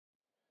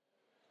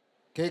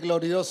Qué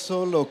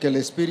glorioso lo que el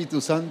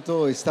Espíritu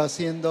Santo está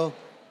haciendo.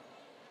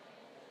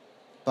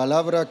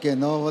 Palabra que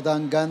no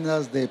dan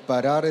ganas de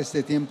parar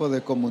este tiempo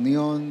de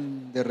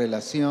comunión, de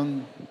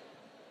relación.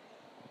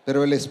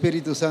 Pero el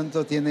Espíritu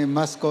Santo tiene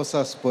más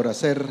cosas por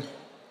hacer.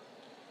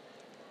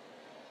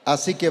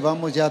 Así que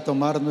vamos ya a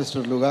tomar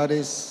nuestros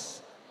lugares.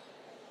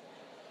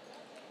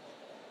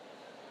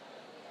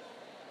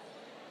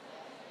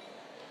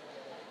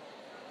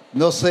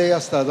 No sé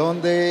hasta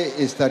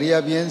dónde estaría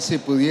bien si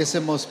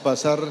pudiésemos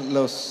pasar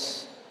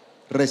los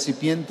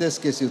recipientes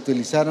que se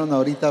utilizaron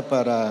ahorita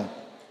para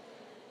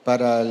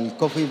el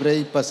coffee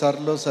break,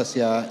 pasarlos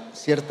hacia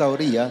cierta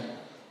orilla.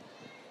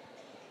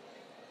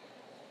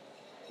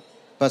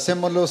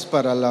 Pasémoslos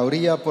para la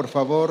orilla, por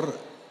favor.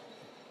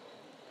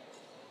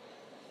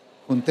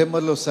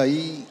 Juntémoslos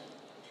ahí.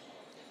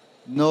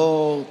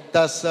 No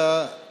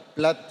taza,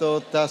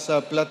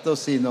 plato,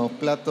 sino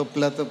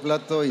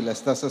plato y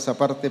las tazas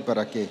aparte,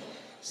 para que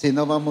si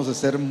no vamos a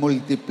hacer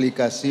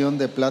multiplicación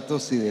de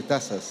platos y de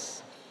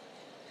tazas.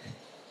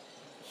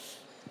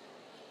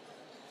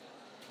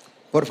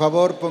 Por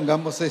favor,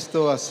 pongamos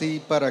esto así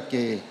para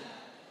que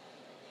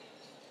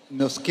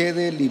nos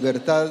quede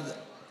libertad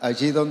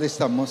allí donde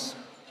estamos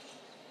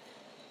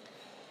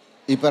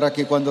y para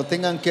que cuando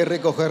tengan que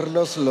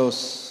recogerlos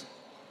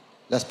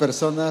las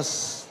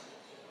personas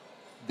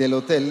del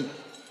hotel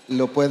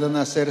lo puedan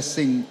hacer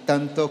sin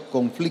tanto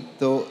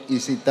conflicto y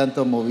sin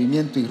tanto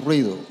movimiento y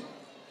ruido.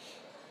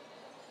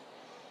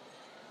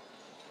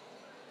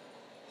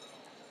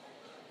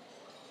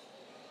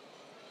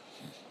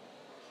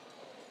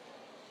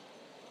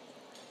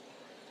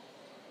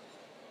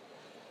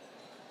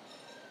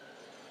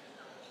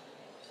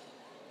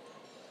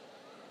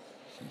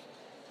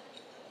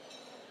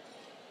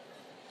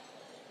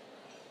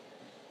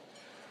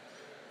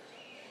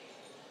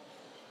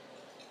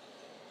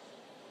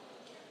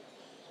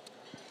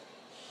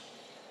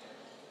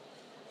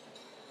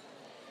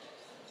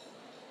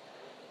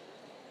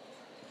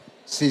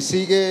 Si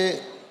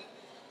sigue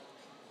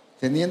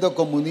teniendo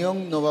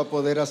comunión, no va a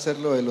poder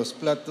hacerlo de los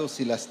platos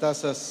y las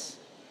tazas.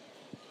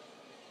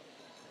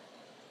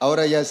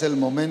 Ahora ya es el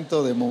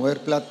momento de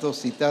mover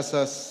platos y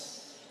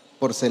tazas,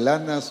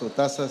 porcelanas o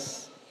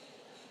tazas.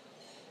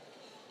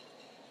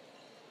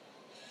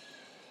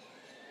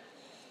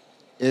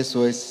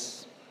 Eso es.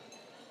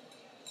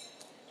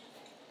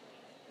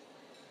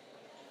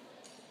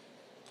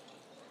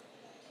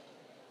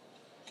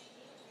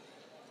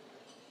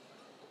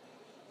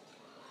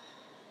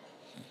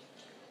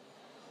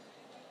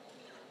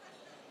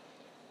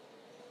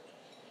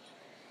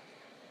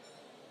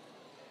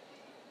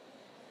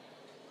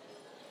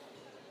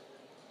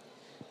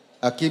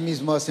 Aquí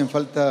mismo hacen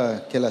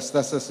falta que las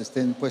tazas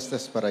estén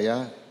puestas para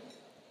allá,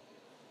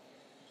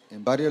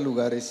 en varios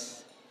lugares.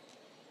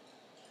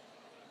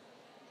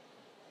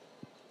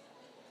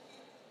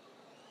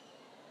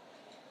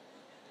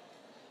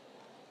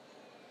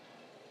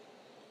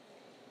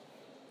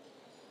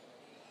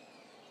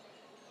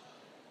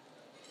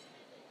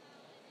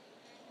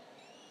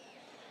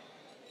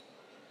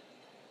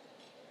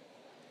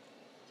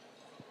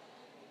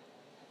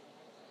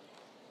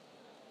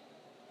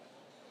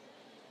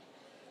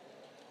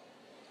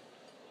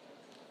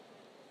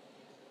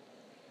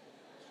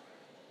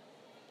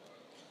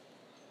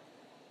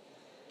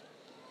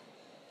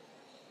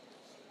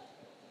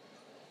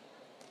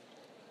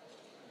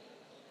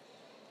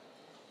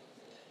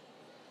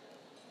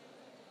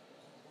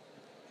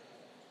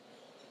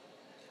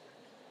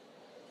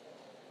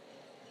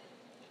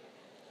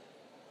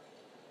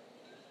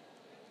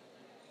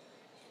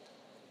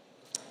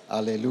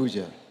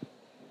 Aleluya.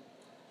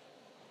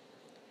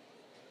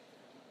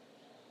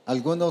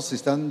 Algunos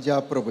están ya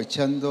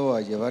aprovechando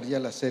a llevar ya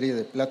la serie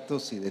de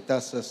platos y de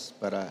tazas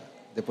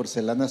de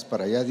porcelanas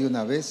para allá de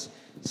una vez.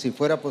 Si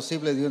fuera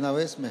posible de una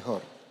vez,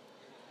 mejor.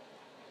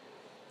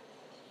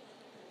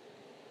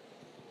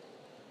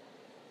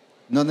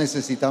 No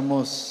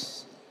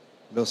necesitamos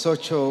los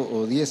 8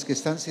 o 10 que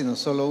están, sino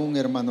solo un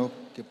hermano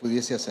que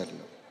pudiese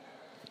hacerlo.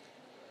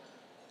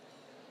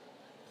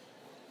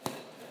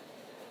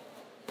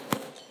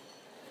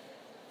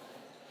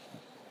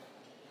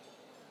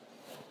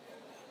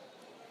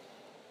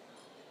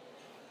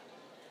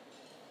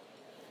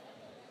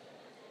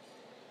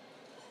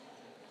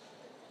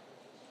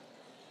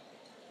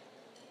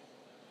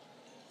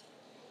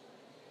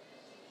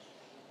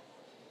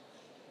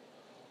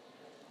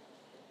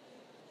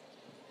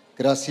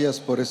 Gracias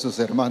por esos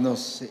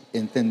hermanos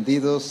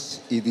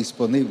entendidos y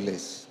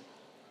disponibles.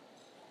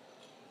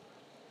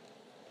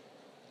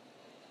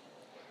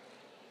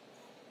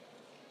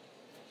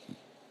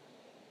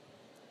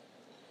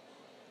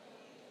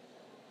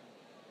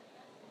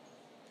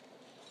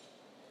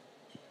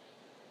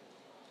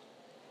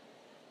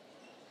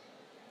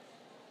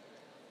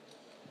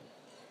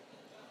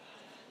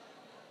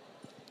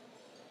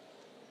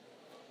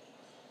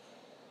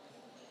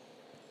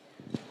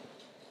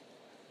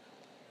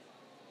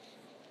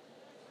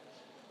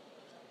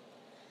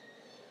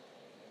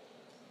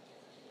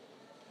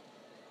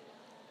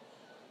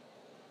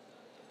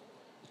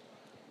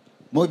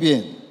 Muy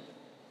bien.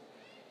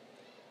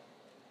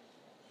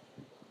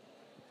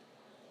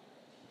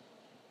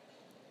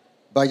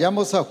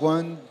 Vayamos a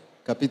Juan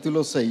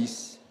capítulo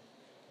 6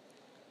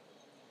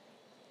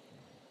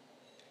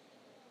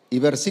 y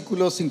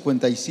versículo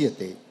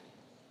 57.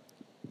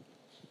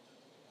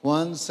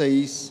 Juan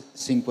 6,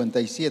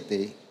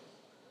 57.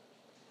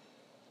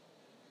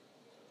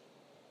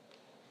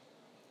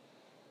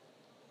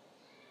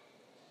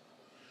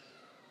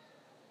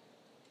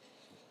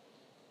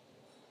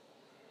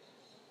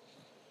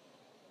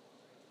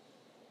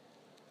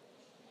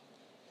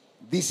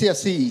 Dice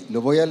así, lo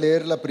voy a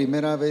leer la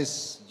primera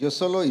vez yo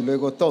solo y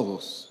luego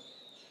todos.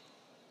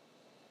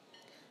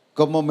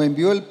 Como me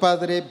envió el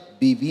Padre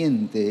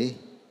viviente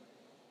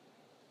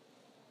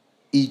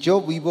y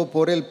yo vivo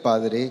por el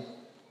Padre,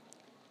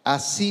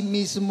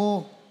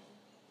 asimismo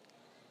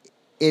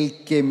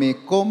el que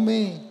me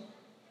come,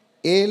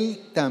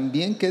 él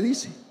también, ¿qué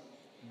dice?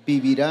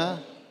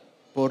 Vivirá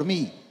por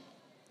mí.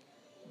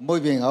 Muy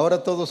bien,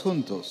 ahora todos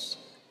juntos.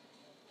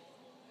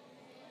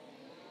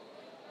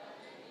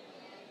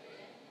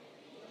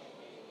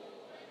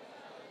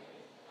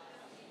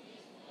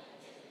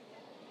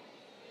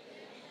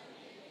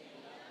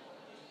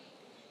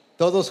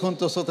 Todos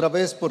juntos otra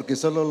vez porque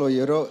solo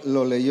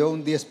lo leyó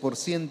un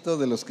 10%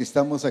 de los que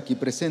estamos aquí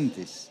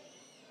presentes.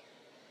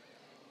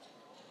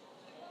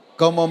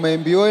 Como me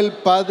envió el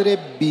Padre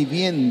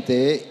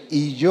viviente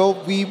y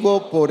yo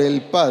vivo por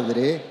el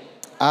Padre,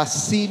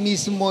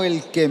 asimismo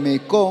el que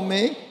me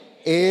come,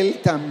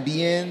 él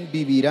también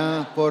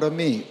vivirá por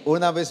mí.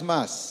 Una vez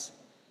más.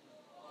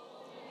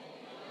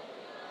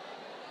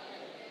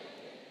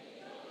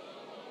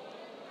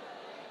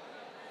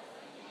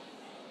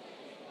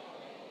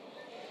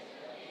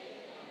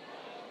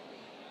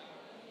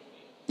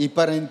 Y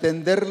para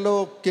entender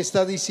lo que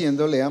está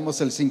diciendo,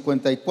 leamos el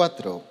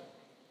 54.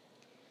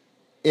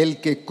 El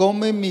que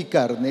come mi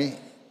carne,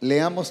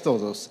 leamos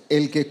todos,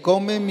 el que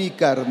come mi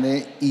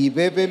carne y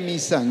bebe mi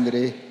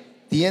sangre,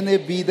 tiene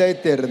vida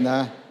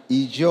eterna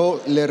y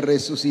yo le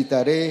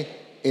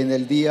resucitaré en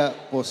el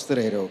día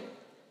postrero.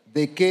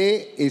 ¿De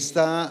qué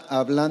está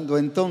hablando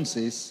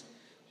entonces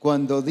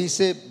cuando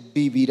dice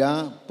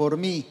vivirá por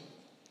mí?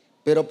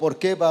 Pero ¿por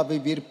qué va a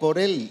vivir por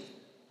él?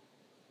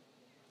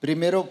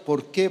 Primero,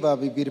 ¿por qué va a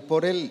vivir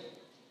por él?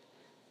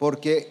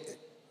 Porque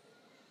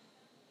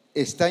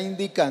está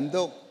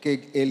indicando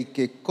que el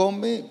que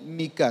come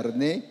mi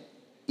carne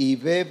y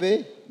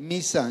bebe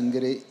mi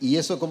sangre, ¿y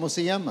eso cómo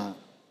se llama?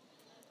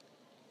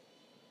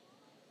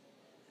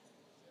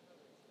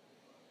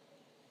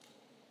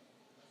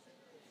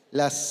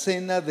 La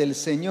Cena del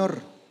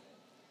Señor,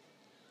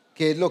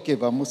 que es lo que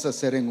vamos a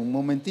hacer en un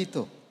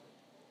momentito.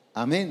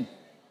 Amén.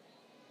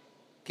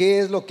 ¿Qué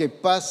es lo que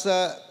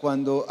pasa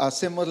cuando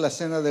hacemos la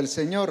Cena del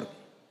Señor?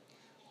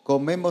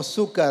 Comemos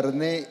su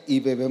carne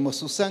y bebemos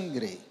su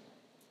sangre.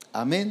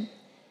 Amén.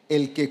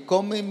 El que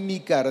come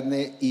mi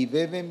carne y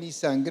bebe mi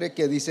sangre,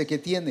 ¿qué dice que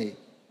tiene?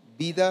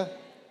 Vida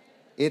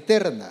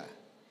eterna.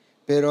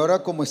 Pero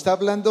ahora, como está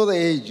hablando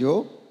de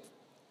ello,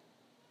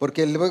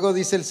 porque luego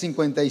dice el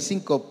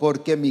 55,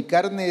 porque mi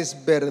carne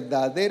es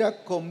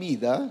verdadera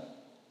comida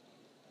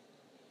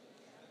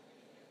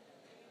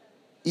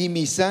y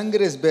mi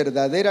sangre es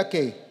verdadera,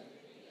 ¿qué?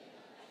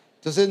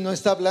 Entonces no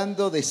está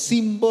hablando de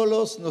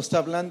símbolos, no está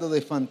hablando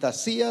de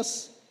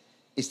fantasías,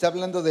 está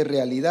hablando de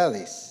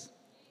realidades,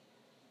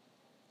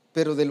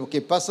 pero de lo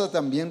que pasa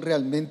también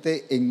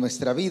realmente en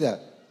nuestra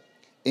vida.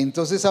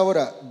 Entonces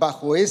ahora,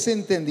 bajo ese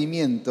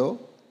entendimiento,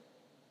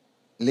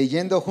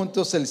 leyendo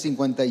juntos el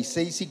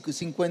 56 y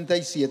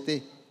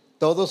 57,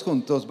 todos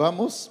juntos,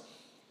 vamos.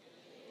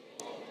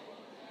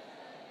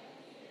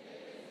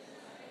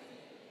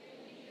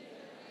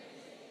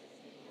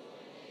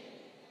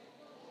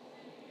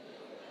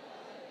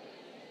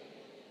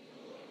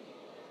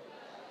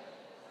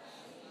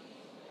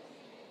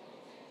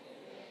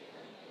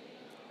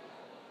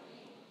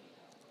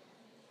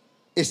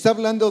 Está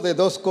hablando de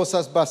dos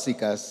cosas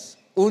básicas.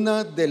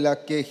 Una de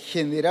la que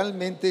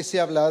generalmente se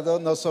ha hablado,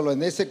 no solo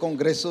en ese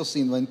congreso,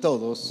 sino en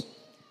todos.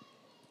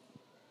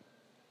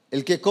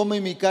 El que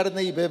come mi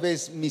carne y bebe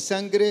mi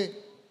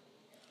sangre,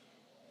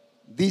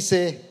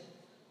 dice,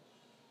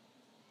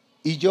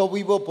 y yo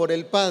vivo por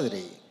el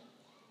Padre.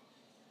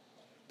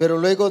 Pero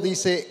luego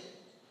dice,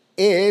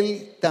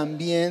 él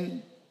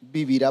también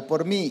vivirá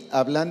por mí,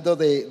 hablando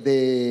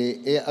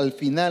al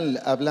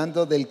final,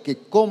 hablando del que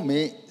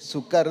come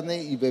su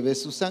carne y bebe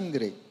su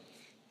sangre.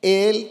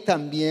 Él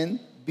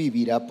también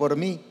vivirá por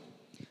mí.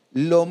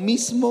 Lo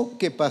mismo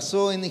que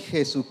pasó en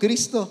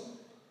Jesucristo.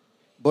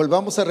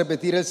 Volvamos a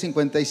repetir el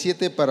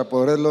 57 para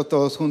poderlo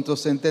todos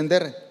juntos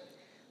entender.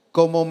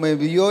 Como me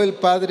vio el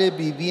Padre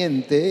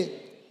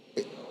viviente,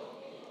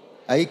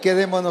 ahí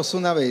quedémonos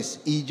una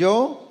vez. Y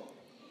yo,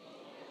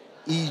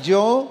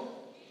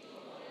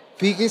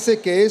 fíjese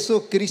que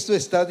eso Cristo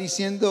está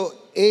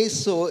diciendo,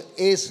 eso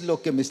es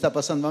lo que me está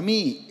pasando a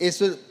mí.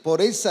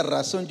 Por esa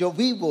razón yo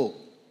vivo.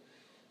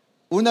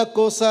 Una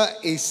cosa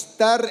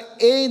estar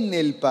en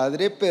el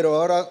Padre, pero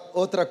ahora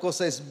otra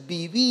cosa es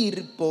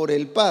vivir por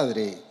el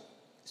Padre.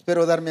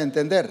 Espero darme a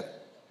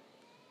entender.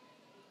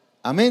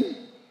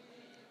 Amén.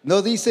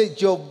 No dice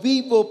yo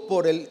vivo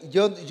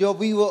yo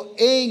vivo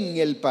en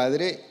el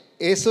Padre.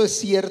 Eso es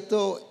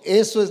cierto,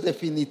 eso es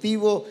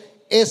definitivo,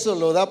 eso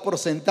lo da por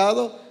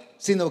sentado,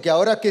 sino que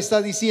ahora ¿qué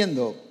está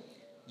diciendo?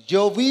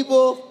 Yo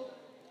vivo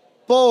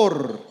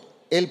por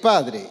el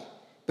Padre.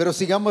 Pero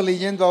sigamos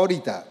leyendo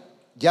ahorita.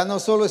 Ya no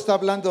solo está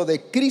hablando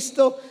de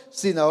Cristo,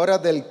 sino ahora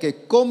del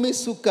que come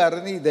su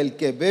carne y del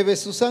que bebe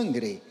su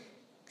sangre.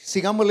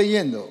 Sigamos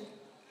leyendo.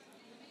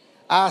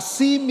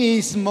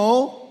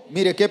 Asimismo,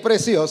 mire qué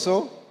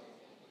precioso.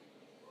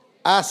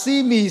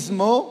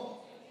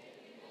 Asimismo,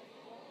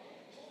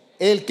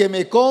 el que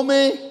me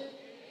come,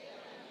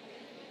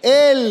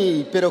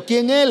 él. ¿Pero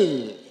quién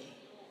él?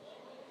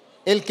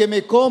 El que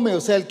me come,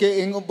 o sea,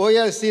 voy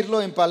a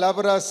decirlo en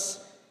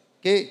palabras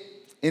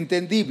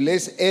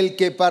entendibles, el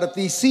que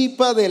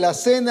participa de la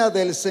cena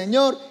del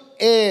Señor,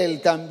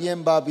 él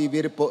también va a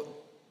vivir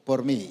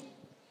por mí.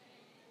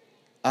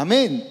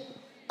 Amén.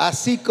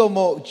 Así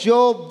como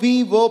yo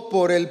vivo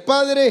por el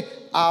Padre,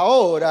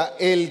 ahora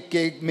el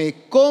que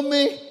me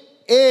come,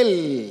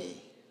 él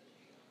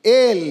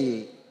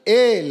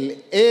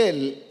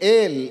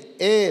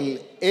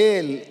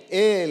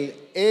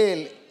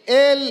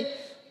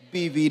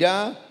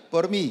vivirá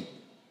por mí.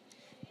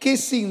 ¿Qué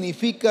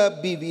significa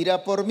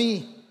vivirá por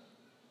mí?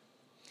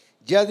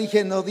 Ya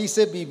dije, no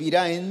dice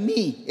vivirá en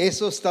mí.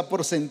 Eso está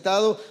por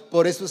sentado,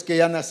 por eso es que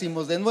ya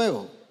nacimos de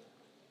nuevo.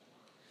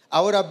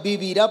 Ahora,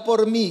 vivirá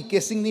por mí, ¿qué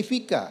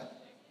significa?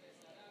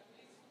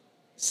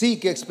 Sí,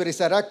 que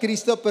expresará a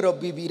Cristo, pero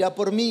vivirá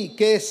por mí,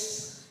 ¿qué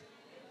es?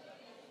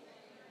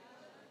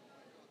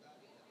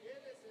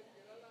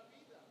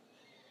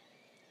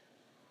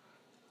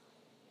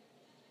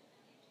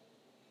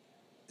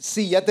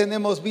 Sí, ya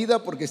tenemos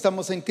vida porque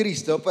estamos en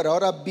Cristo, pero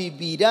ahora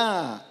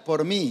vivirá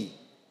por mí.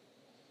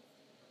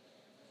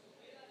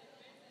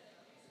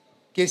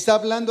 Que está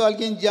hablando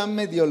alguien ya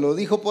medio, lo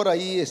dijo por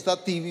ahí,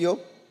 está tibio.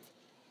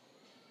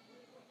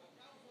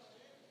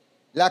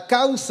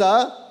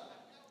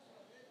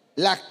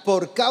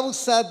 Por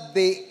causa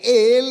de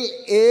Él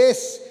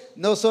es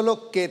no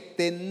solo que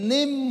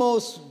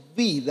tenemos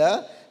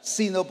vida,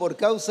 sino por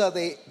causa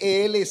de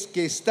Él es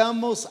que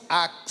estamos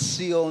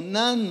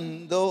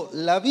accionando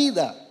la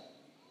vida,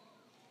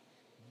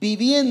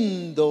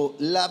 viviendo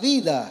la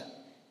vida,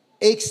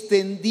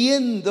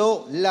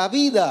 extendiendo la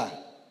vida.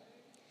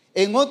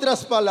 En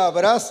otras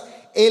palabras,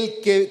 el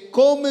que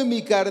come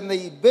mi carne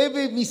y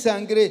bebe mi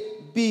sangre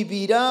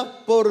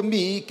vivirá por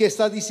mí. ¿Qué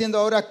está diciendo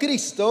ahora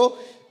Cristo?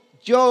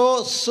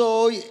 Yo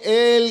soy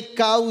el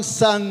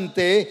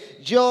causante,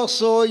 yo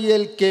soy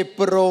el que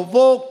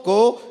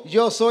provoco,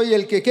 yo soy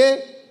el que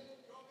 ¿qué?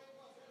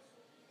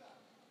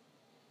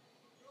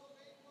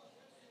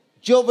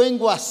 Yo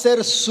vengo a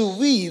hacer su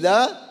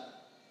vida.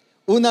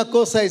 Una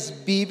cosa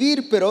es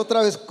vivir, pero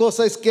otra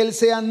cosa es que Él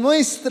sea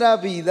nuestra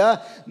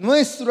vida,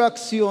 nuestro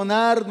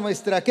accionar,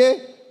 nuestra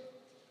 ¿qué?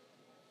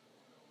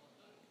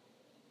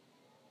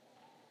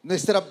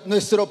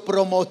 Nuestro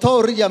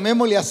promotor,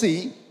 llamémosle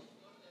así.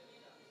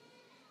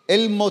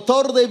 El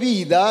motor de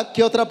vida,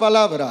 ¿qué otra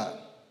palabra?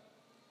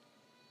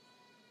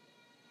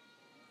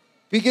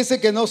 Fíjese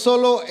que no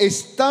solo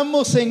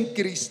estamos en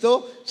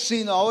Cristo,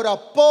 sino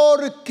ahora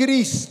por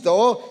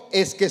Cristo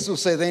es que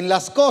suceden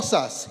las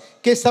cosas.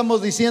 ¿Qué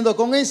estamos diciendo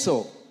con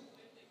eso?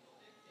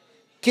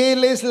 Que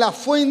Él es la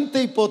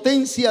fuente y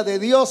potencia de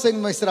Dios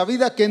en nuestra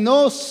vida que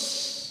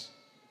nos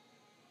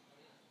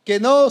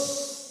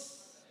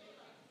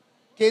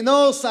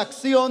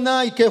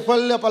acciona. ¿Y qué fue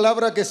la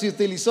palabra que se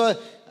utilizó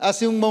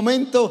hace un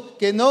momento?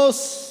 Que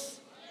nos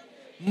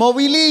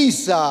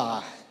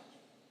moviliza.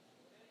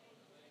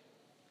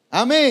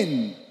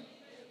 Amén.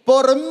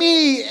 Por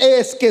mí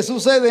es que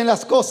suceden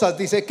las cosas,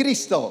 dice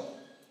Cristo.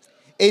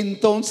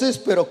 Entonces,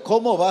 pero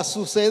 ¿cómo va a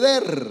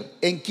suceder?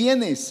 ¿En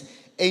quiénes?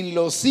 En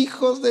los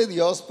hijos de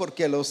Dios,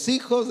 porque los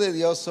hijos de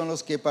Dios son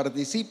los que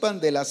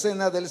participan de la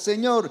cena del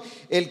Señor,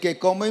 el que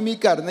come mi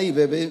carne y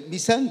bebe mi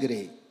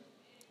sangre.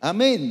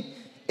 Amén.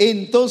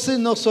 Entonces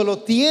no solo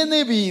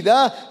tiene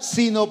vida,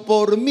 sino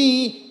por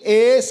mí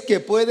es que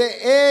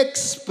puede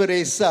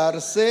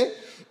expresarse.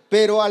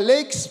 Pero al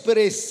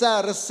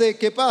expresarse,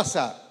 ¿qué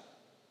pasa?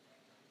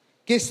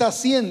 ¿Qué está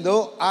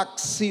haciendo?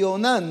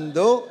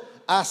 Accionando,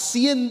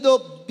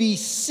 haciendo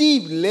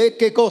visible,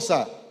 ¿qué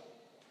cosa?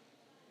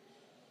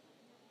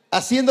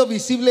 Haciendo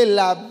visible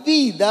la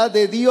vida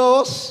de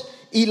Dios.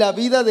 Y la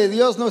vida de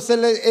Dios no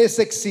es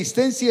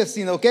existencia,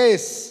 sino que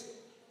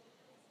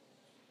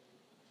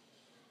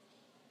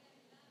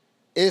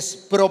es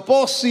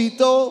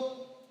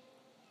propósito.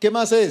 ¿Qué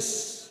más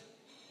es?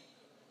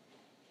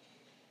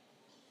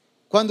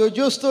 Cuando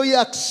yo estoy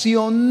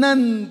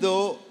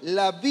accionando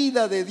la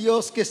vida de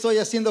Dios, ¿qué estoy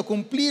haciendo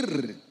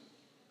cumplir?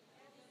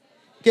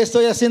 ¿Qué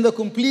estoy haciendo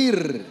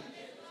cumplir?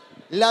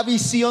 La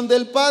visión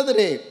del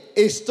Padre.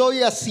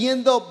 Estoy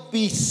haciendo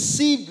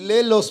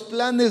visible los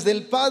planes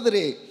del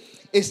Padre.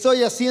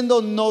 Estoy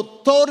haciendo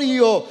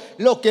notorio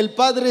lo que el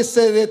Padre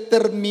se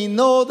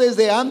determinó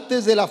desde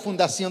antes de la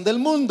fundación del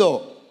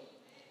mundo.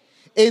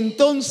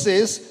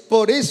 Entonces,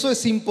 por eso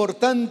es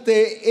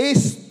importante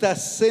esta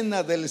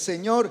cena del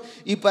Señor,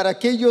 y para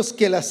aquellos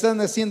que la están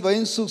haciendo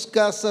en sus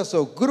casas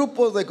o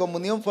grupos de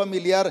comunión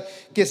familiar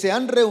que se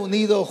han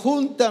reunido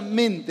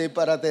juntamente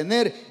para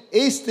tener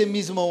este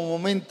mismo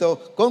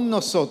momento con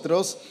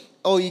nosotros,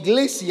 o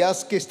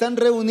iglesias que están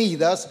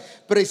reunidas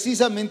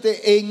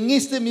precisamente en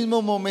este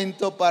mismo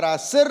momento para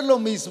hacer lo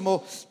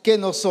mismo que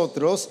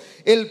nosotros.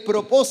 El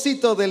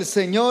propósito del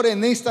Señor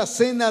en esta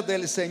cena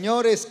del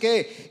Señor es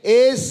que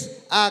es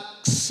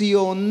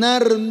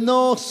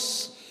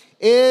accionarnos,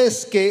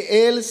 es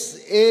que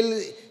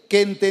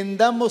que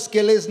entendamos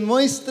que Él es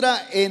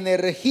nuestra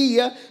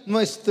energía,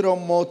 nuestro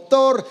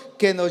motor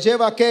que nos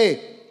lleva ¿a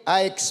qué?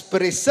 A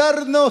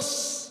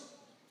expresarnos.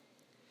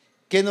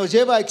 Que nos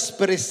lleva a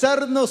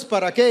expresarnos,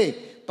 ¿para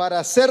qué? Para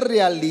hacer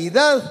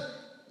realidad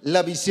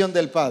la visión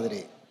del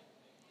Padre.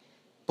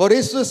 Por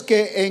eso es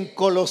que en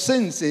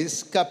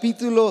Colosenses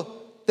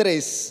capítulo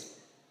 3,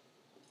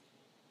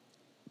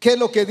 ¿qué es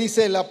lo que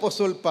dice el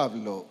apóstol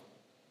Pablo?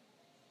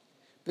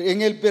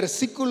 En el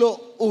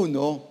versículo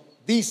 1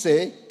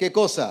 dice, ¿qué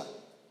cosa?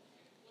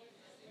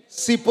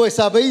 Si pues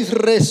habéis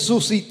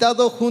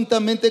resucitado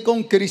juntamente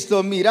con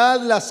Cristo,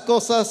 mirad las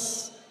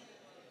cosas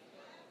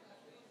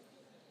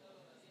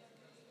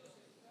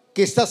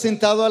que está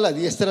sentado a la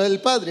diestra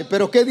del Padre.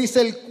 Pero ¿qué dice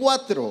el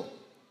 4?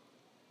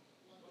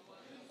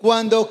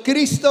 Cuando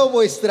Cristo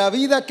vuestra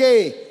vida,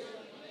 ¿qué?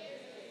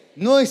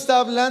 No está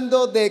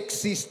hablando de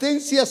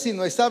existencia,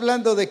 sino está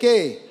hablando de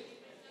 ¿qué?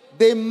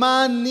 De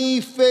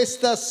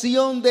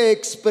manifestación, de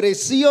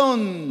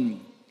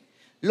expresión.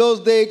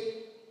 Los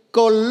de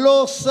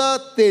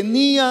Colosa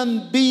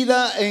tenían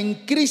vida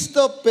en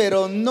Cristo,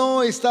 pero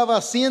no estaba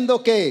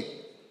haciendo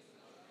 ¿qué?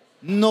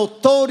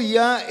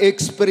 Notoria,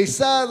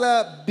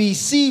 expresada,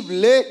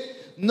 visible.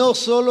 No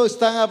solo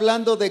están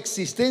hablando de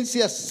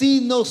existencia,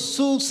 sino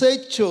sus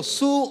hechos,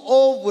 su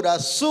obra,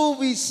 su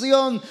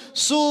visión,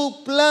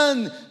 su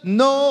plan,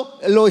 no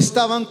lo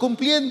estaban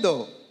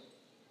cumpliendo.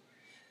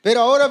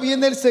 Pero ahora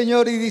viene el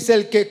Señor y dice: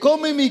 el que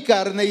come mi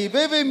carne y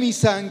bebe mi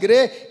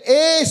sangre,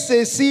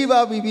 ese sí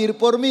va a vivir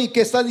por mí. ¿Qué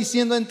está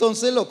diciendo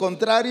entonces? Lo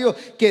contrario,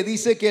 que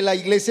dice que la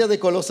iglesia de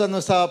Colosas no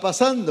estaba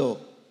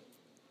pasando.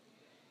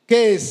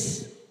 ¿Qué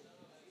es?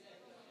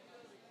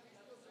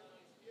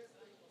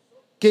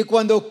 Que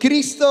cuando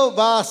Cristo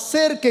va a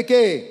hacer que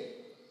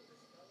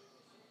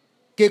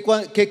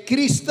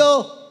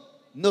Cristo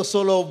no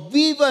solo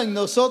viva en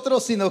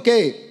nosotros, sino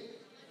que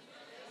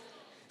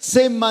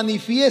se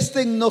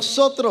manifieste en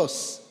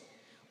nosotros,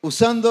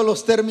 usando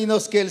los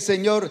términos que el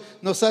Señor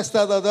nos ha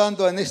estado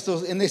dando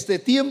en este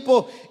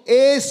tiempo,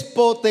 es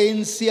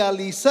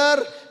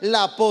potencializar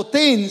la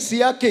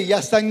potencia que ya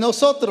está en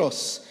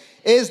nosotros,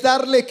 es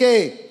darle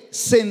 ¿qué?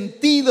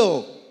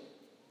 Sentido.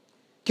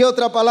 ¿Qué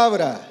otra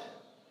palabra?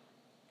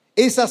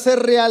 Es hacer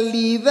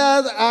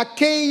realidad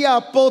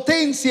aquella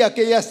potencia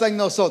que ya está en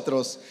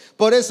nosotros.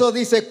 Por eso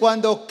dice: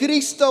 cuando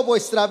Cristo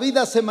vuestra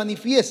vida se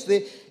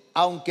manifieste,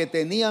 aunque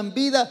tenían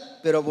vida.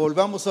 Pero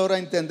volvamos ahora a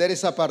entender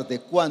esa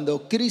parte.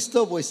 Cuando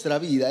Cristo vuestra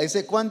vida,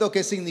 ese cuando,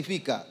 ¿qué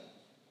significa?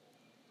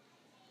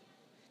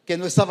 Que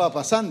no estaba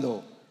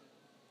pasando.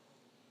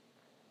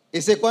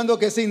 Ese cuando,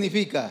 ¿qué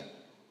significa?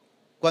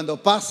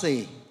 Cuando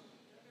pase.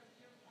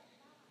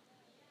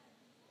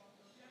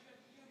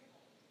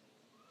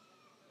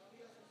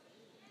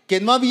 Que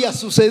no había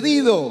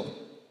sucedido,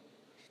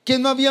 que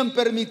no habían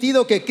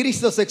permitido que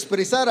Cristo se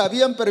expresara,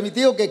 habían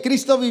permitido que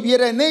Cristo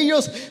viviera en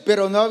ellos,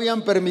 pero no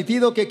habían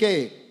permitido que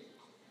 ¿qué?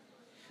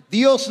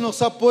 Dios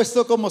nos ha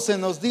puesto, como se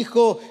nos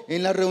dijo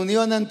en la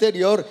reunión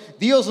anterior,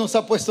 Dios nos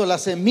ha puesto la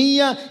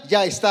semilla,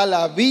 ya está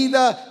la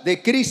vida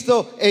de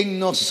Cristo en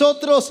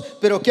nosotros,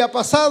 pero ¿qué ha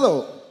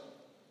pasado?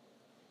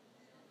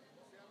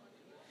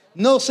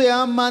 No se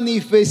ha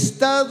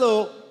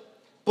manifestado.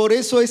 Por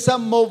eso esa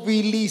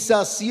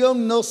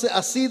movilización no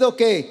ha sido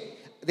 ¿qué?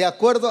 De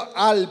acuerdo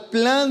al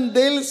plan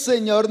del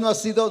Señor, no ha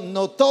sido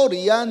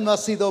notoria, no ha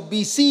sido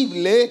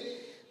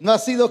visible, no ha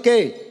sido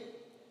 ¿qué?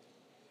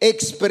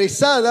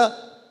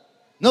 Expresada,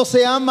 no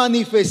se ha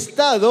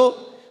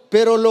manifestado.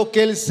 Pero lo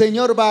que el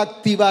Señor va a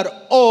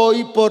activar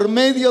hoy por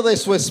medio de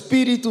su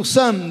Espíritu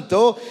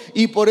Santo,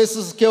 y por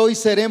eso es que hoy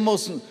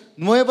seremos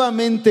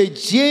nuevamente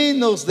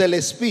llenos del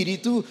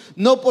Espíritu,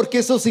 no porque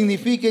eso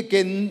signifique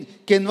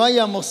que no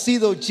hayamos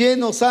sido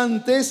llenos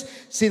antes,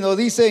 sino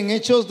dice en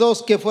Hechos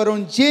 2 que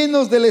fueron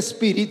llenos del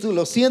Espíritu,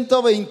 los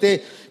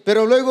 120.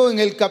 Pero luego en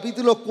el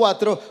capítulo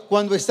 4,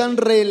 cuando están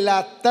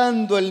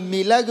relatando el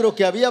milagro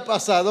que había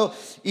pasado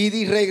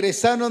y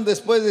regresaron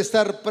después de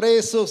estar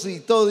presos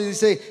y todo, y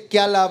dice que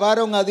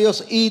alabaron a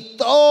Dios y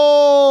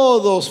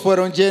todos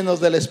fueron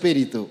llenos del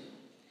Espíritu.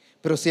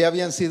 Pero sí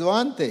habían sido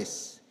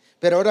antes.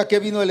 Pero ahora, ¿qué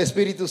vino el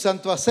Espíritu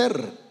Santo a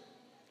hacer?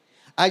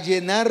 A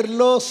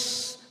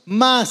llenarlos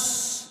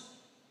más.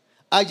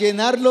 A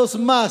llenarlos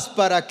más.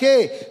 ¿Para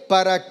qué?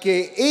 Para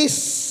que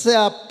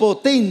esa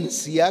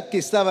potencia que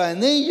estaba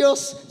en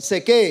ellos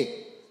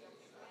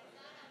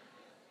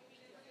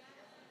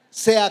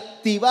se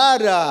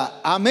activara.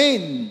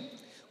 Amén.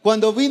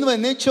 Cuando vino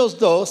en Hechos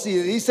 2 y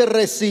dice: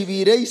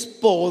 recibiréis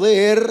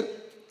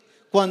poder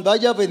cuando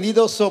haya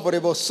venido sobre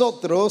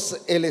vosotros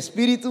el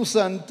Espíritu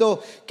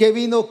Santo. ¿Qué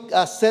vino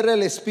a hacer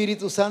el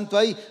Espíritu Santo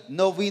ahí?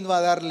 No vino a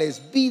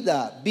darles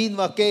vida.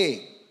 ¿Vino a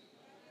qué?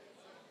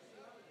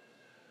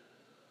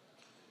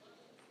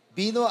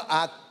 Vino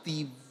a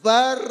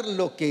activar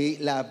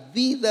la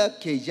vida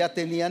que ya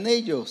tenían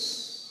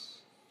ellos.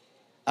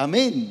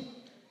 Amén.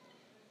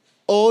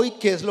 Hoy,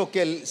 ¿qué es lo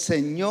que el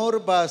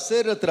Señor va a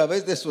hacer a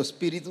través de su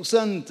Espíritu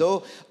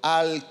Santo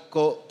al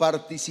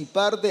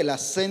participar de la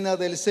Cena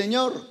del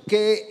Señor?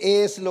 ¿Qué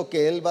es lo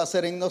que Él va a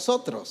hacer en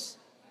nosotros?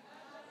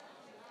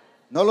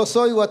 No los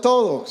oigo a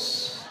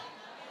todos.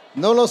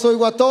 No los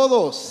oigo a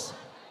todos.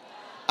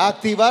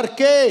 ¿Activar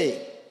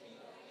qué?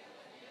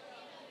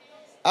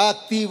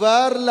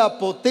 Activar la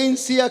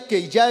potencia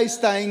que ya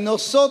está en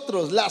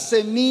nosotros. La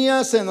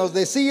semilla, se nos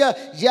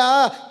decía,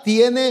 ya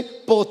tiene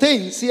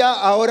potencia.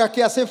 Ahora,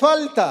 ¿qué hace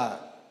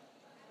falta?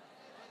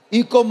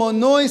 Y como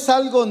no es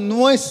algo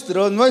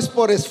nuestro, no es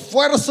por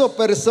esfuerzo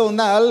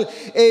personal,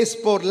 es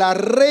por la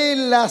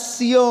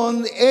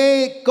relación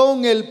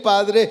con el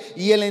Padre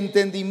y el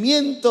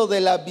entendimiento de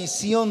la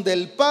visión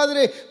del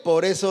Padre.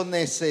 Por eso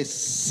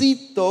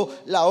necesito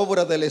la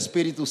obra del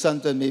Espíritu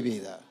Santo en mi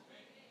vida.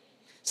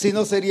 Si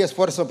no, sería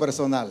esfuerzo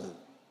personal.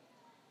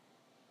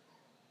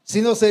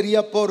 Si no,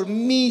 sería por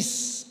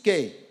mis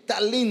 ¿qué?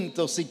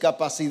 Talentos y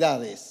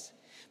capacidades.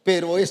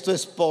 Pero esto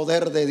es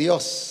poder de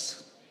Dios.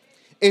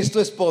 Esto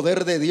es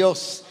poder de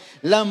Dios.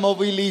 La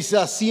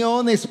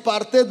movilización es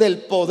parte del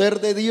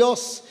poder de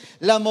Dios.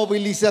 La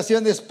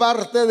movilización es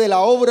parte de la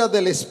obra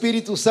del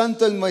Espíritu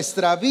Santo en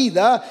nuestra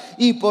vida.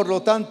 Y por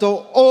lo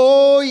tanto,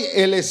 hoy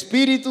el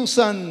Espíritu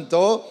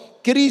Santo,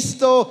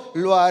 Cristo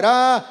lo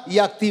hará y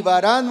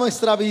activará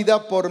nuestra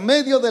vida por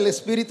medio del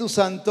Espíritu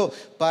Santo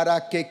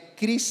para que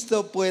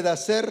Cristo pueda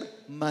ser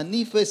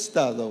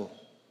manifestado.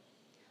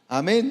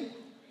 Amén.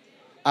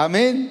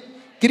 Amén.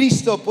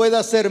 Cristo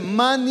pueda ser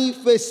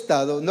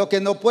manifestado. No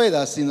que no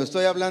pueda, sino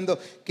estoy hablando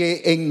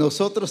que en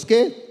nosotros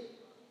 ¿qué?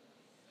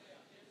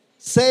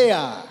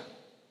 Sea,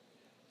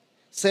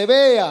 se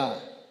vea,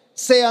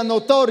 sea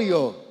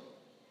notorio.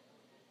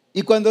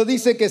 Y cuando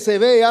dice que se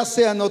vea,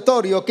 sea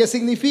notorio, ¿qué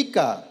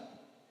significa?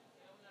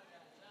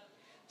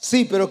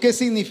 Sí, pero ¿qué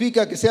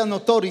significa que sea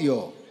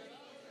notorio?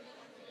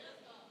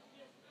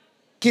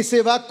 Que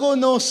se va a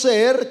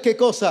conocer, ¿qué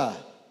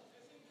cosa?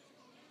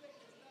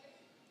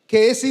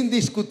 Que es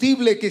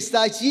indiscutible que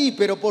está allí.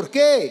 ¿Pero por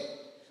qué?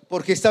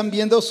 Porque están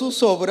viendo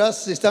sus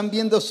obras, están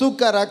viendo su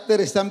carácter,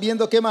 están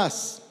viendo ¿qué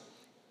más?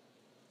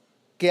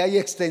 Que hay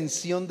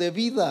extensión de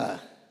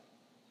vida,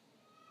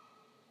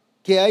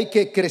 que hay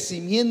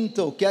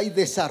crecimiento, que hay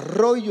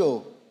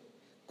desarrollo.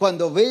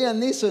 Cuando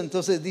vean eso,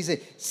 entonces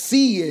dice,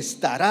 sí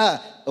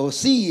estará o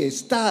sí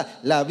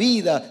está la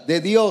vida de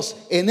Dios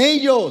en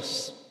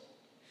ellos.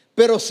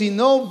 Pero si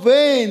no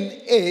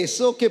ven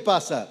eso, ¿qué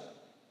pasa?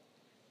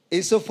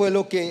 Eso fue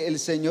lo que el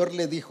Señor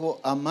le dijo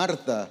a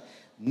Marta.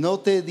 No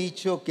te he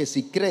dicho que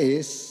si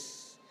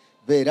crees,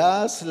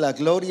 verás la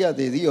gloria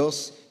de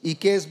Dios. ¿Y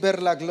qué es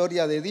ver la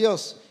gloria de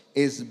Dios?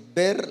 Es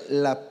ver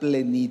la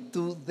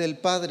plenitud del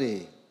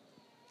Padre.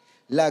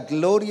 La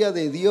gloria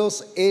de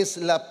Dios es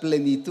la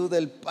plenitud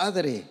del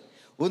Padre.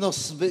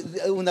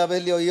 Una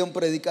vez le oí a un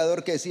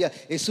predicador que decía,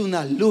 es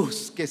una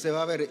luz que se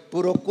va a ver.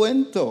 Puro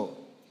cuento.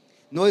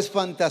 No es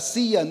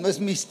fantasía, no es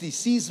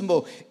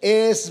misticismo,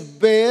 es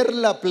ver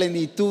la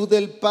plenitud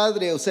del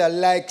Padre, o sea,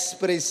 la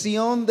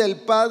expresión del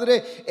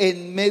Padre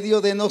en medio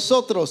de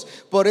nosotros.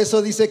 Por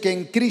eso dice que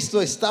en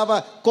Cristo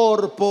estaba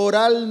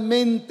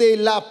corporalmente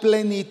la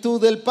plenitud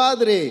del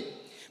Padre.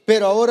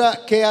 Pero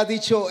ahora, ¿qué ha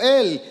dicho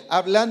Él?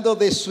 Hablando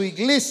de su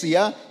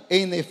iglesia,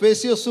 en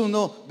Efesios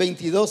 1,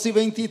 22 y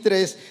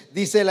 23,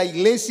 dice la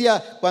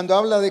iglesia, cuando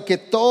habla de que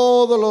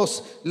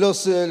todos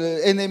los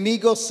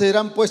enemigos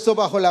serán puestos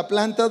bajo la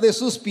planta de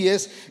sus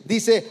pies,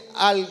 dice,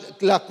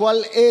 la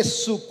cual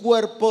es su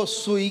cuerpo,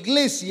 su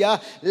iglesia,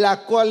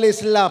 la cual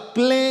es la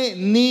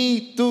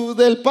plenitud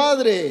del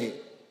Padre.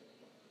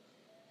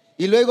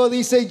 Y luego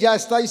dice, ya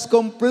estáis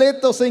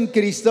completos en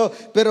Cristo.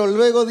 Pero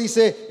luego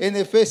dice en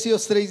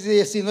Efesios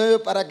 3:19,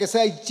 para que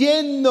seáis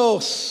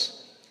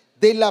llenos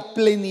de la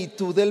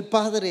plenitud del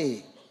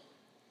Padre.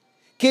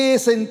 ¿Qué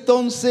es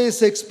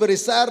entonces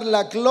expresar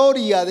la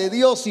gloria de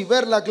Dios y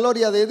ver la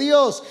gloria de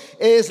Dios?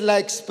 Es la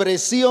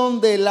expresión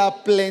de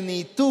la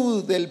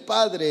plenitud del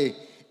Padre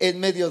en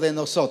medio de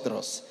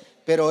nosotros.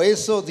 Pero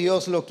eso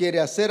Dios lo quiere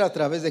hacer a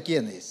través de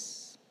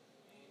 ¿quiénes?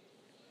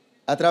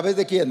 ¿A través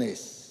de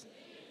quiénes?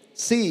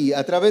 Sí,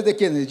 a través de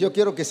quienes. Yo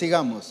quiero que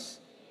sigamos.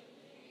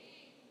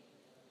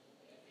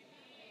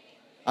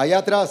 Allá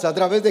atrás, ¿a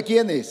través de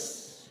quiénes?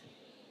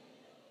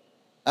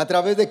 ¿A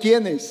través de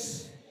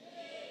quiénes?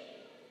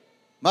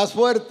 Más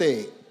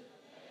fuerte.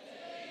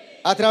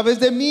 A través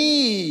de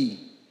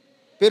mí.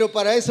 Pero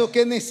para eso,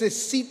 ¿qué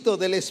necesito?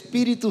 Del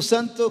Espíritu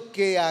Santo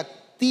que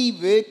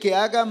active, que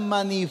haga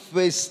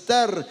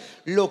manifestar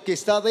lo que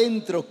está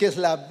dentro, que es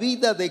la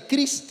vida de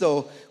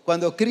Cristo.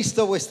 Cuando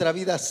Cristo, vuestra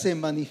vida, se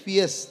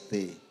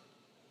manifieste.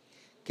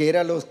 Que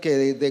era los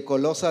que de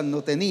Colosas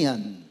no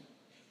tenían.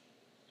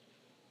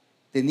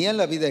 Tenían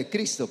la vida de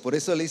Cristo. Por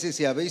eso le dice,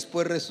 si habéis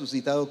pues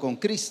resucitado con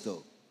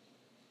Cristo.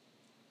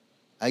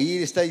 Ahí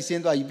está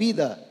diciendo, hay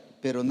vida,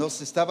 pero no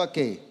se estaba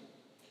 ¿qué?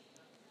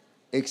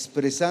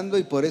 Expresando,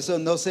 y por eso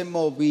no se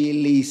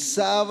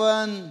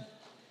movilizaban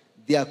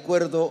de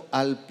acuerdo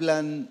al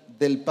plan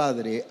del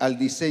Padre, al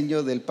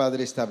diseño del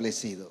Padre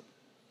establecido.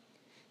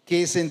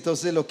 ¿Qué es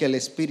entonces lo que el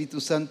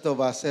Espíritu Santo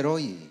va a hacer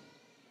hoy?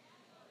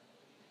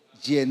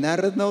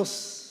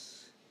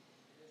 Llenarnos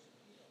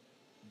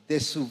de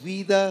su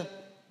vida,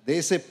 de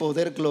ese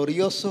poder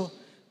glorioso,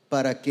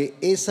 para que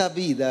esa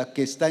vida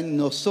que está en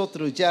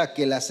nosotros ya,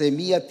 que la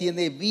semilla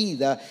tiene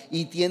vida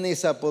y tiene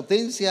esa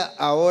potencia,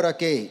 ahora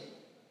 ¿qué?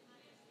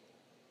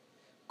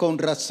 Con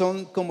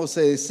razón, como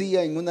se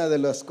decía en una de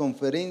las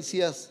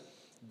conferencias,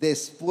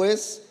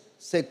 después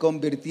se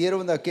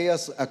convirtieron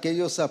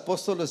aquellos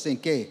apóstoles ¿en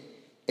qué?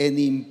 En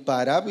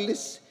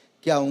imparables,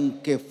 que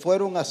aunque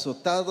fueron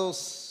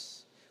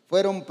azotados,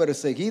 fueron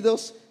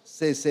perseguidos,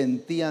 se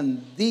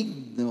sentían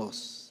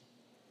dignos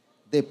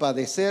de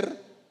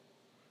padecer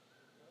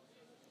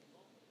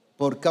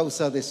por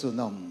causa de su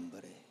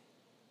nombre.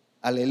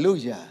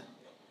 Aleluya,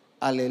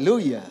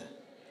 aleluya.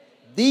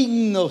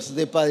 Dignos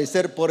de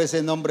padecer por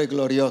ese nombre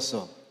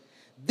glorioso,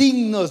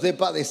 dignos de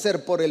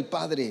padecer por el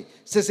Padre.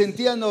 Se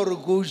sentían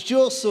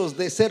orgullosos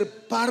de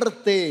ser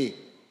parte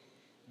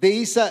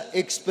de esa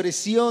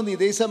expresión y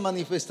de esa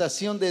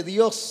manifestación de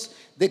Dios,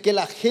 de que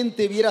la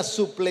gente viera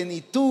su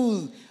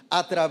plenitud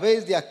a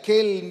través de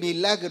aquel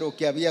milagro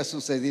que había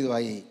sucedido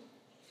ahí.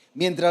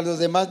 Mientras los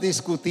demás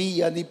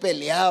discutían y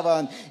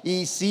peleaban,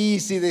 y sí,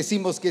 si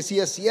decimos que sí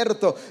es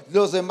cierto,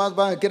 los demás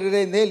van a creer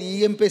en él,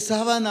 y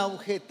empezaban a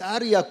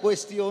objetar y a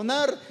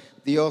cuestionar,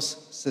 Dios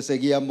se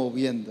seguía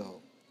moviendo.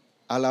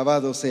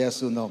 Alabado sea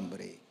su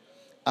nombre,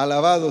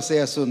 alabado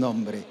sea su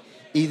nombre.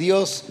 Y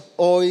Dios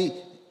hoy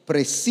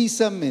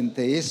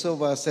precisamente eso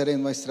va a hacer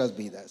en nuestras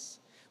vidas.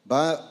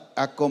 Va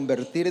a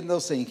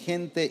convertirnos en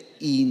gente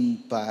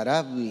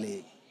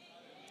imparable.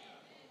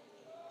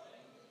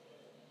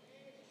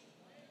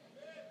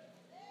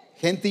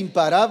 Gente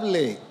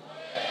imparable.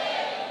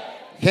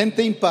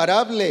 Gente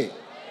imparable.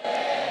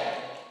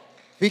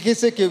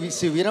 Fíjese que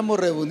si hubiéramos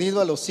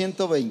reunido a los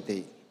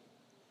 120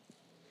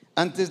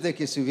 antes de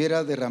que se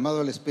hubiera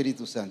derramado el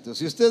Espíritu Santo,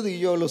 si usted y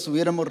yo los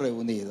hubiéramos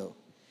reunido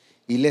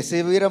y les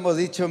hubiéramos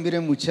dicho,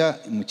 miren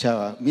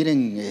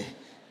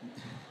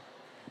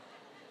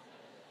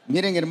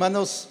miren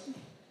hermanos,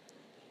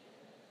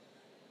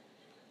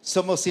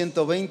 somos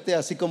 120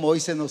 así como hoy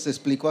se nos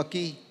explicó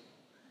aquí,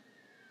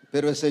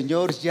 pero el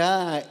Señor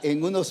ya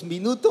en unos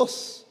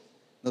minutos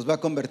nos va a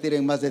convertir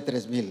en más de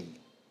 3,000.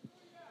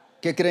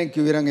 ¿Qué creen que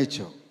hubieran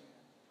hecho?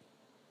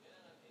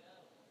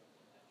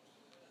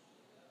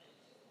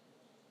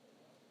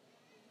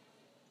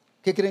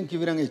 ¿Qué creen que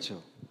hubieran hecho?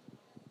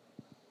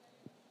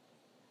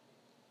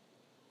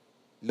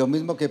 Lo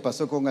mismo que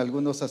pasó con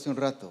algunos hace un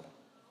rato.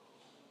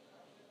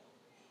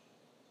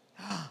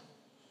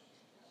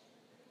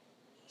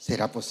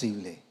 ¿Será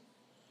posible?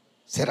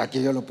 ¿Será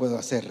que yo lo puedo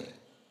hacer?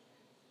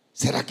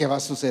 ¿Será que va a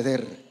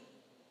suceder?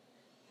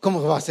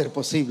 ¿Cómo va a ser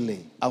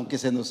posible? Aunque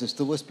se nos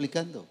estuvo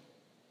explicando.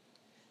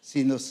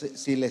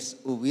 Si les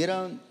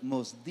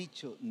hubiéramos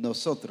dicho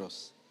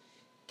nosotros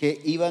que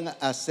iban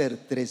a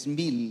ser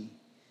 3,000,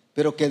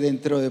 pero que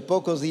dentro de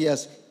pocos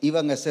días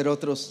iban a ser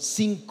otros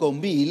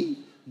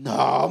 5,000,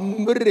 no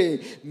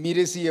hombre,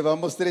 mire si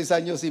llevamos 3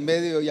 años y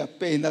medio y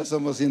apenas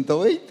somos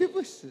 120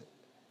 pues.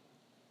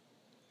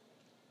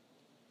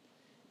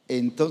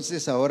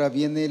 Entonces ahora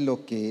viene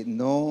lo que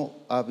no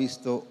ha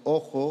visto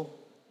ojo,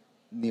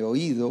 ni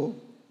oído,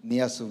 ni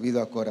ha subido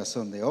a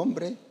corazón de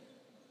hombre.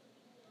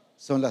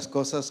 Son las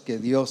cosas que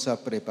Dios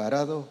ha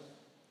preparado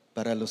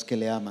para los que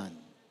le aman.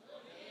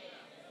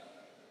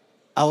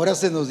 Ahora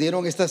se nos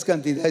dieron estas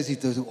cantidades y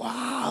tú dices,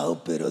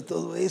 wow, pero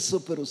todo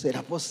eso, pero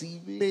 ¿será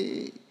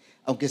posible?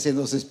 Aunque se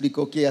nos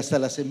explicó que hasta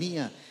la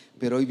semilla,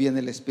 pero hoy viene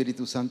el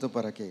Espíritu Santo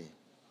 ¿para qué?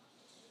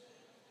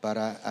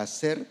 Para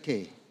hacer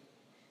que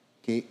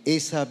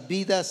esa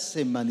vida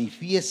se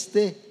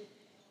manifieste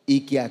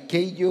y que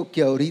aquello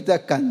que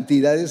ahorita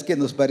cantidades que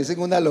nos parecen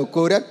una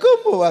locura,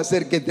 ¿cómo va a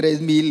ser que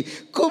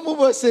 3,000? ¿Cómo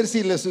va a ser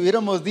si les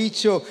hubiéramos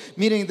dicho,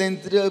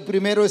 miren,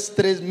 primero es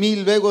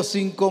 3,000, luego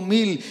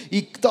 5,000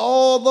 y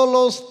todos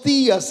los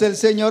días el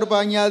Señor va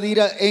a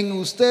añadir en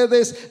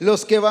ustedes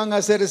los que van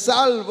a ser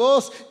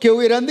salvos? ¿Qué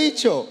hubieran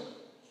dicho?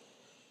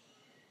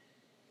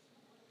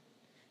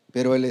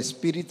 Pero el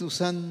Espíritu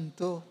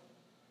Santo,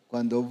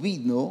 cuando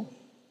vino,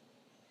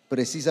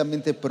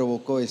 precisamente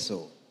provocó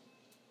eso.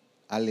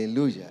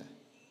 Aleluya.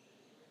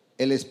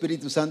 El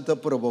Espíritu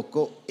Santo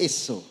provocó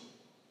eso.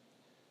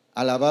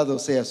 Alabado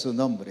sea su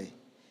nombre.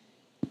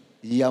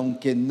 Y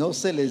aunque no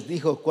se les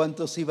dijo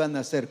cuántos iban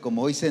a ser,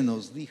 como hoy se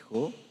nos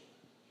dijo,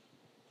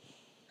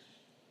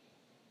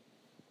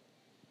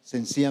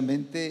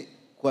 sencillamente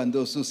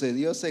cuando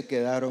sucedió se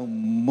quedaron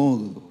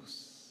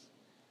mudos.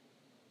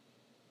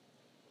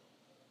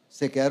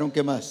 ¿Se quedaron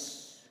qué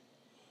más?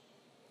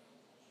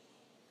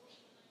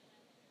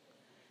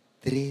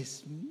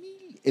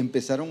 3,000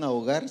 empezaron a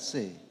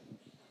ahogarse.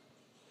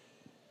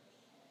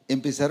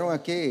 empezaron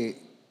a ¿qué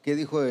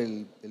dijo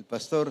el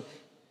pastor?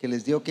 ¿Que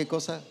les dio qué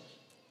cosa?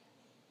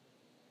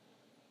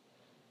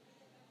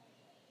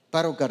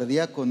 Paro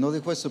cardíaco, no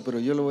dijo eso, pero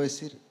yo lo voy a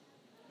decir.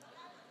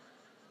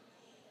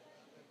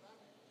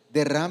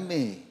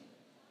 Derrame.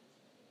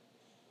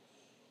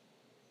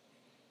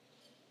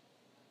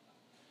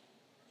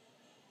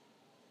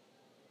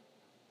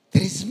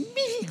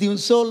 $3,000 de un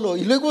solo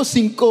y luego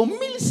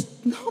 5,000.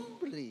 No,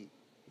 hombre.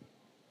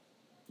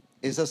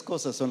 Esas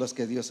cosas son las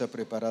que Dios ha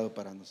preparado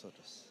para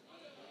nosotros.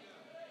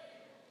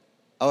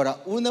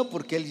 Ahora, uno,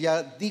 porque Él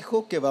ya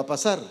dijo que va a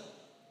pasar.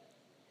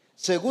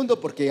 Segundo,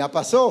 porque ya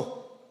pasó.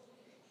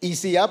 Y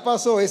si ya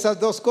pasó, esas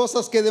dos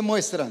cosas que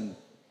demuestran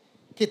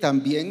que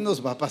también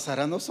nos va a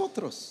pasar a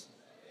nosotros.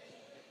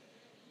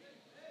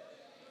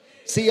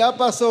 Si ya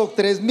pasó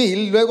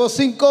 3,000, luego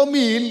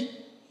 5,000.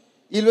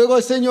 Y luego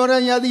el Señor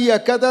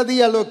añadía cada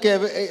día los que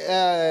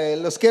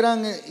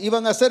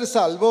iban a ser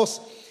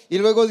salvos. Y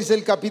luego dice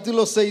el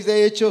capítulo 6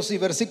 de Hechos y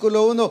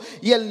versículo 1: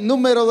 y el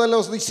número de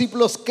los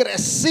discípulos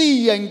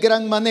crecía en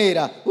gran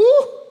manera.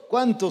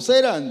 ¿Cuántos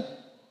eran?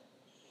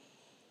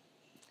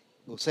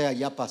 O sea,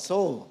 ya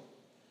pasó.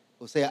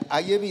 O sea,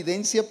 hay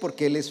evidencia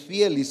porque Él es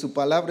fiel y su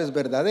palabra es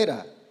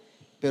verdadera.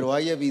 Pero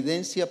hay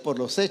evidencia por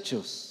los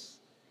hechos.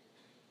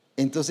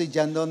 Entonces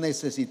ya no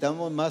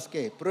necesitamos más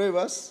que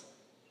pruebas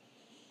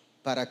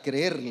para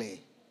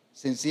creerle.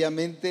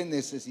 Sencillamente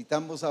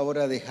necesitamos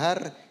ahora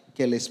dejar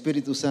que el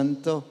Espíritu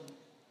Santo,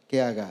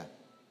 ¿qué haga?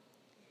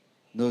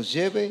 Nos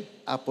lleve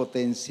a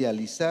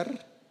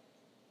potencializar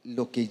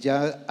lo que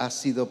ya ha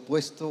sido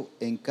puesto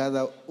en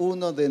cada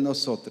uno de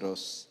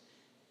nosotros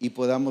y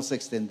podamos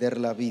extender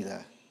la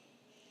vida.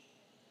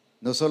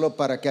 No solo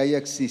para que haya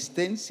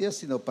existencia,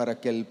 sino para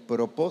que el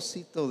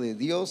propósito de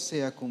Dios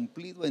sea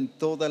cumplido en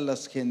todas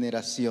las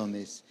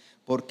generaciones.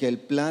 Porque el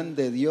plan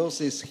de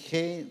Dios es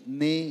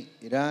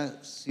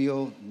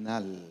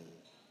generacional.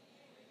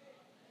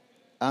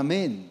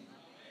 Amén.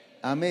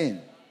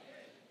 Amén.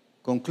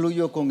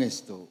 Concluyo con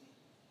esto.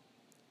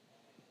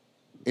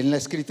 En la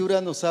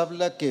Escritura nos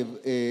habla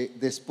que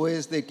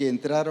después de que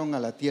entraron a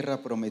la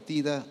tierra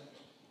prometida,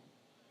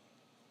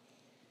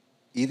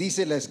 y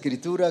dice la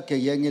Escritura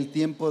que ya en el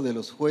tiempo de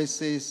los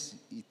jueces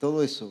y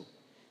todo eso,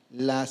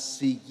 la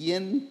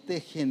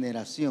siguiente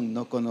generación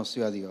no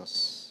conoció a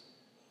Dios.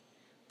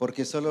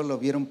 Porque solo lo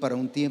vieron para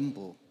un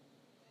tiempo,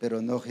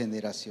 pero no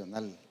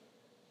generacional.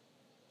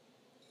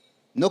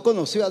 No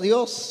conoció a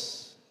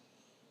Dios.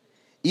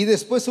 Y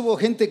después hubo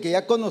gente que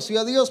ya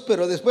conoció a Dios,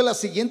 pero después la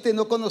siguiente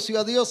no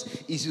conoció a Dios.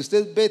 Y si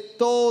usted ve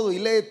todo y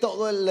lee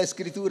toda la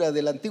Escritura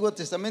del Antiguo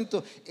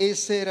Testamento,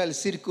 ese era el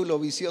círculo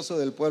vicioso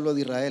del pueblo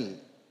de Israel.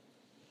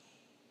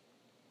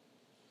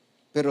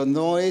 Pero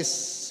no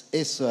es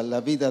eso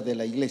la vida de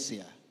la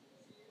iglesia,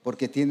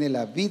 porque tiene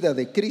la vida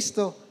de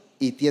Cristo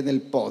y tiene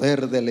el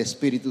poder del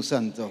Espíritu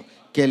Santo,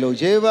 que lo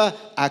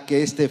lleva a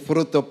que este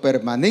fruto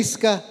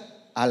permanezca.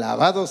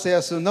 Alabado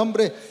sea su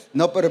nombre.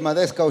 No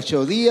permanezca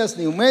 8 días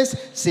ni un mes,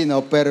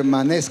 sino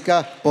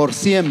permanezca por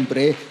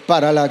siempre,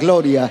 para la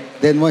gloria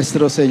de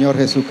nuestro Señor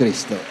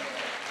Jesucristo.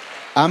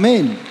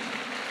 Amén.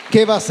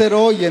 ¿Qué va a hacer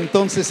hoy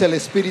entonces el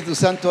Espíritu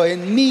Santo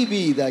en mi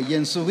vida y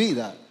en su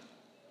vida?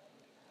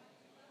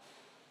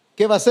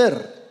 ¿Qué va a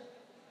hacer?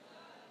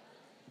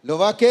 ¿Lo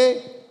va a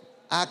qué?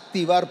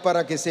 Activar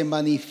para que se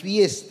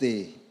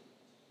manifieste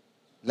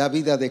la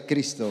vida de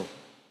Cristo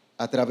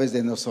a través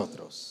de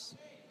nosotros.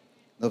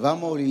 Nos va a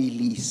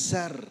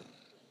movilizar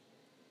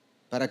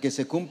para que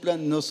se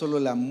cumplan no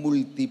solo la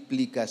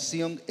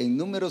multiplicación en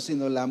números,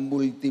 sino la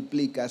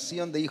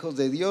multiplicación de hijos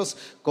de Dios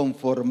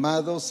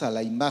conformados a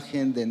la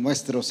imagen de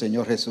nuestro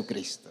Señor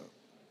Jesucristo.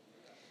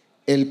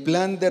 El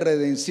plan de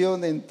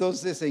redención,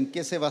 entonces, ¿en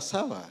qué se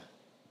basaba?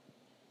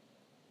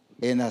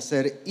 En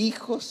hacer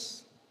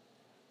hijos,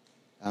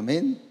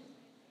 amén,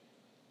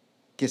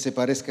 que se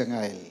parezcan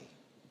a Él.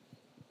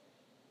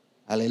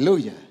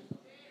 Aleluya.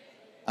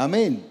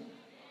 Amén.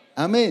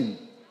 Amén.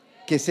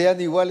 Que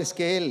sean iguales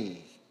que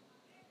Él.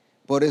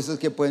 Por eso es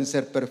que pueden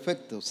ser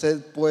perfectos. Sed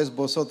pues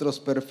vosotros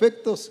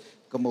perfectos,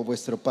 como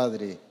vuestro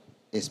Padre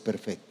es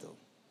perfecto.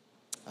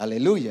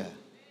 Aleluya.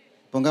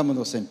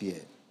 Pongámonos en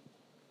pie.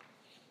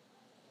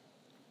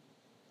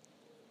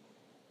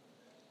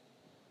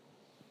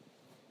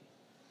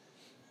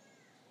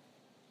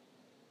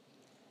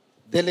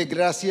 Dele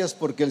gracias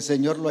porque el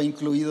Señor lo ha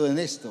incluido en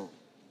esto.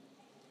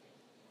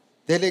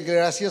 Dele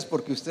gracias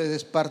porque usted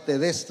es parte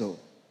de esto.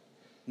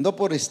 No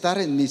por estar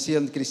en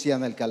Misión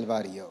Cristiana el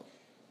Calvario,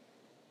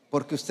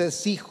 porque usted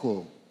es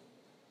hijo.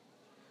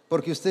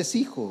 Porque usted es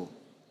hijo.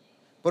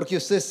 Porque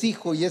usted es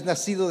hijo y es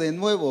nacido de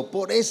nuevo.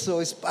 Por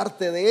eso es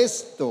parte de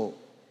esto.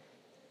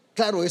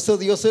 Claro, eso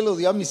Dios se lo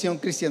dio a Misión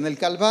Cristiana el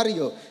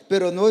Calvario,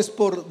 pero no es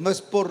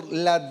por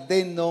la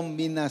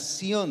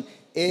denominación,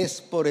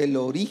 es por el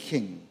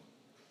origen.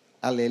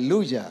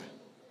 Aleluya.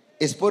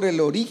 Es por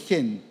el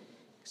origen.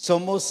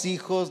 Somos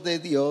hijos de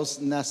Dios,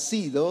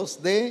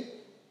 nacidos de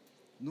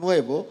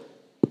nuevo,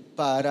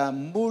 para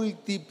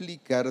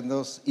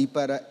multiplicarnos y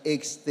para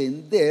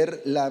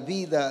extender la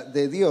vida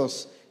de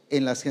Dios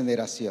en las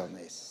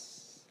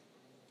generaciones.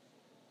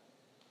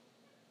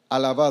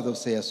 Alabado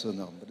sea su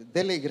nombre.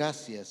 Dele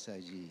gracias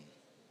allí.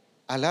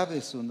 Alabe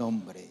su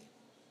nombre.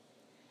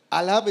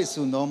 Alabe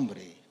su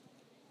nombre.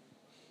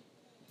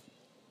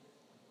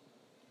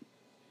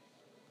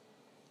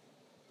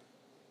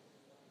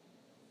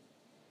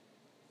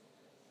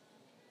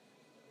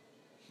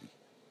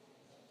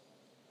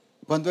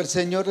 Cuando el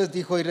Señor les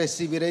dijo: y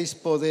recibiréis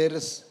poder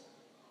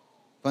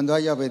cuando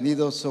haya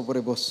venido sobre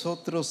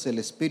vosotros el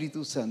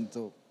Espíritu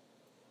Santo,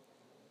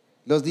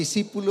 los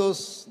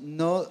discípulos,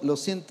 los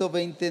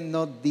 120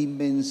 no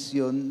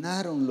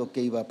dimensionaron lo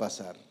que iba a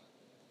pasar.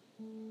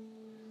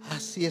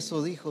 Sí,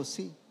 eso dijo,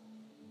 sí.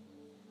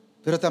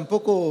 Pero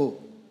tampoco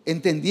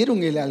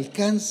entendieron el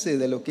alcance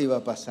de lo que iba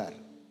a pasar.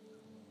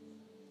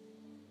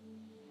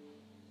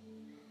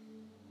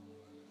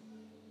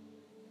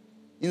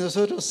 Y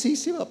nosotros,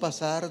 sí va a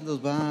pasar,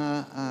 nos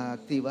va a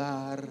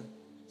activar.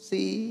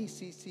 Sí,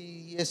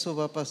 eso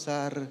va a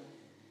pasar.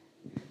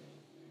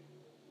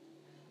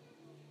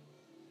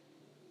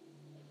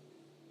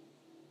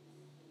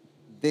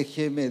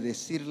 Déjeme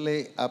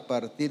decirle, a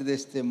partir de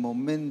este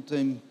momento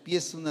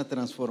empieza una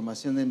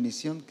transformación en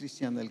Misión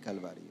Cristiana del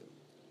Calvario.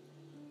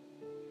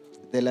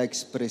 De la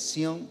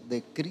expresión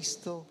de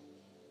Cristo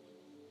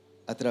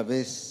a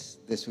través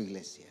de su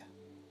iglesia.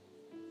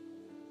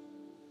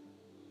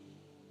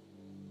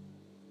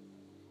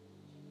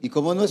 Y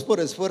como no es por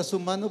esfuerzo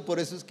humano, por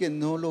eso es que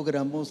no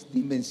logramos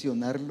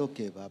dimensionar lo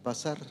que va a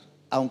pasar.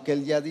 Aunque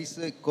Él ya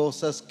dice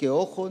cosas que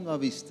ojo no ha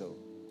visto,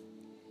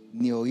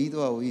 ni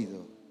oído ha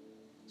oído,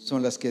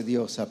 son las que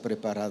Dios ha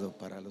preparado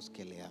para los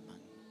que le aman.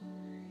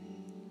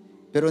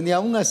 Pero ni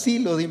aún así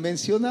lo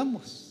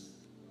dimensionamos.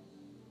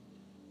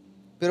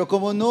 Pero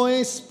como no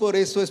es por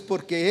eso, es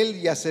porque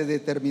Él ya se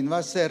determinó a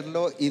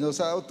hacerlo y nos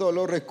ha dado todos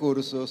los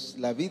recursos,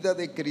 la vida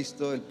de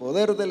Cristo, el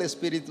poder del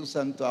Espíritu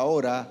Santo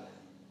ahora.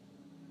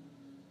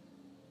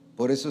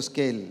 Por eso es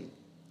que Él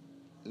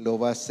lo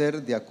va a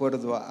hacer de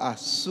acuerdo a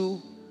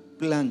su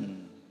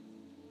plan,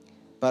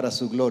 para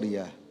su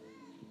gloria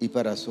y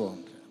para su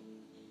honra.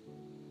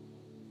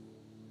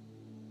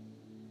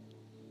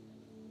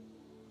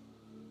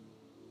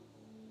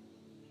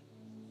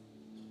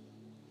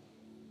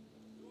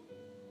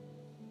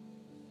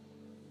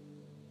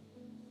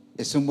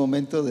 Es un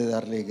momento de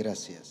darle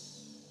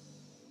gracias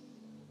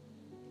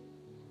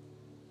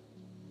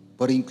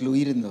por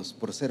incluirnos,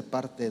 por ser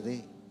parte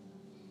de.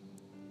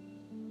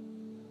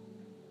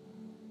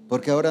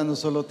 Porque ahora no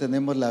solo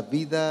tenemos la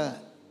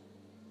vida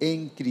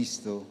en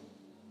Cristo,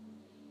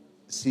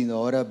 sino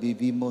ahora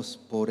vivimos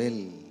por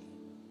Él.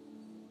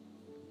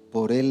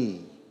 Por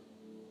Él.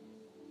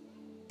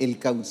 El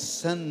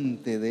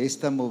causante de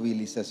esta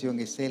movilización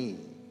es Él.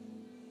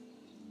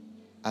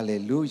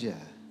 Aleluya.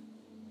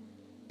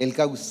 El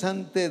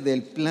causante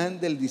del plan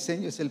del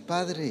diseño es el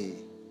Padre.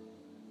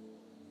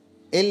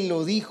 Él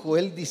lo dijo,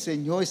 Él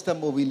diseñó esta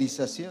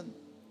movilización.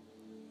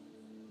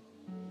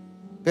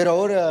 Pero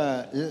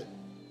ahora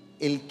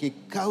el que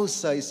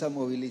causa esa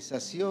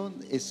movilización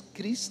es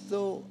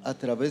Cristo a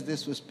través de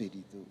su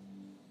Espíritu.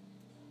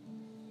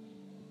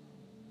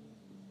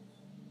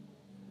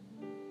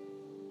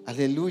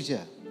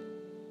 Aleluya.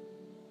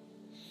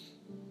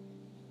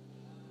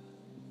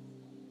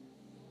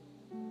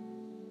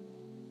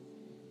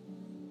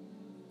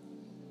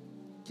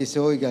 Que se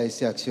oiga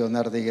ese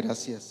accionar de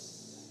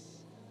gracias.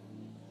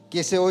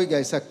 Que se oiga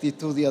esa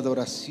actitud de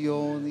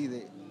adoración y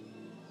de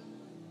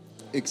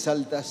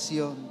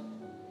exaltación.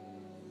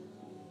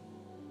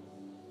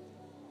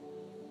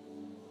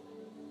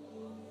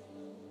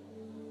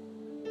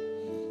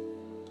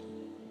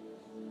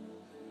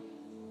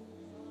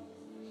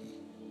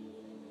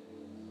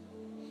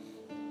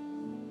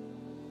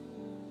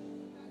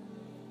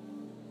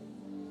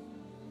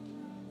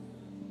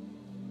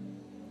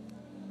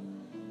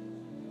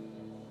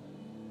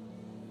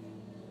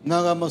 No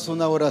hagamos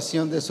una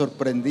oración de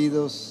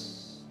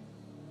sorprendidos,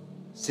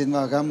 sino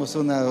hagamos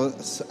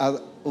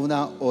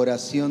una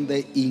oración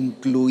de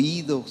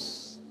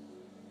incluidos.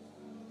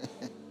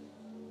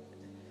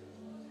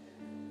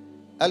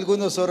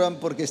 Algunos oran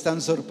porque están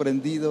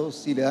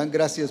sorprendidos y le dan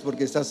gracias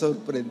porque están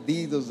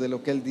sorprendidos de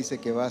lo que Él dice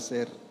que va a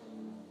hacer.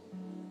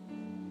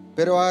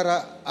 Pero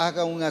ahora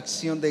haga una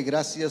acción de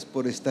gracias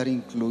por estar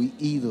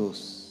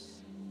incluidos.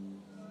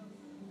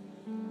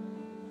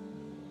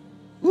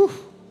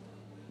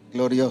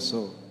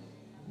 Glorioso.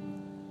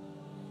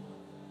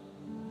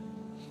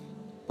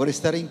 Por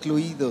estar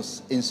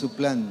incluidos en su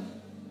plan.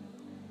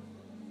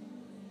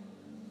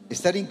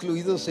 Estar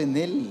incluidos en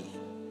Él.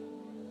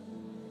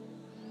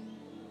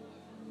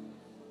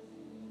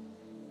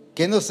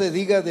 Que no se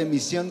diga de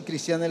Misión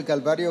Cristiana del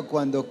Calvario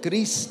cuando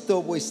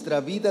Cristo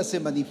vuestra vida se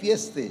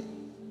manifieste,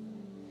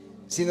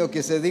 sino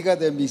que se diga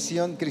de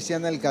Misión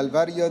Cristiana del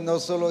Calvario, no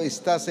solo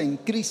estás en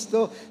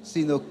Cristo,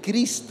 sino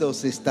Cristo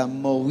se está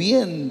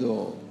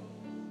moviendo.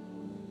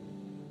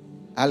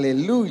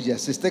 Aleluya,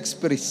 se está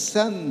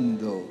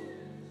expresando,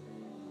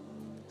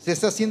 se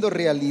está haciendo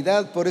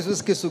realidad. Por eso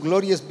es que su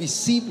gloria es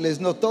visible, es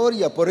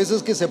notoria. Por eso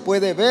es que se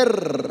puede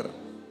ver,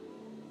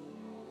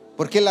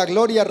 porque la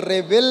gloria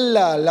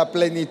revela la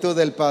plenitud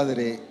del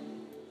Padre.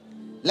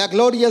 La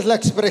gloria es la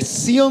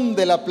expresión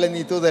de la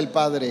plenitud del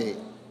Padre.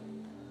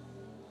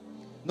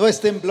 No es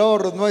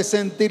temblor, no es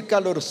sentir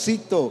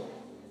calorcito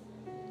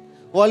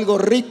o algo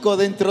rico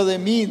dentro de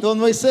mí. No,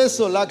 no es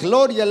eso. La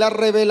gloria, la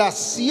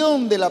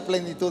revelación de la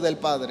plenitud del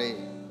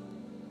Padre.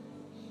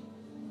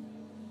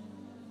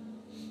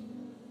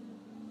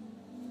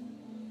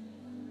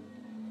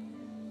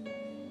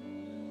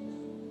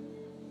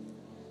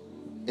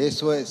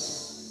 Eso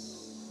es.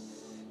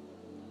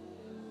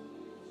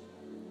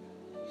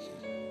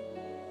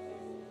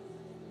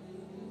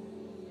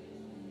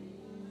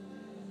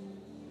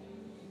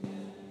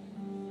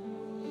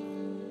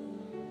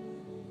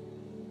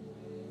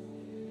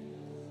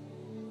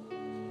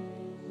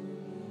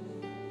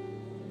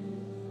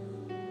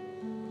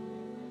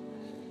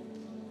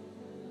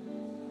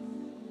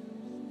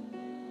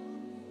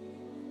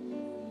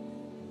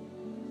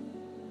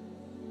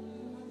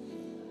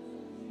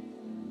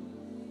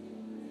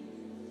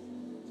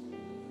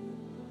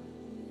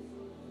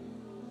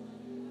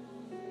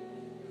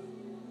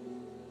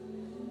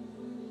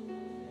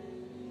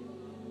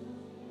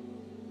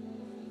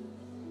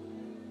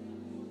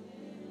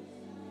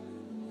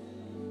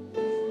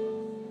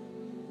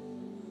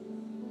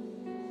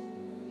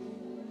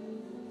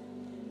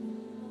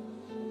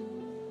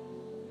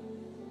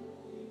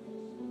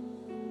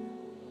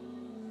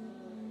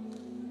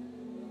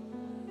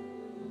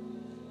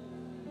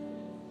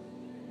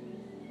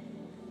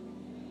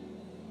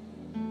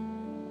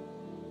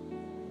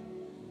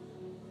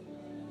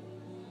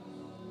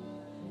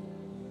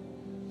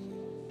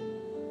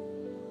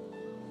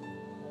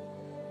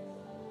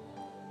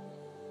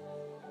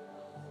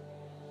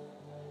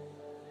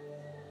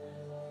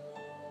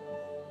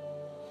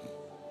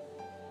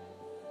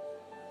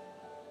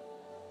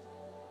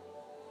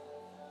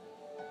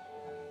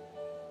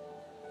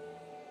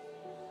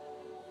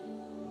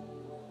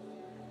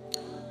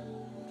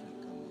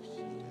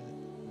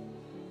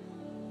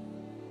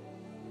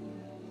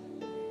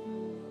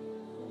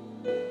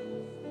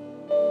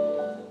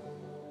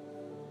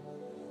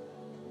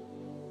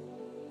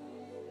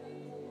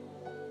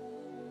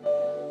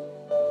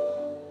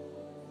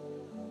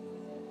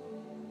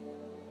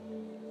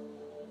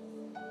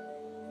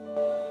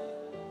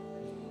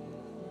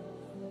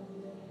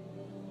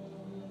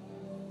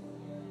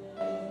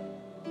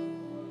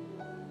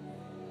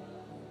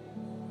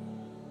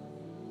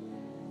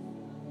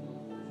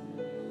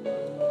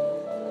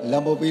 La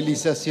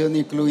movilización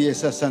incluye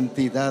esa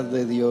santidad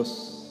de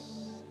Dios,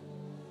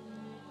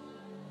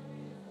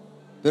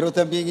 pero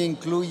también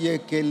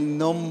incluye que el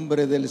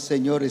nombre del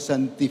Señor es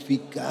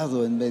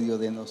santificado en medio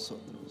de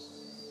nosotros.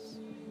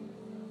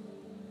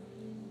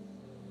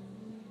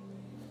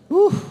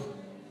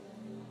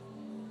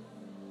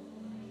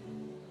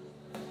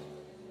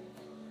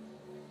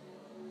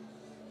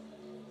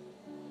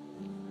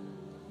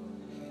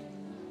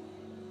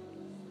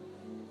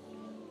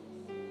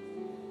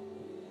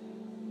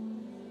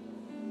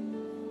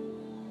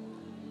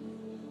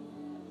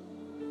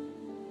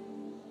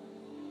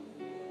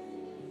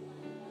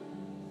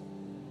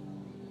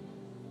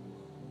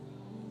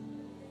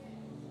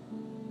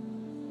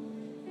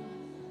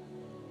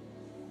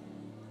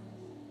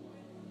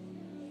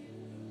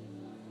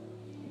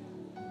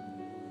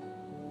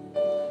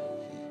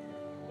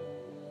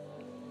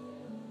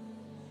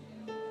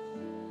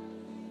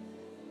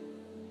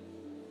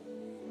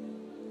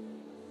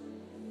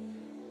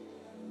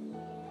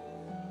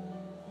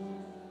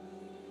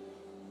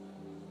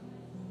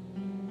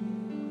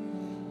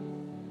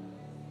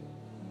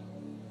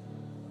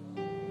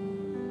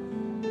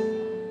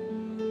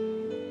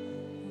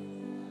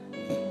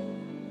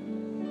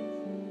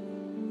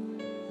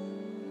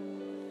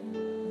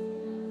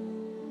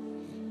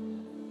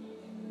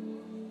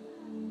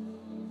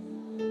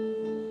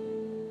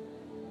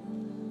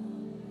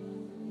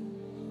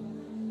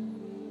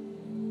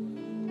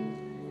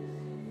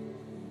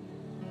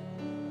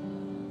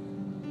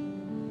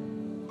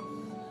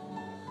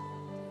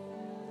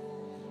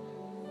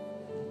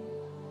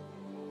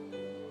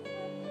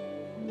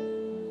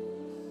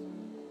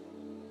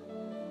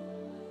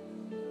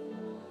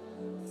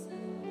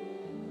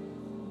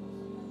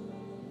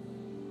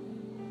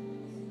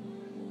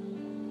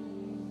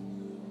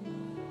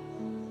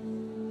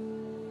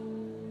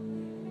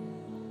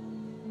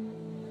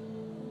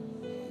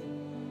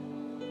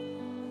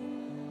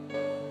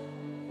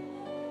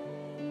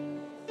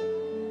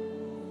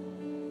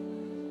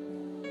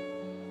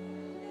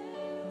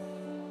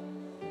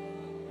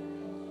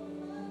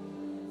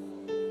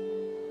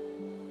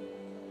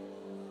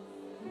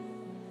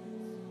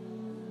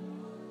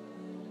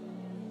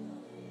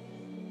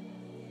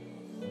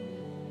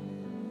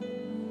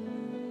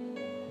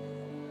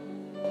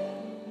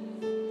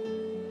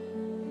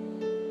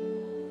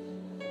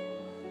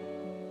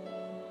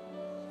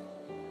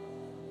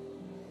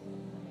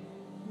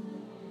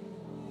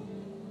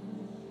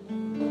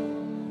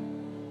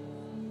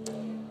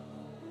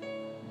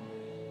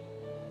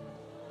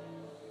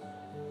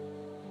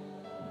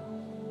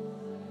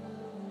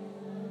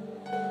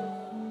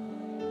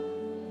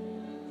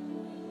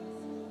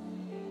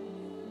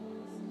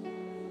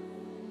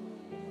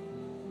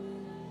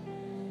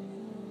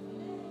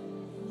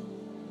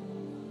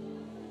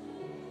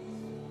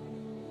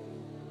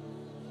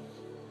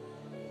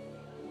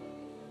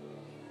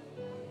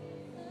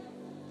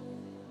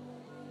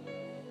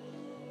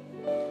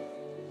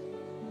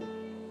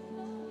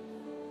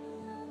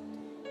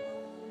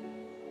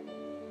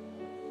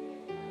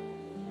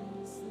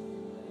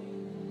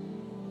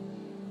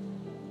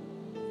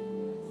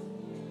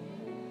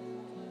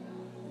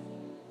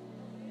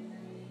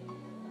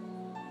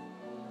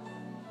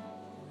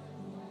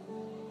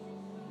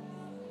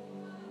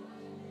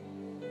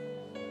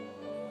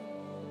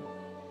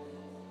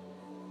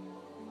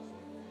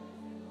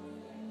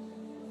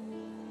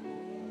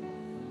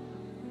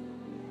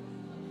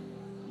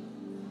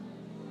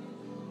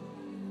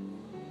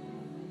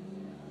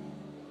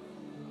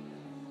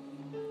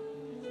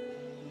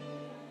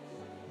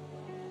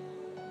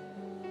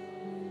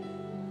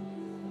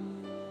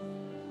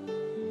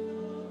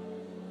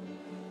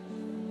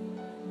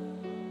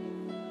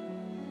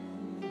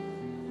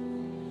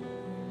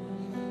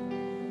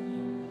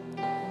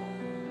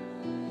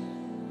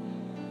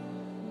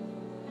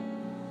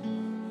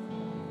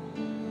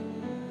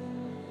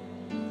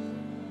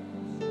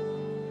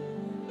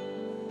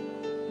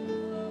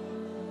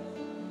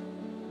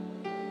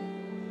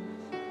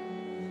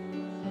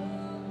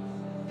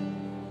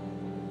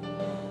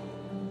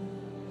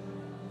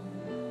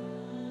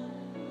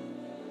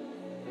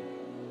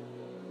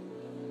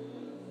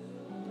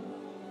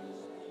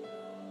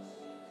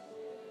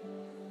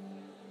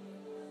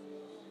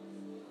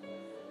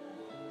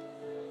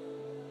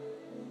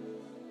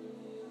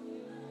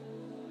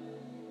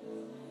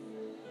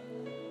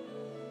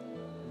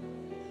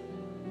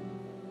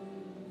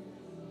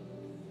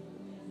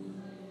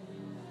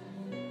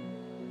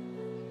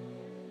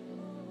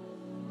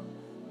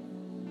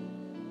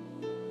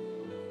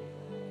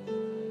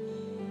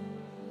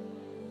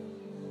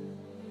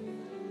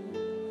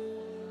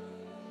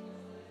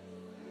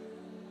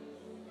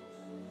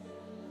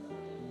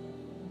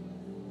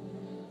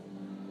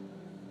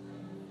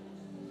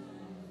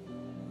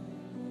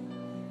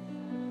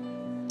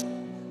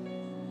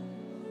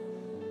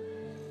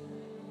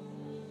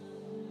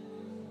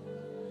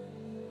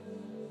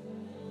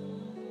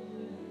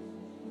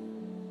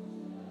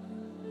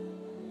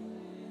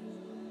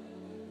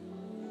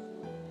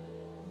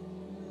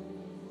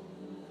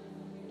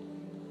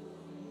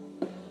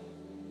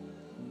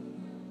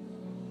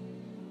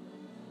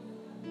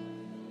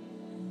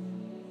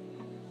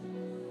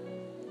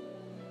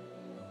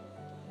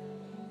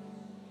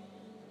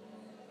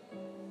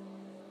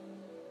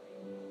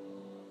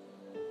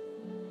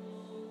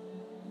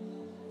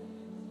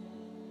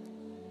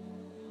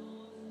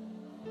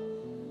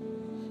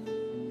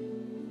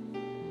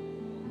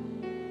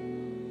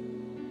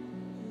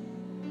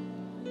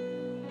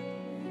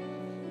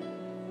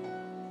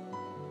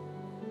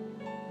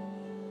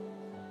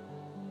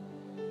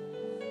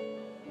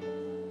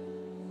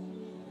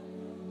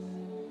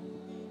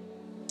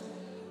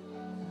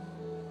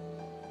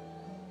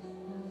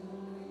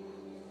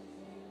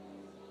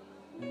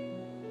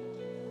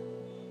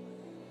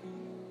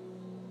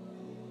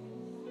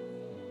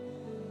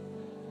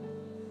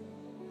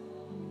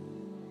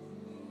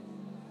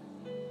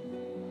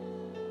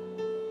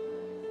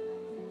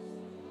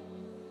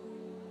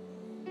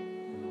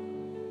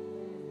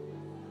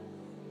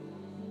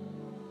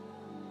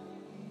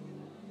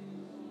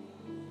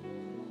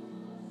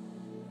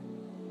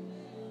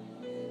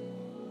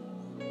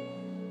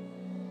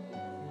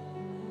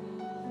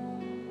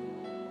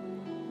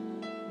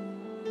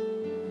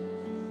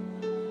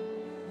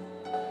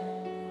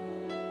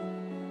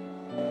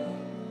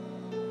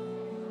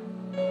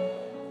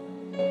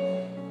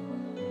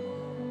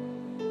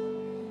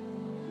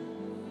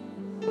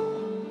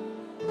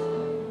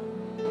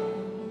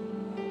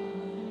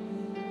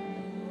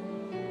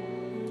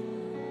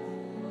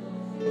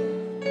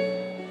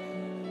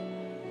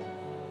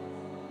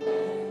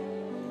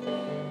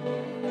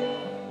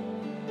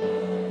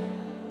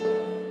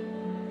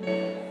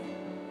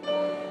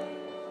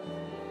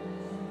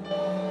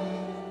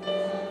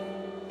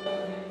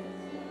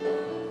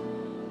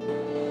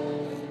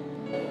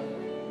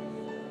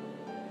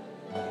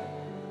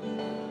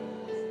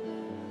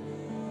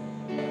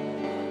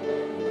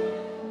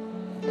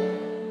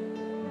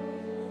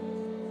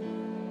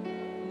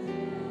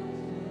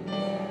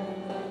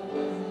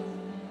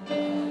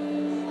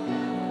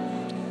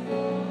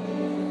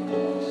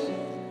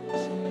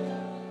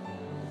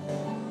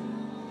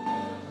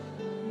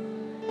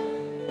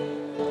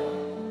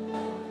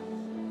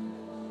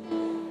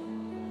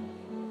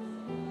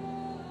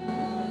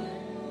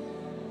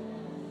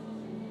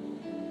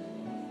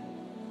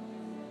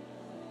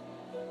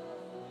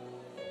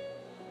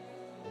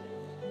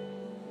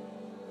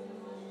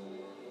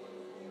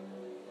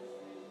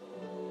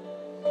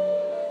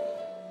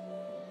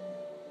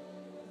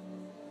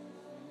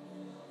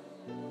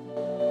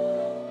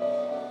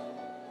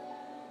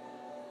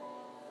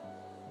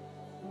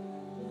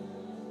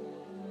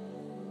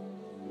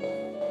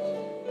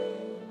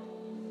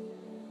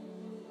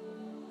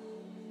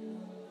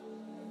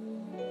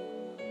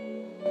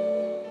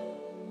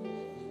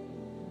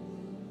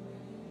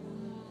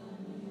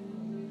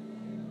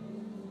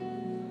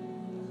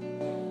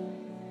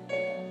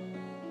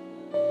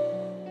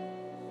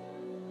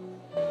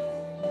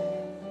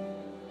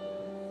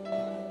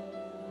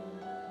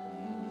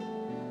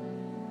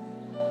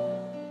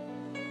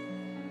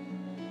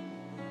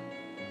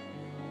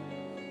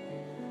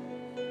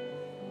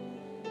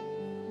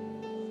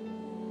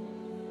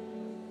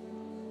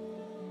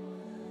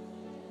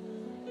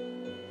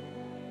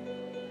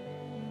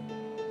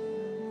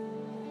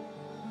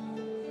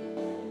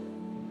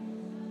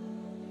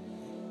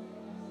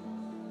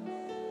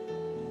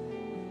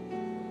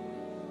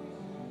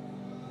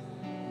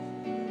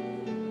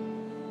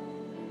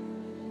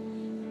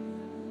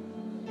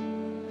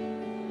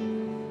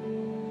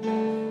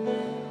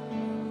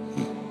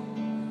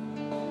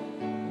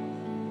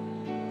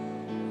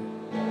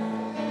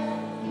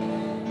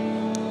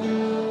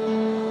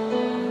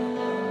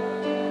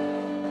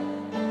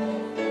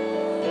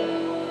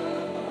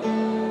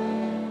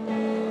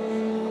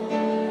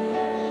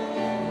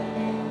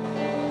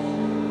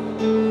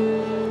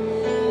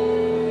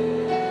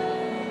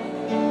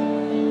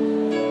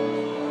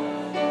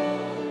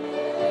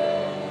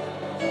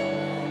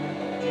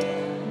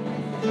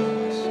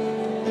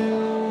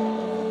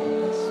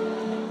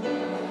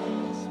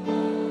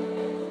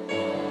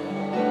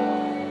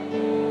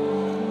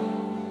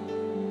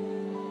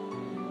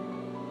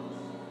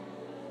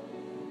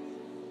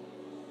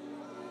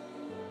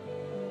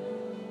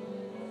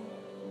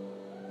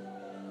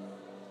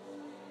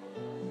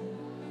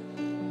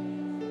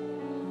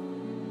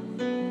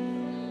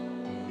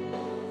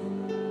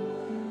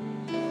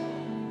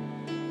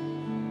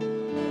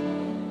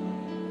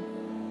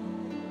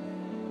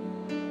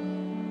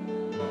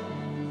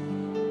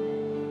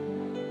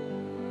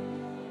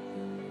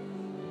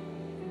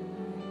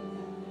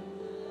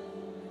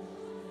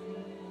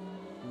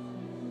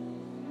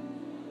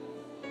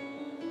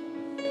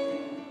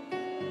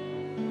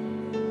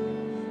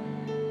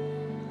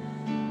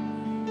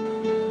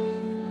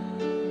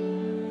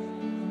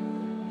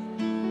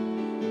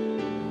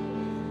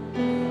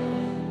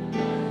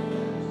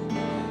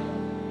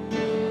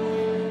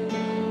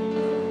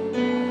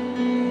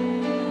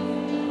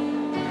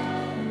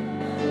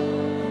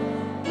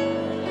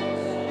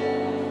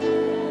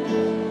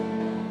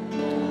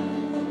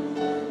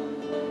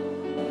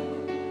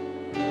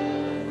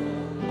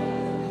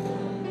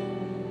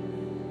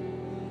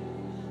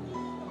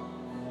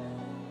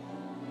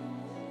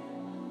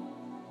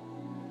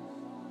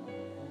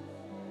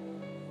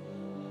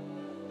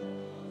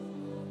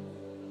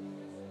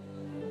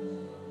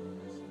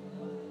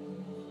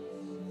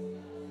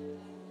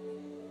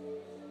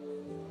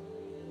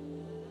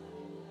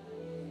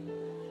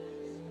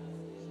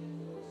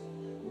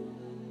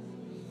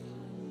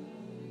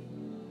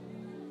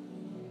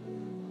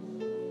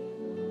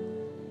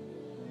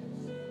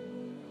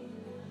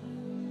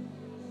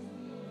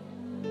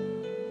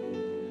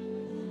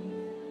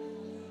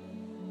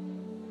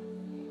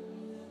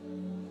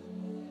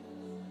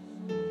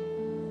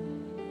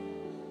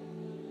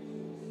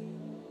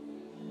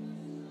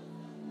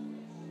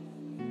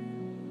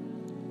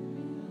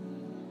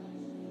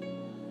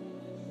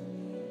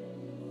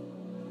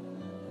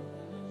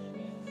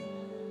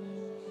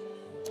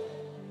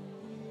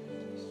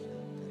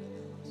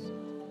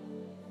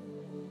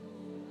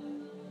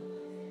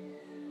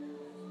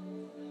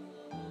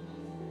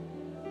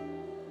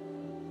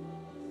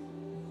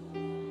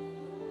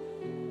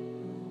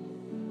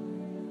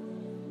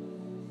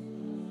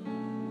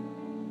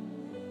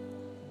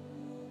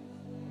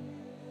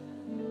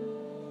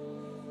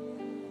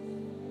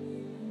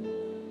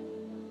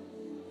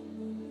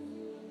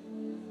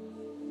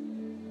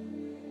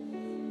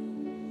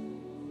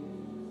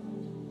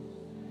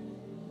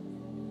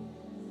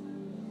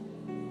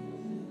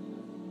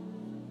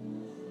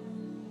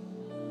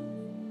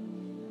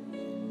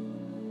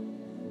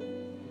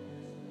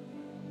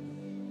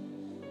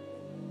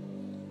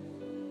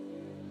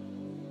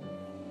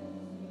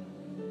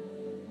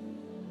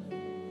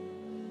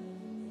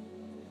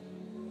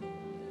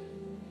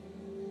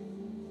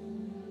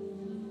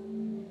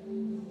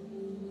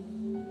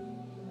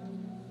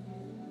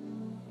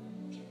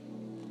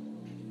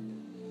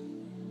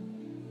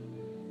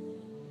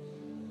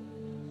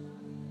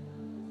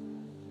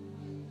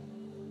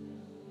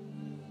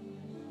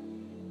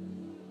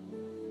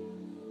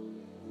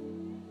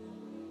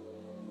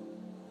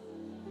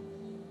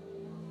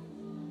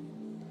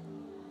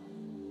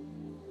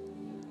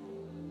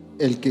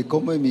 El que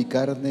come mi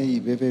carne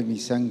y bebe mi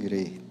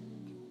sangre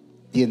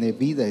tiene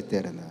vida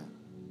eterna,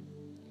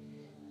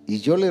 y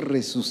yo le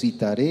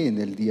resucitaré en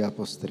el día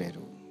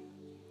postrero.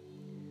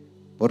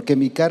 Porque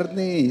mi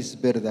carne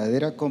es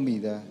verdadera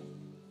comida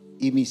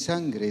y mi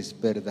sangre es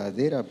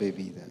verdadera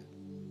bebida.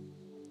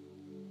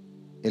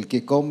 El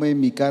que come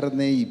mi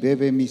carne y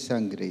bebe mi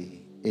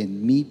sangre,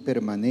 en mí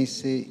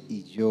permanece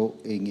y yo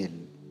en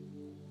él.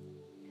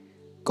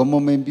 Como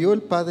me envió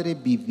el Padre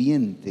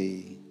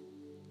viviente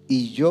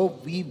y yo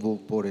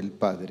vivo por el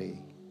Padre,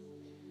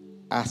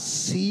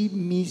 así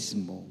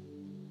mismo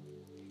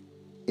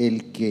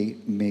el que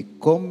me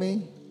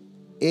come,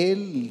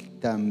 él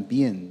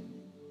también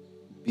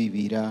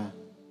vivirá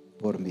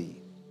por mí.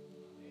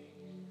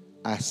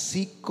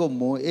 Así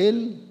como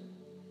él,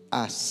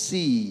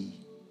 así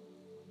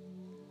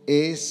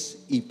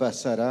es y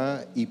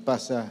pasará y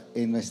pasa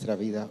en nuestra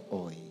vida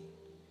hoy.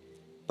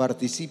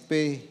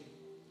 Participe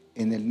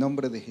en el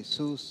nombre de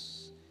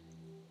Jesús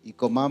y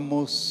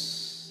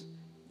comamos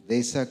de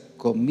esa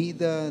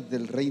comida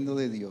del reino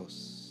de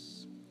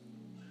Dios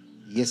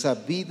y esa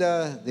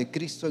vida de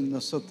Cristo en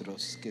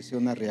nosotros, que sea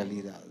una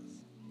realidad.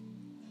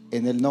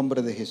 En el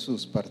nombre de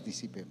Jesús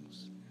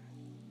participemos.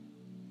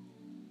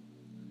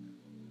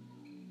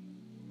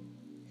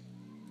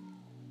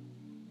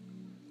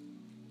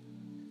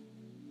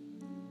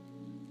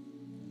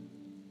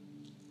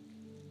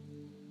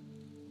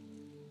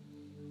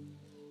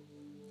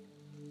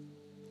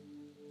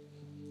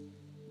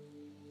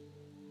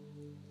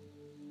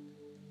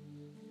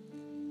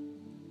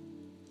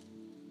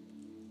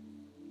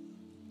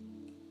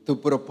 Tu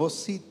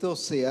propósito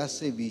se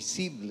hace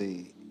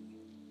visible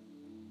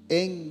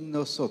en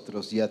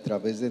nosotros y a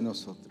través de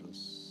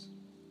nosotros.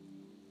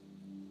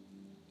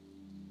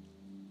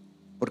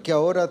 Porque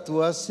ahora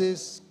tú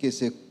haces que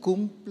se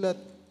cumpla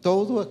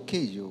todo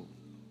aquello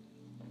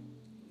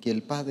que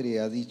el Padre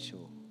ha dicho,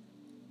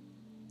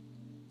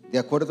 de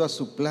acuerdo a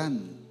su plan.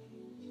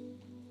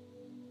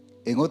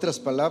 En otras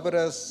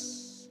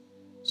palabras,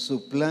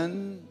 su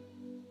plan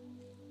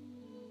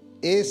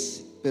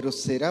es, pero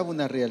será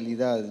una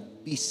realidad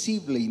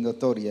visible y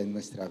notoria en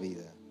nuestra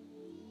vida.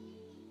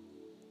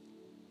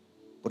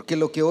 Porque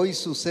lo que hoy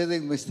sucede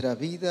en nuestra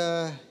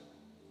vida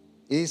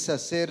es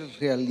hacer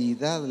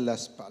realidad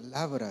las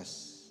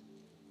palabras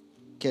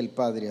que el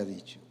Padre ha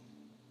dicho.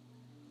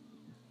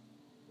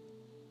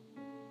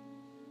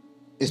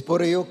 Es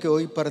por ello que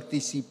hoy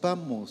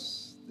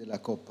participamos de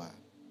la copa,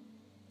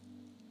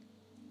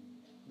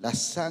 la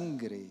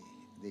sangre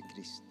de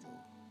Cristo.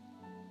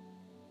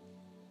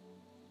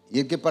 Y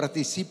el que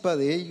participa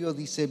de ello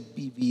dice: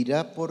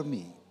 vivirá por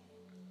mí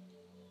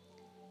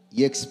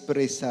y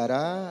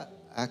expresará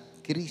a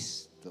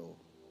Cristo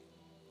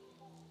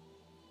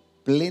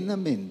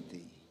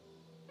plenamente,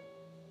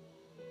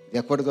 de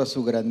acuerdo a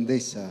su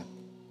grandeza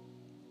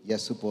y a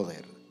su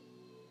poder.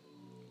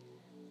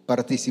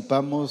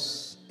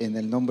 Participamos en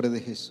el nombre de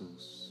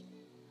Jesús.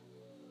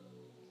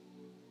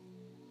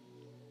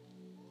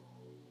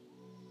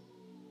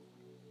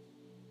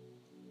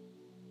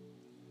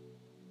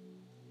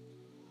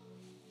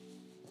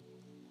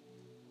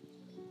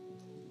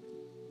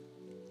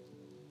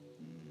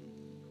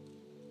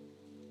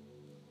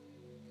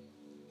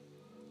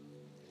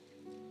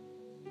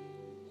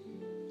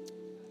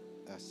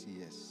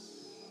 Así es.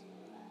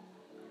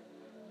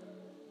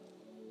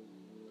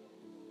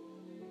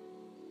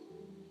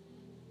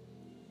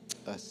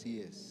 Así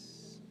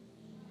es.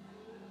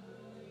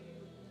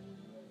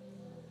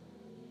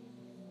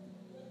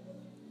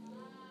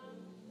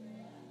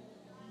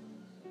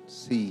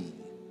 Sí.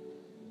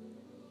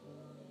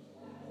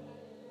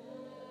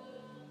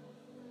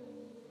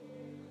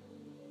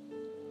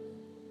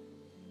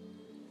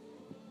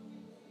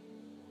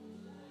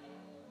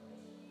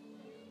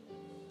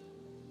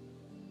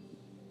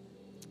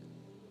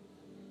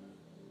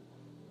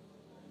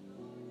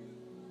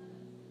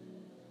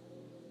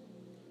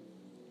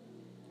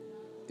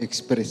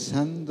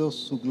 Expresando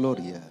su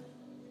gloria,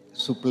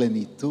 su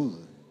plenitud.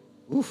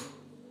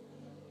 Uf.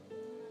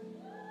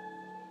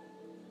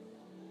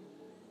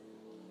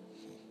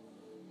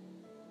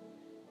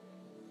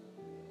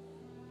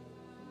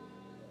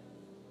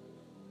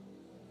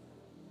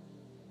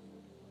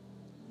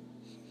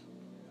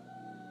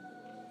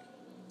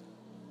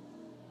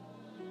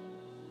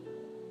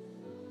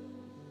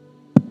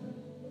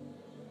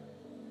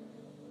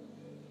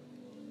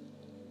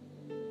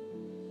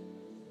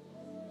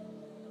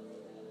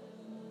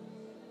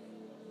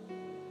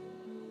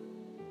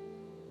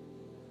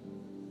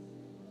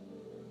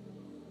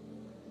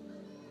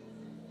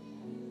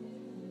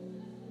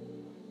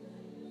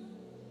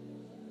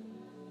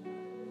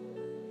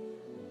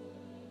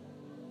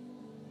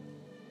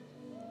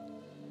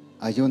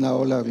 Hay una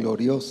ola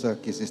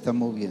gloriosa que se está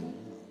moviendo.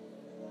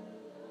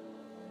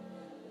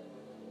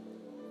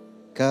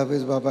 Cada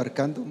vez va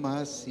abarcando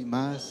más y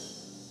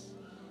más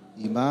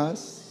y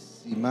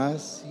más y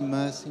más y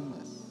más y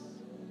más.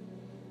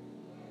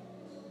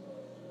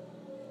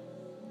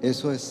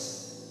 Eso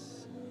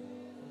es.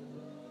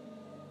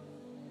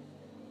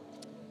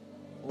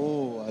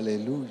 Oh,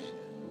 aleluya.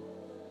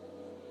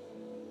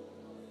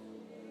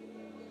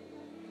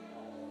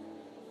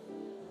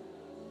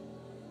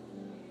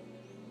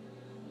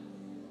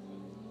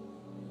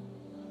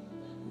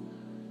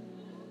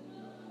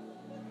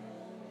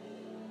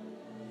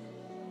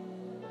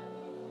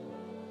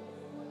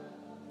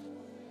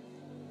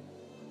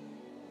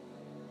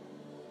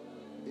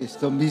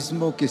 Esto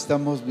mismo que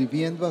estamos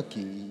viviendo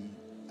aquí,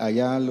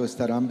 allá lo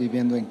estarán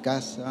viviendo en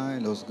casa,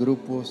 en los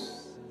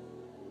grupos,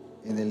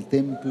 en el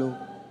templo.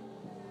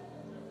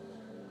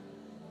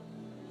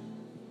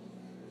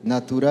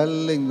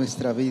 Natural en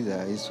nuestra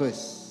vida, eso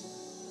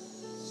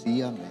es.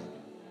 Sí, amén.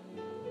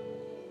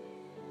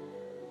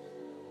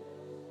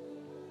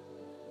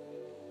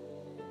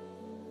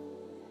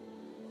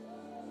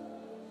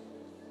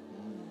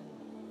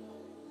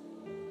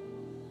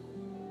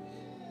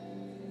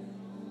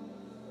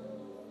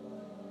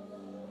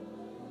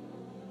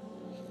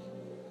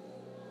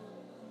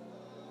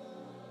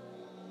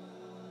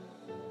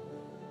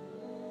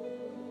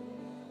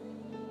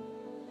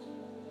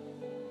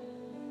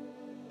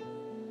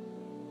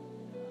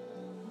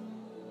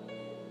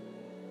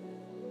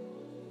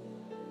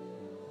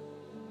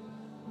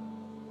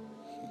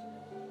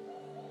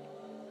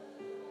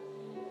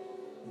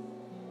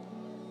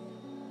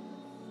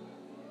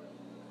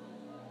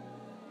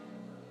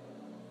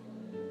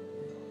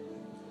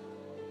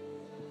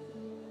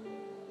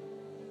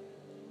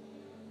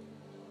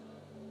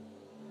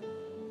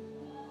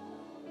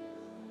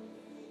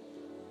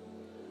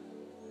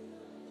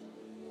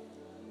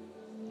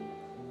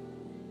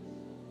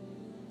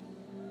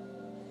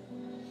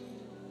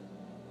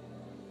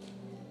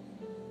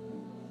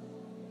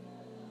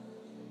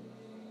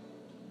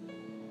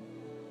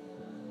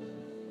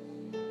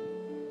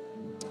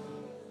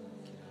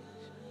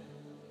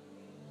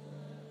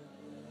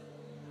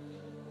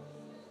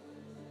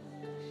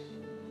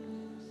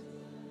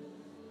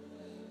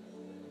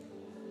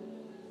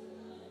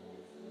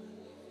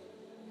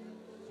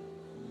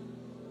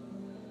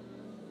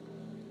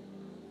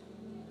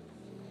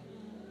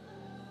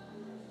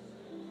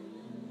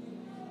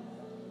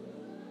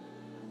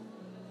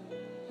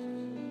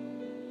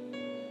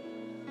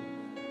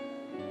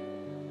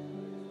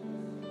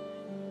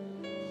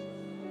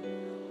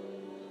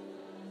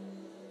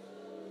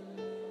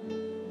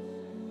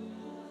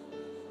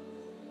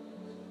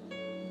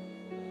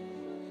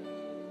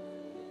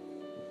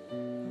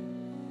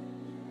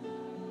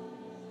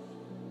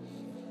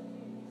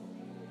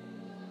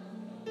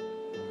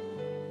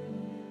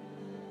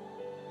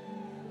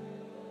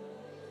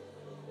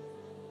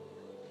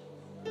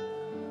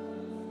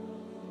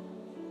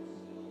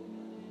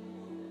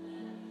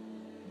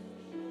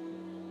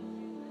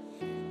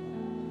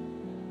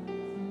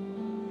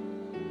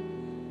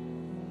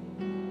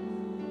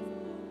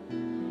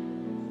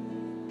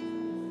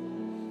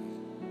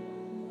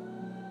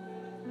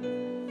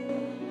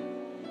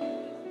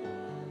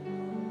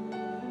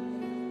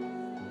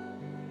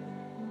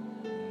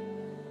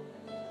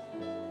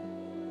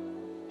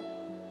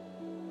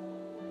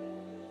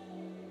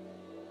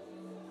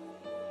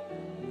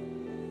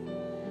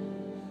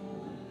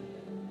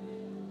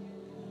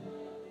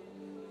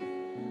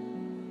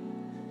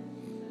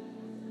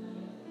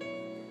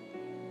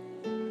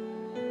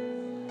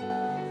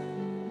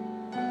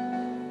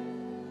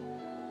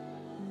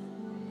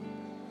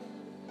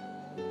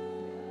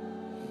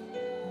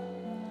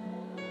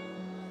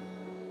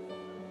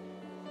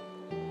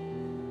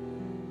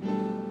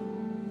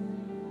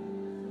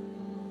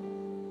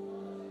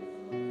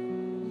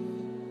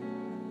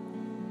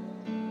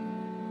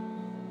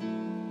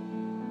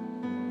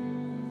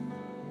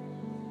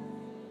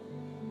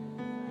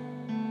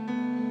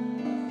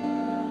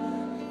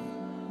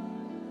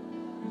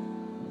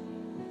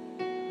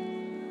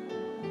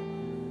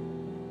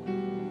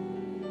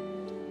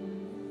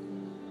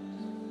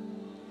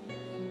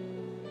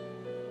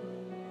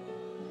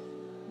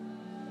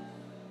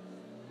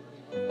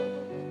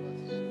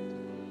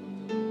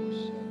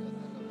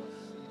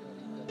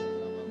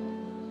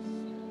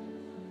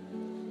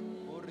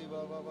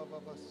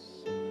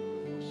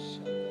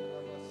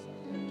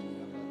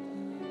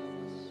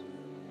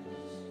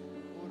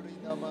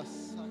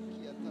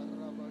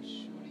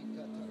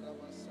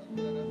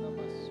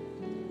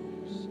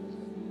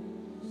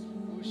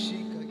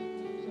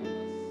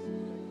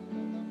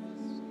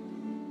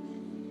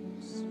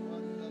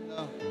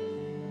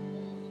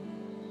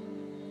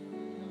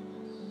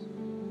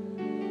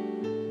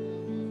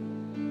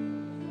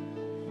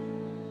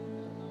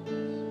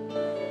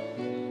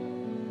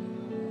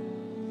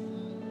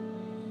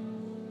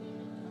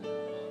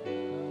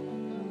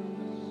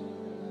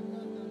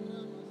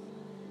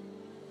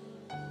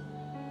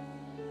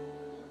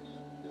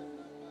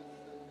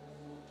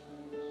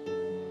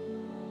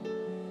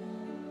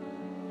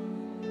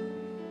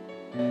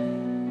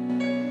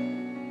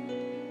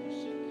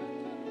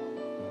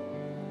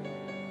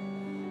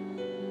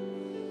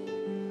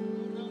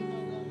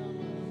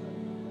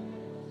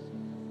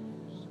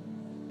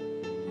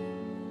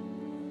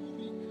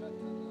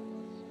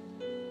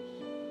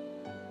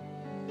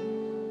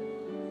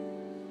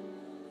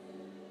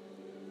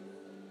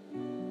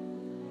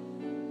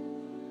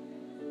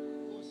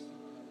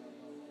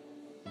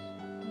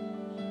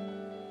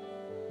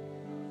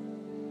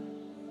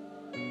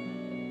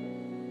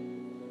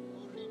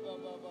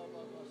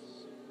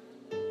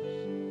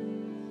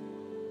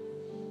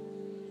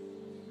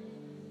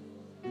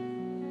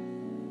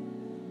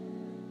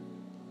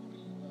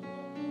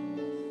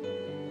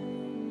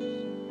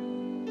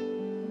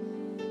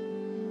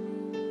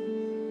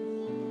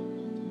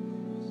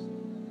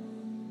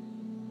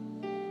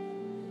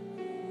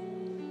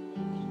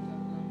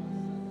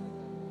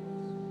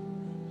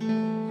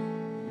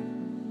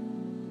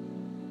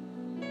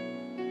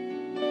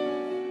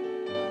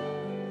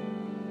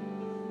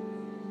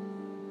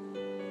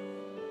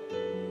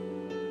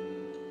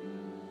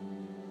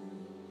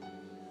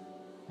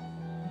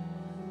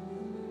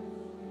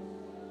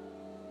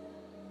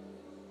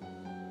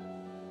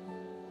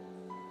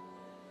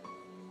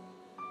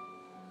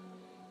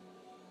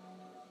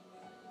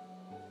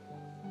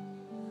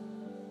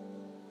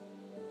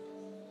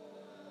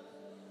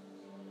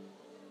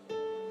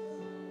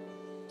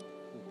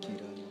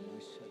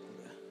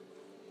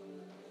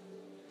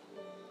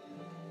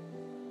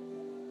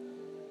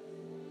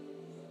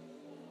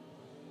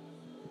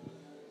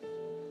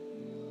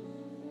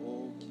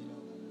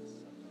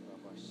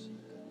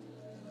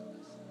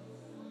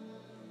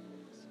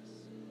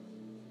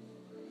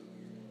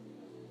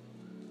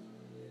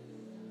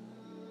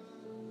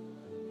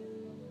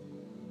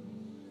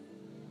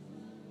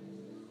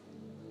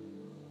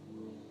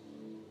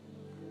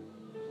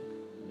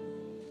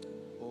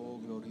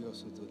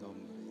 poderoso tu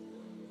nombre.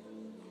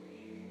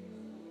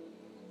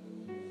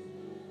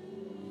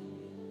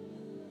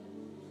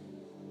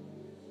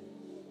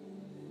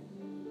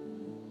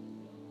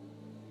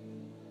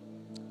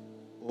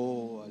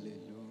 Oh, aleluya.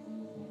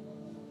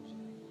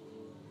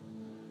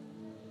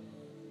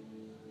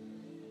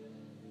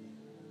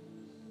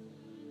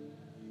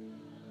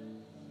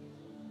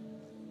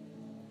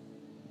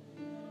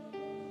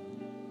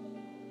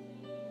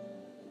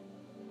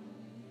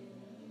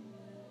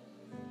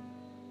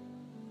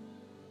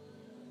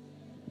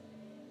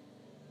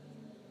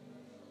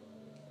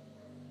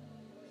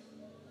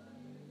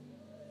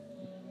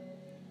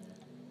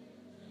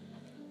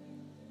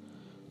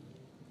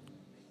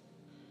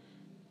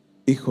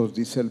 Hijos,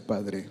 dice el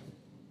Padre,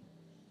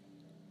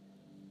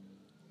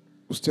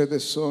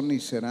 ustedes son y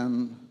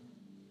serán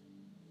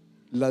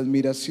la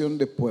admiración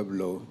de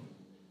pueblo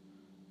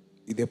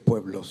y de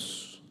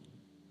pueblos.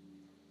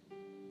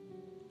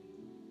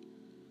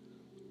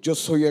 Yo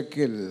soy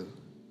aquel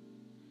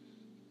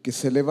que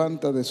se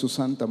levanta de su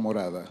santa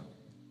morada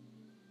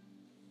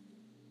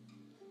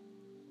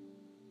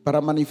para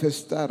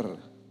manifestar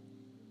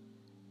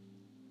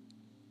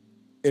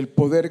el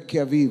poder que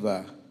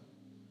aviva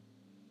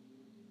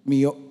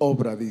mi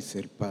obra, dice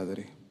el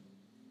Padre.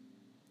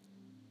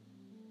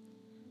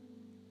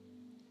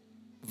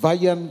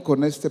 Vayan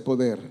con este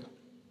poder,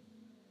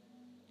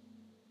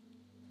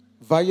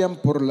 vayan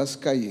por las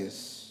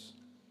calles,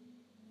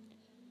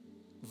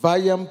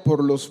 vayan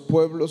por los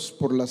pueblos,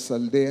 por las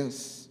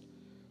aldeas,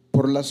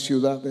 por las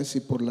ciudades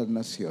y por las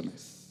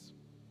naciones.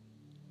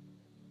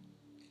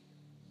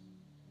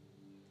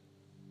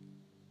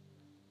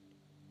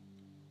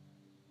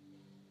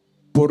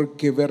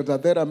 Porque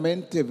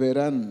verdaderamente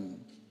verán,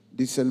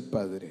 dice el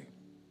Padre,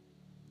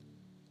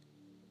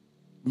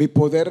 mi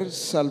poder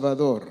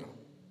salvador,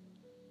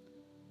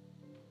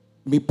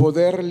 mi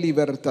poder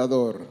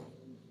libertador,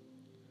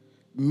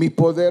 mi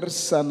poder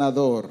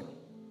sanador,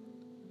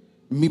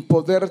 mi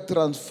poder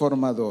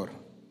transformador.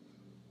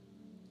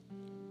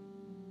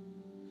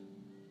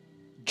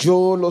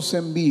 Yo los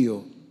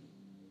envío.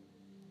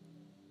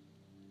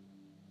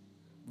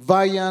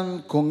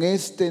 Vayan con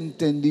este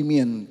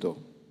entendimiento,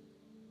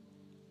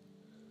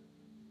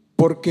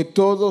 porque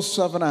todos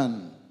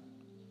sabrán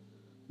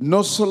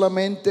no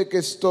solamente que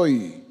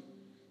estoy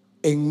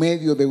en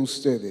medio de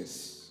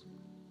ustedes,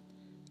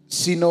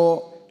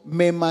 sino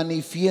me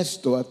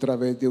manifiesto a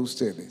través de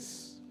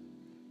ustedes.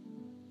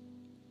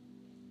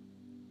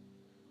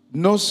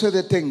 No se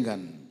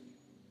detengan,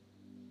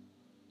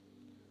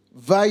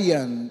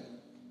 vayan,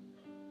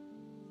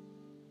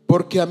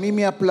 porque a mí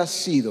me ha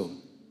placido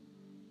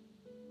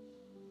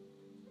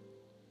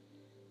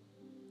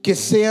que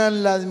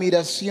sean la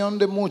admiración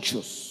de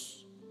muchos,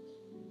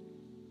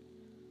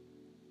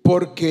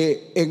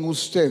 porque en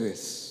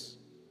ustedes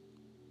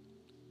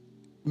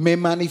me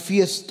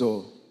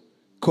manifiesto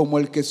como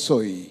el que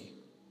soy,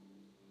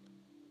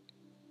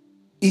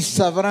 y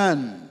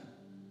sabrán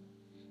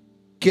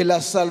que la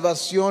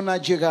salvación ha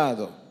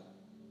llegado,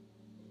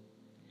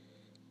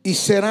 y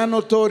será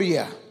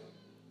notoria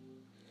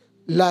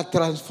la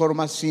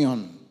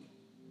transformación,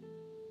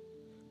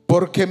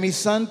 porque mi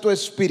Santo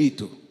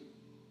Espíritu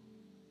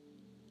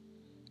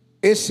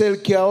es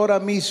el que ahora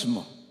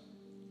mismo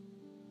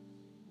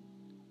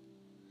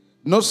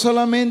no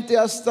solamente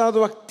ha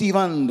estado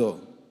activando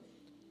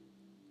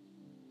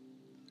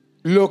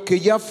lo que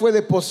ya fue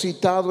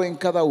depositado en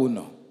cada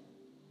uno,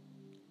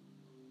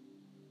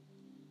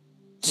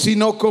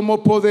 sino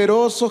como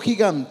poderoso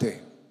gigante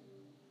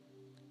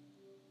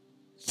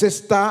se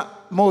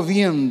está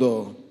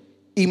moviendo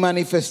y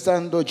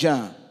manifestando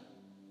ya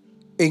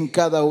en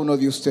cada uno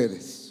de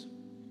ustedes.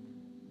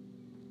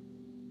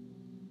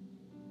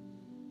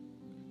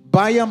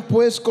 Vayan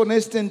pues con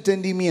este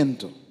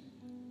entendimiento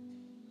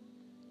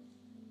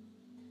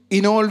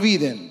y no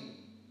olviden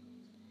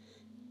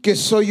que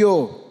soy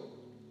yo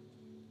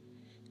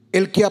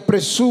el que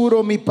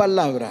apresuro mi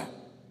palabra.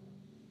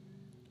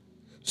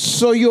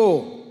 Soy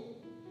yo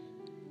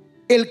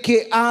el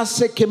que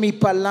hace que mi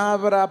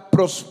palabra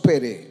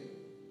prospere.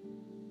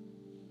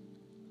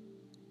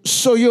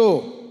 Soy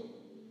yo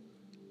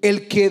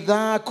el que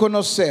da a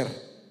conocer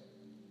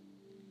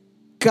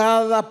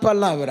cada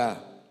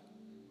palabra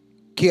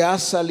que ha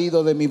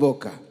salido de mi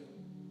boca.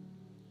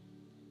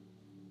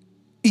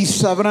 Y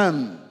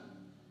sabrán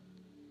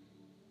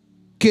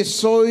que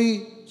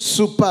soy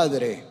su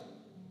Padre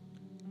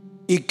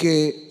y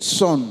que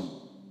son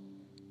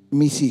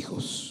mis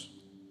hijos.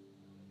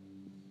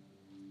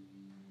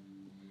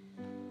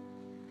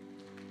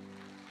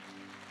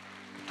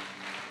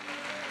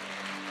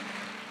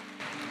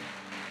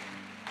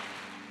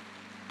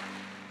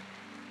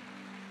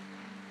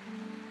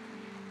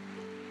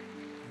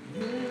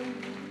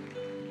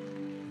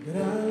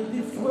 Grande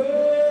y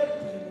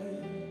fuerte,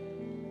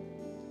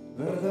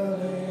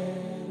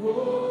 verdadero,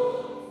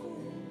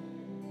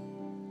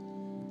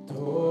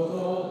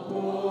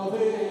 todopoderoso,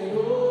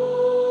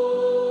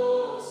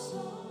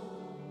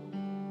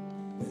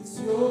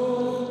 venció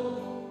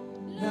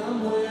la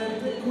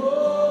muerte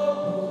con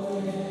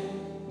poder,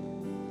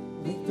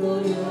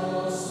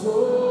 victorioso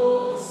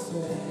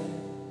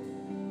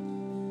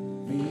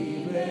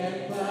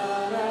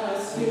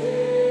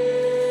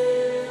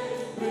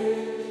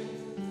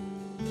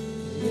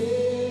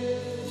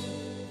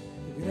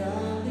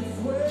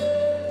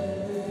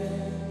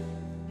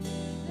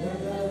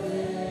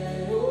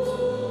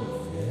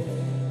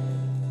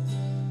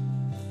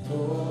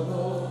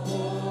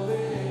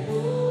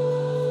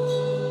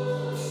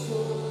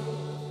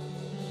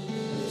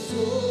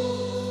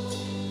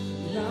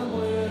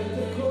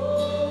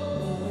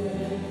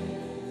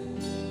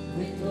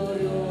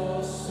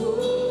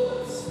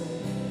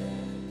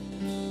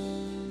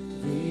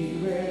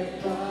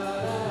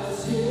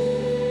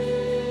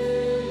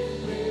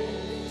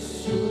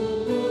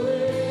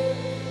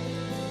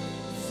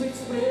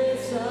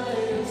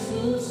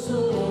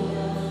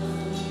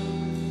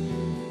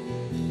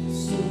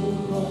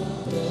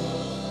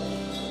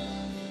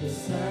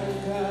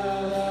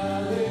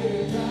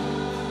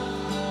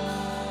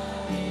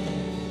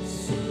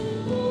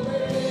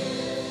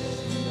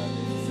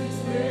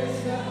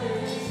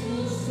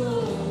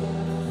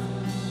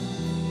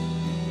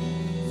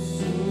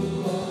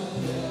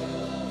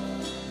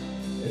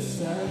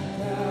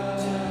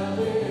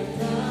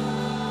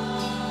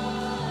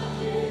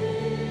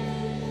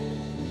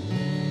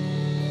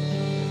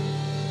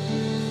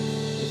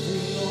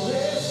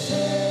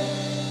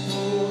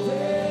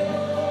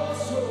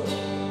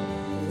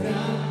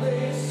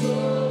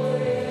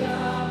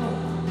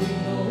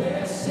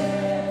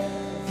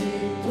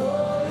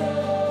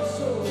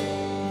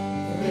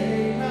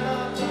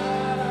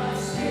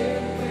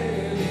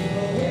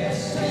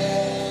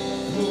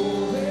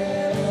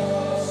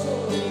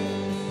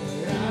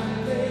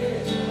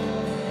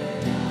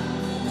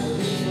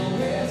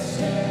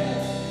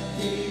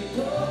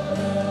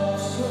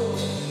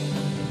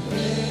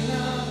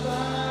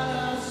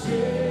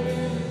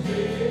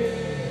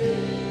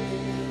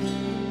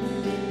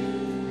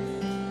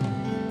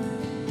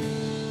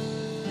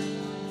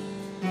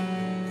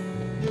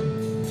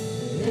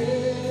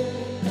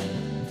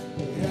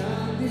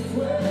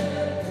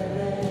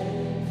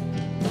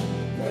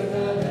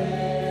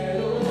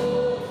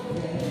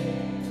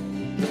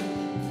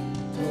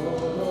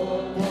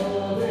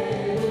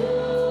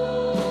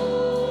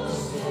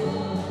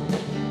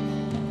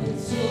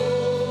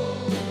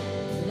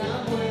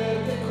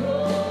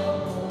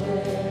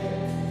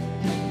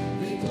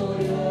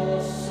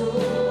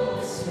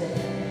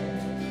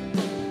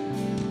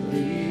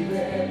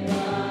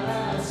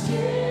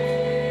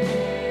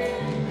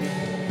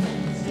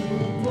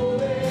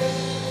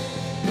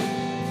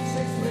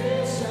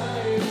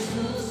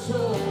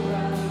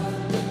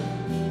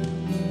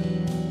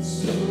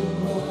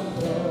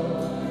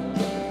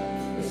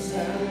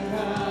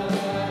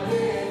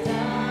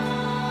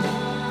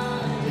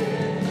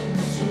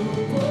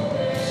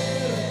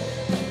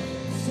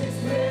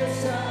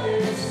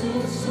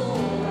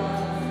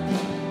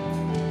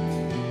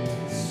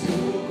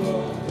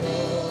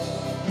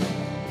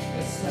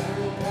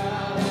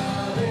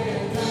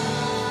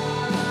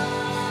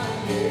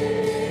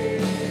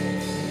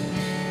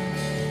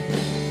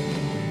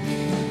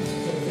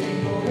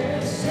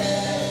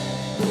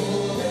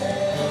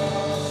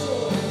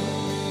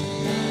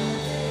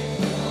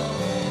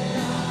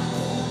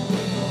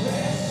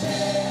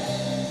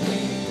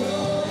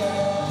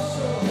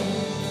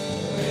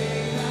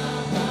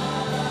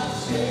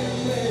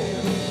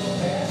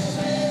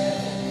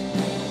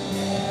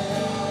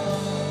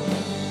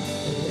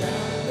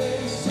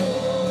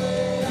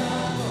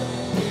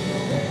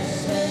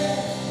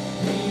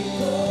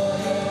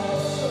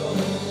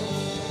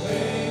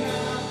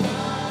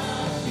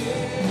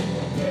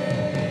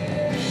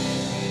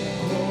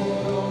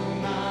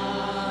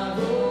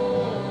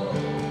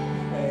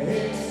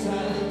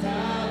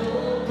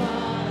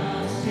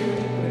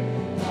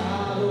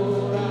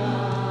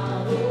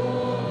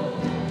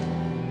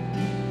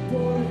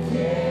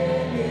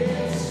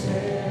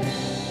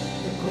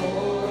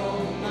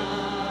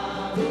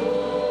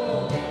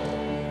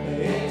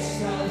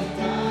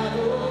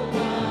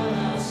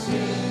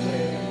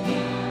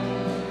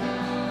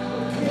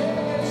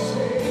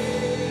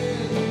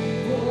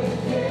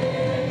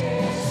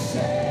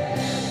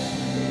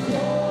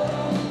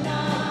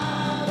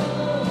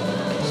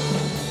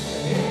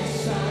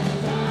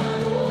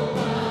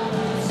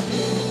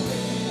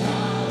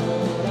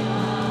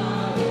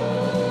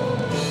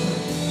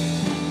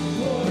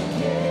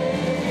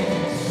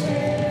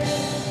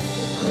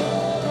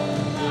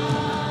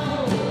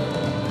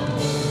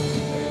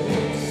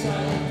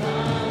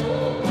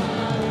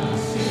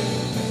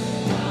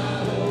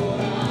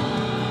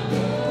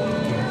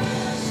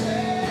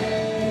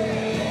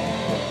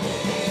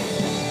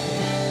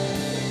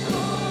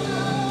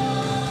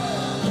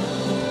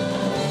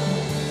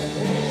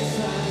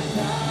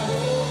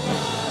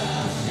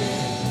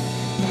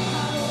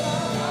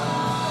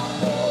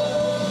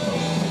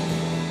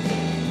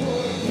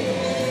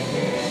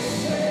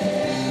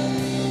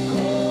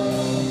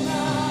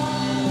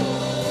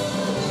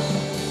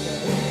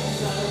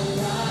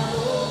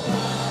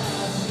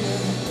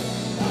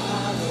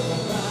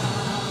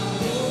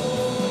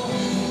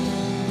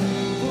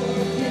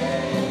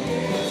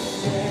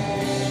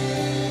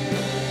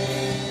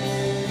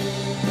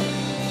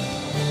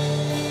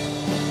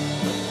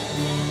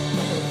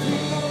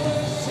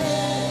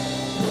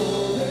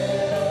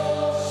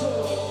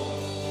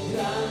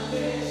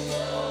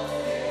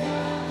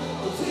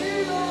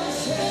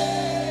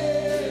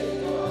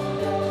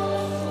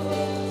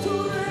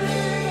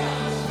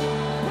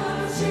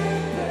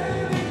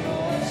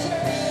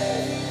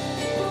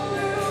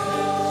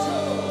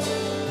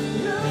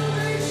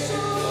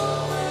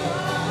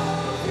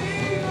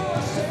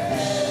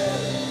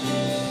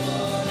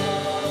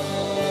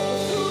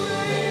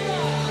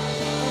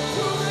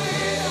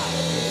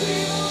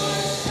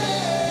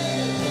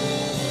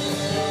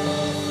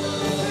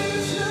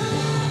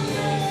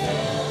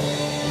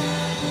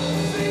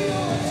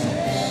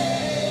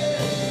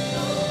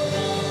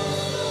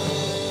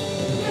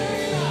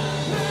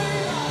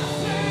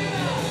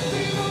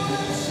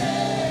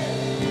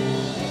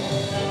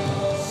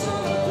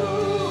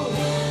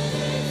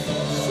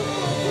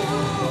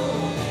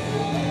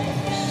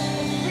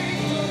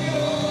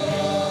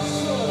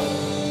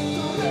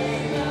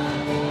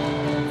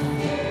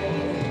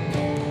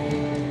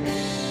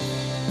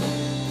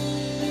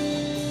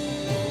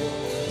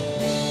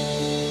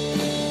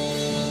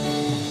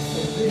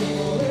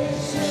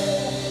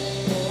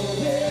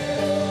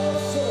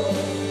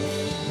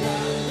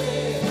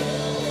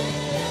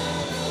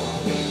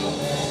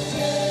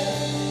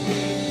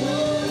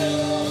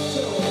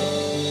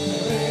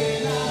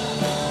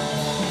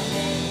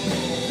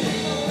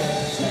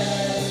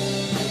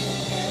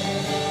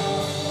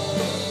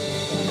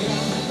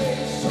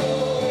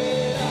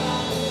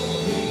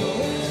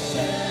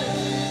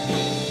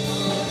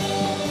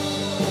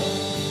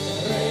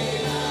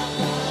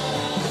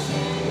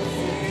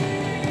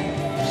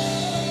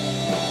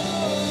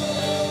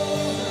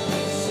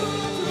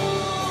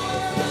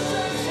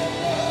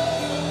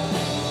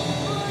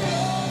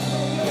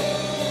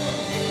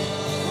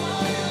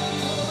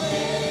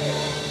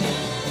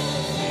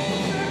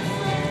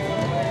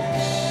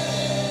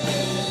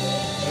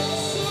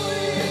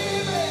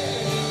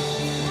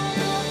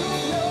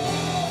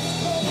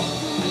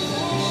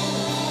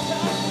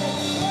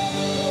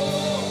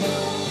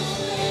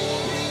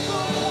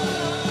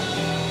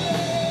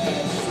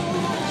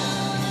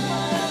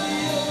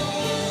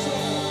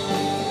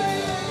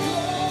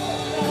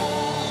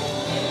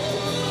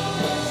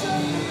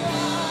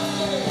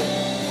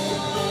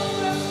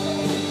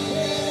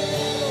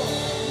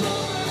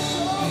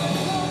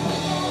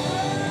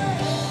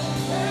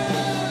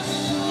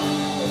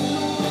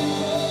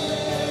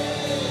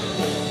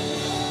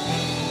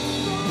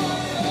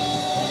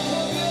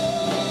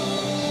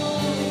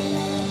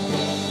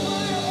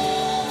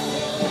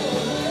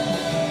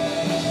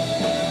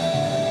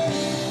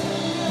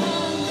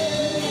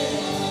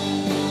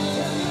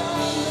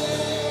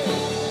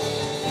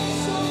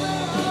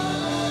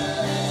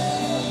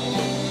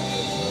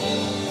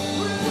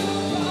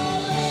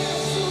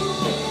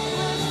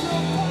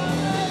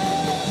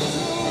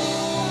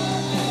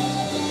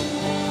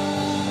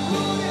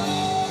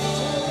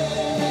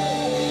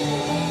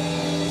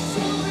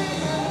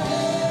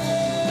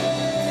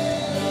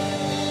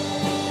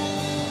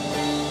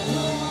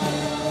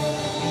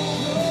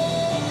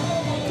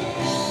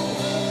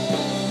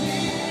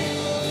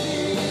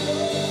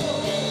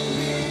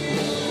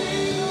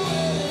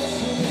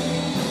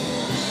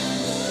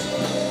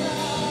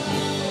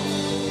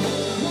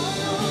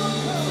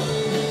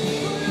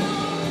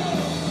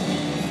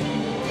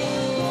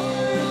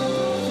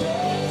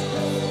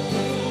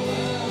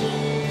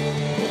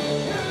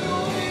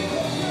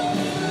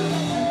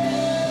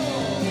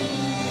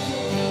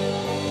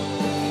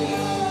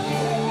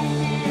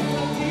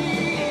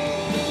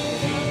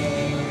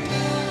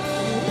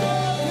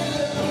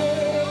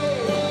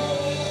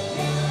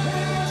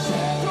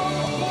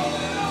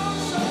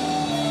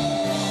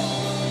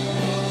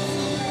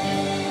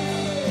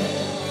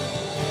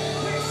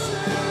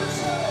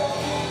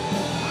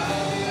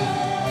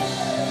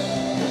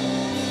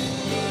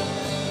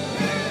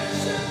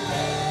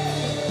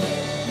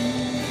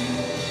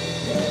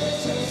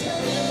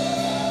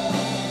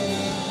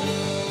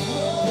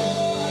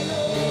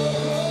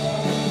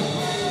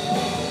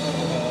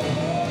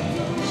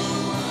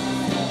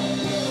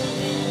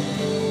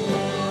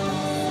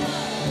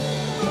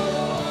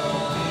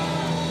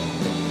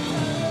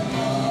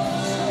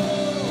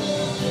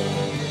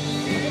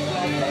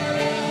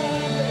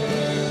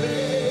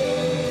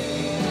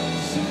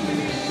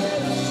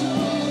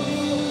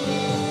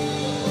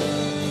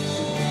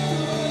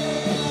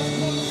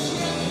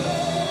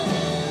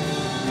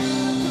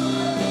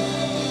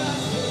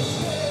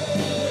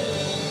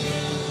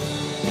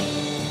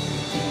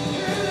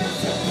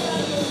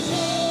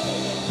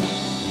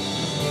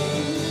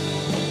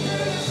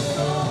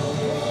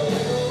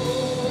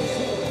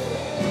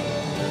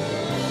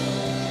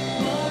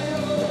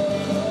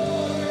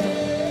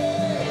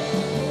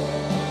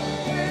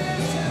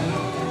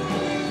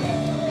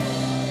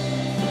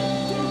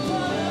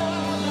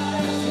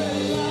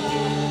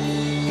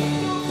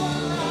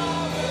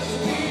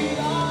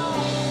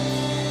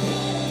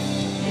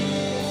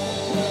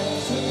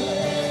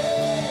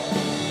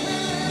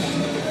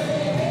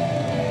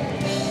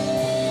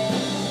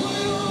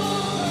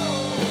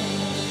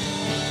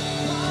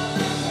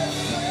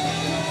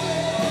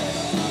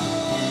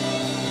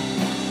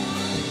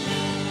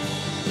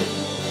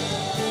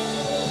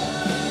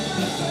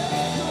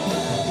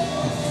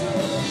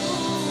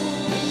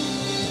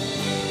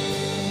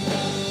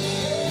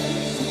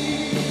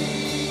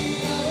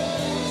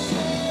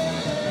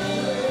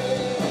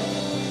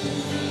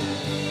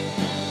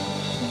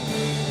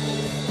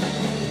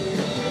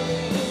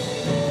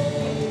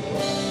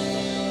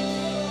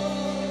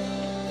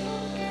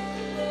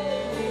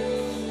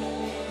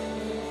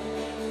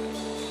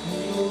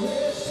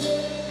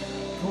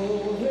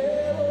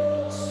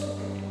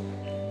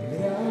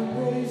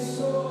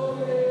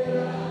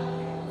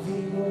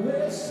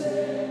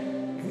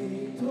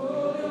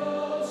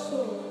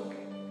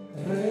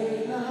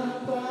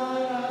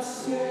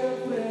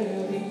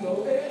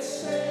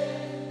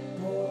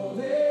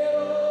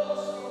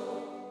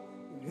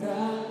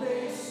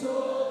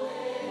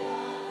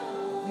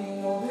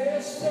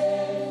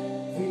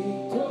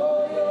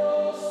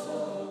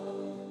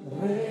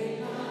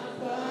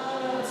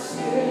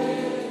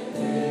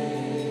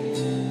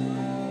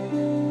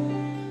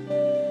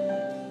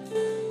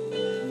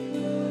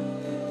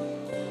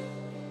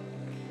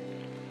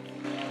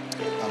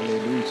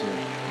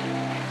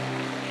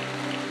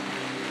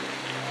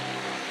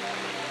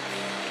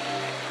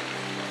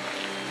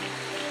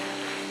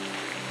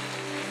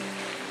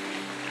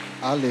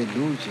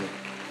Aleluya.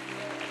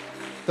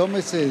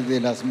 Tómese de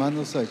las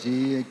manos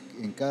allí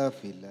en cada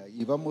fila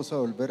y vamos a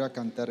volver a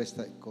cantar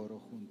este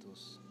coro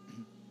juntos.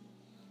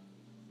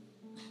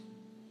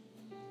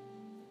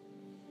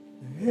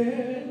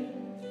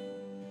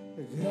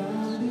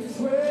 Grande y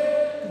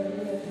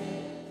fuerte,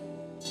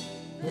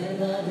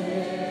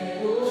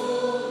 verdadero,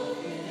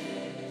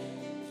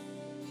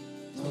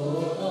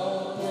 todopoderoso,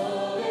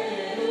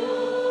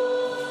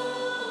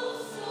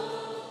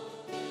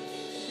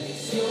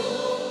 venció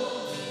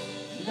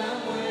la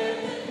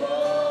muerte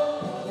con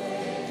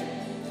poder,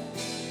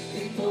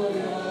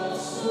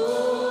 victorioso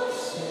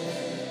es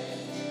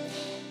Él,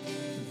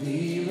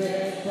 vive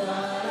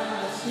para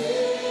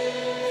siempre.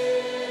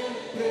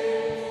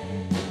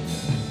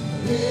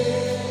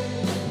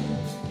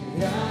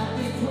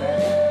 Grande y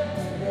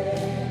fuerte,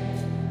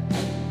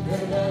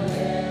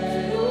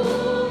 verdadero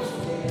y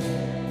fiel,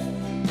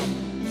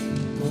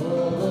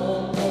 todopoderoso,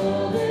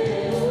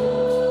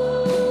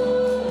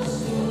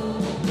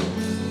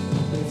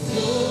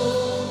 venció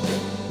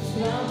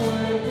la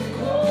muerte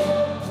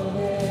con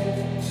poder,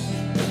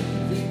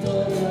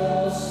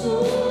 victorioso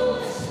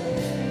es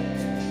Él,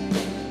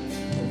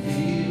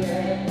 vive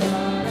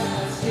para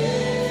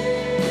siempre.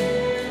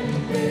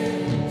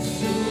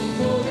 Su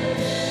poder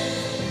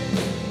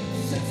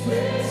se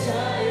expresa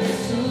en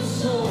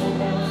sus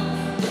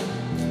obras,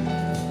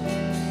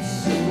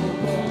 su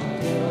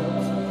control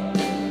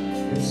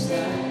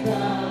está en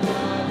cada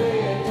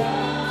detalle.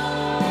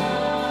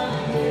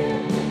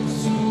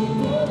 Su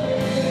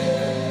poder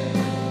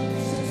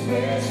se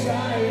expresa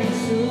en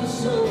sus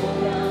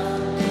obras,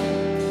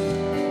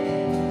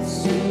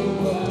 su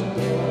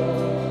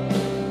control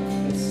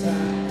está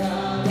en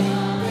cada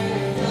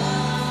detalle.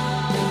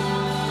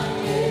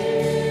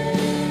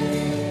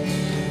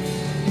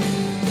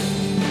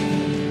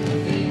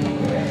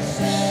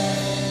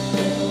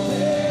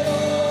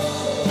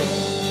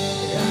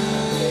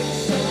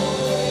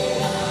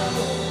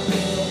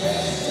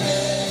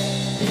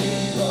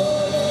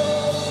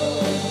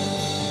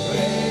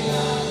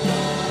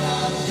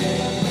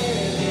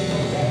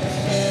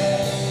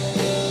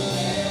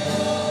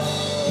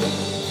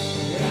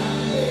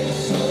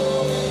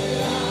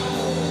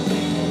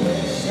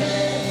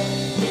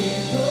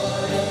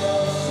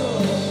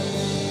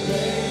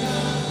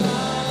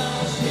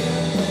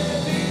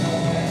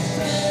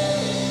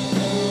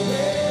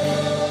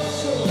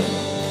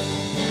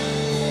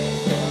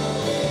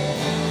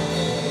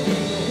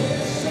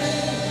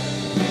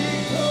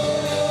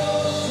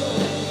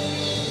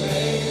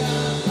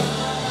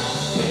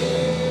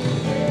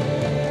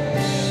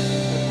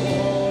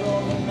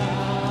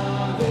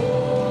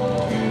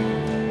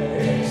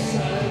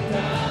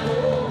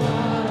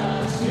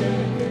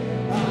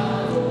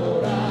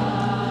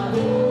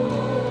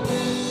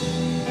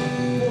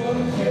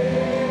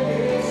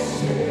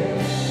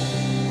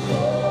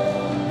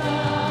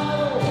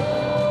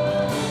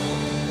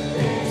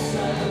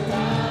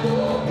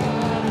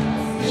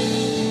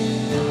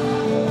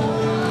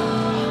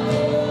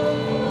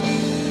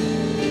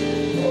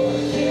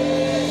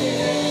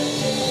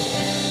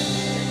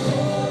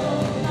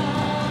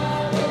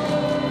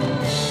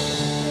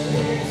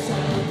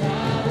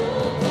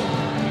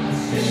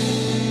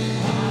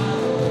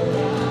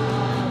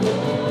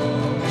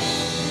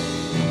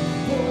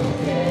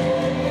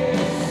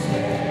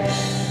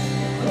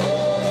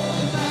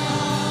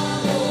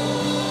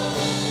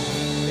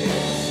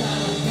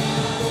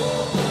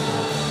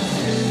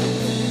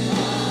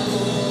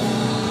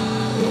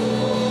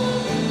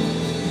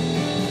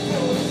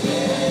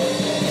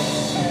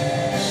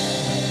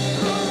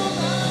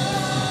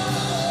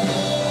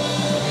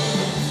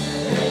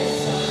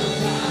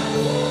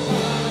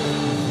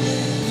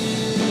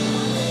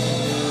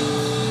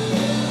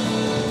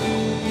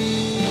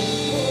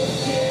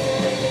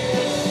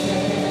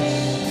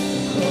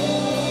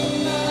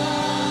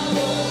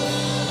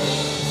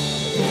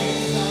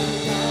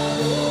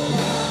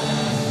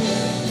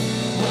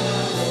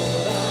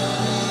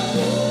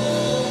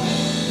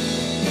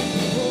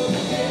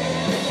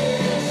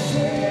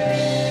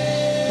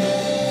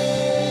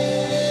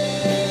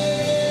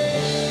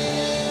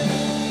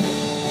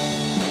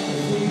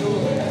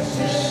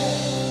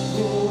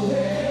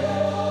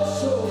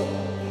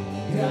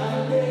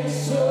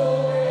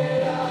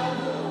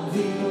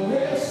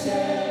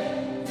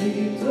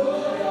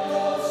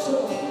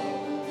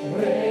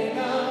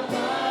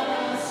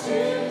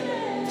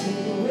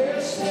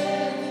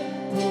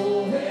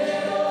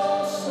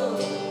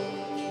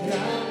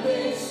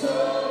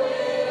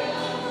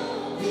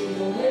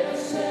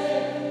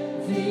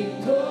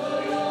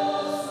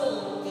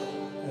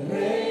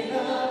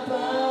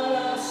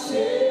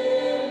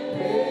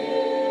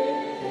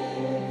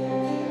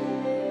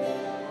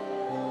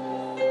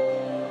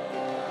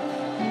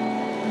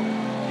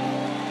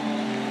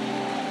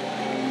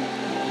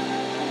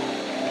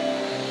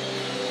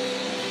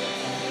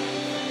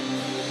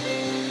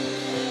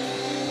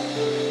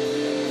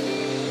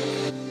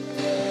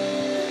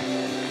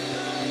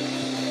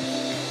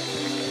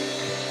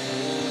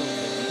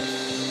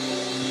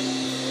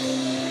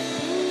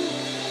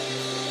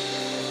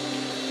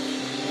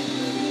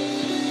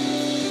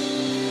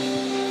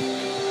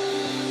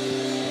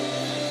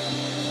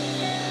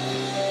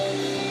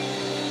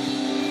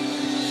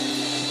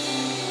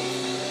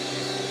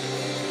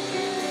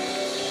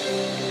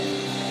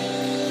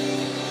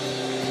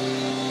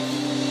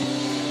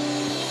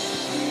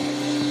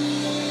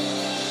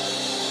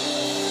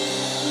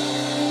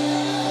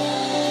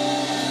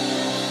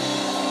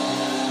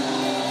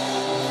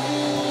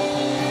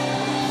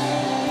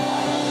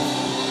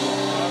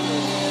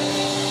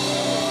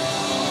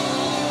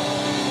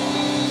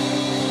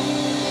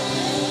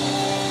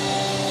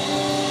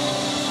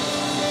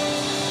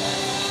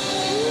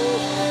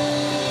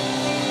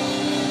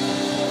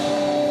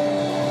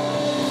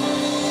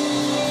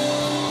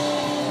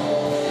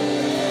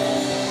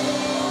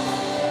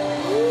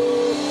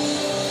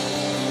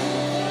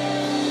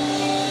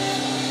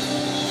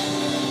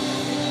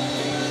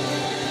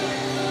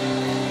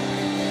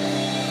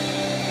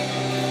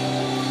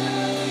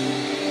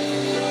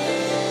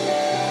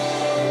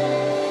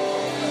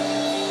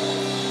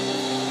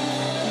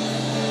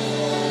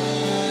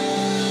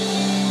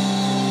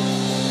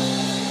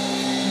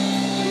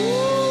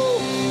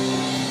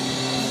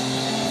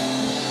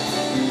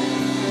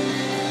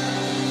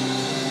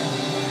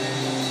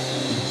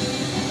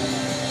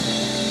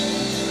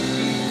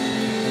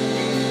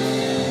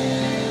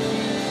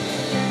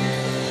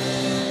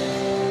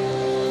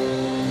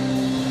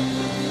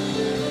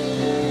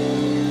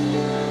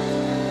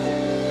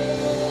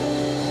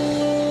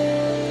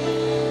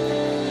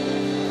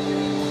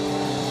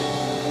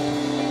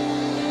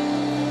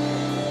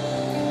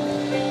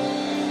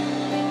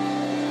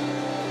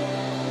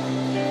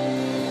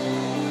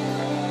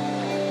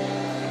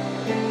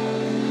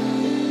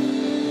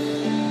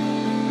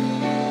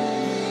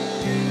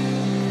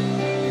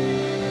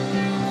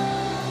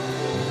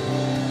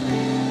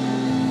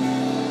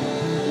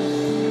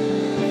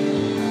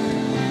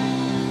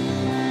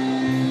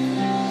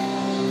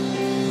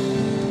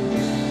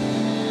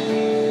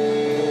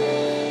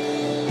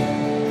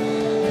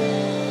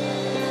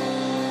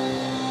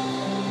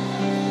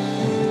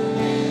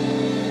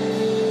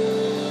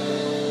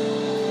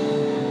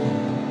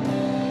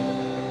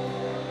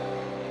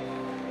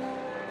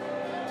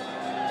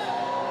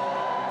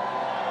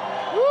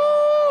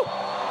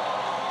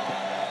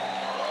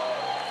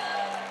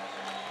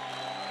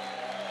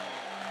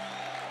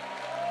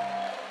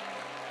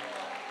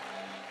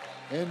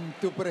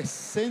 tu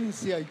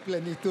presencia hay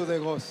plenitud de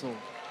gozo.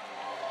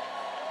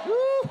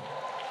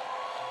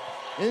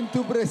 En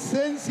tu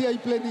presencia hay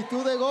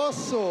plenitud de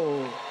gozo.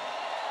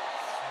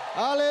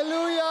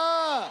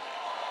 Aleluya.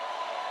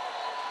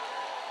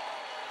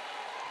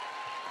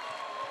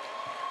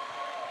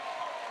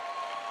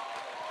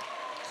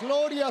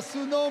 Gloria a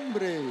su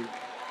nombre.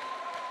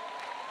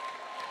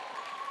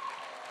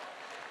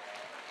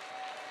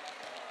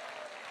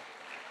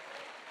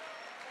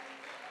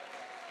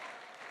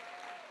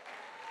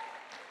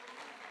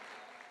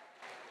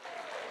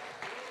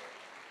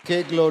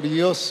 Qué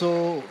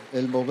glorioso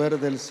el mover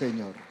del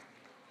Señor.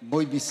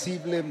 Muy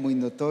visible, muy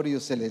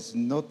notorio, se les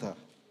nota.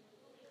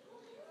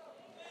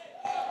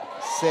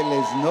 Se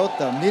les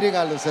nota. Miren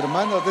a los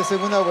hermanos,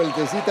 desen una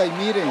vueltecita y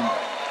miren.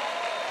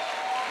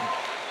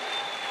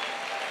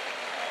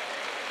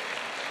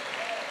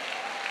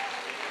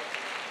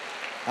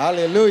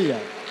 Aleluya.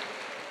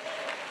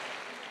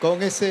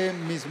 Con ese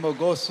mismo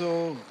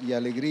gozo y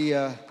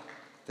alegría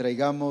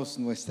traigamos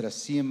nuestra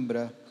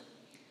siembra,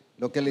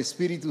 lo que el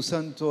Espíritu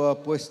Santo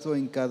ha puesto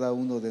en cada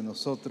uno de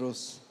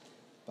nosotros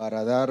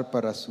para dar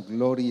para su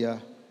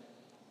gloria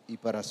y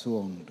para su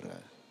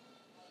honra.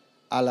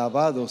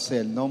 Alabado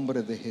sea el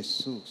nombre de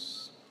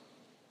Jesús.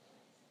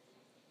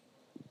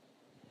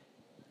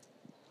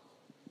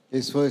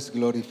 Eso es,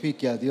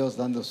 glorifique a Dios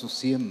dando su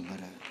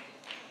siembra.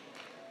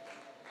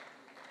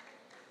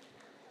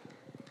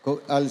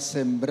 Al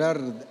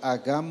sembrar,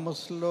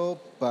 hagámoslo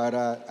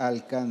para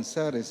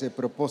alcanzar ese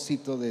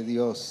propósito de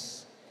Dios,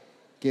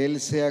 que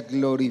Él sea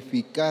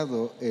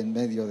glorificado en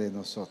medio de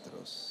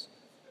nosotros.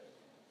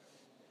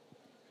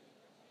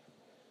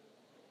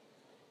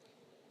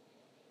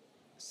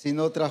 Si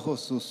no trajo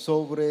su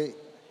sobre,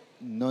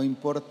 no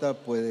importa,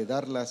 puede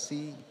darla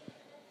así.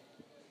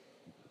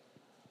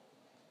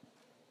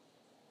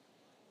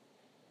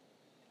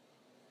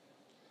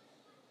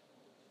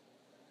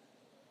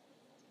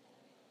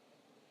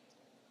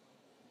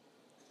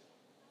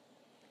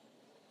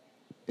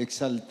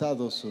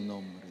 Exaltado su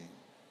nombre.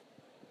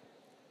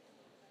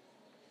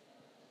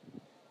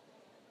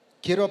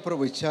 Quiero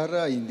aprovechar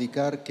a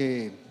indicar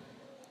que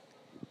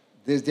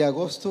desde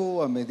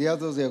agosto, a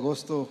mediados de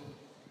agosto,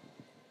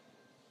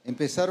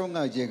 empezaron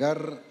a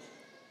llegar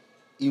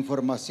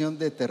información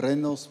de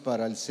terrenos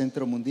para el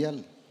Centro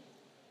Mundial.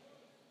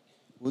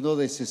 Uno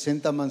de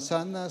 60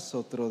 manzanas,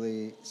 otro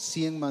de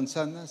 100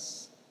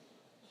 manzanas.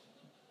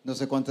 No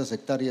sé cuántas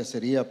hectáreas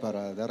sería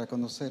para dar a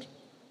conocer.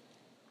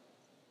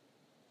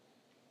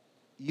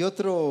 Y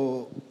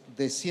otro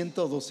de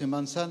 112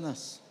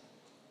 manzanas.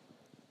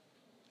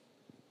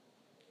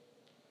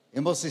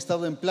 Hemos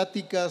estado en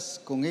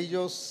pláticas con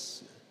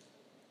ellos,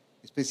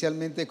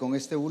 especialmente con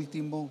este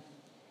último.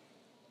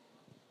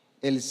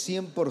 El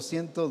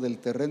 100% del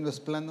terreno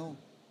es plano.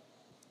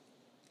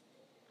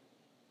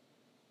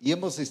 Y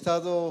hemos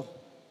estado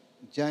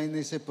ya en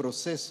ese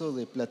proceso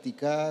de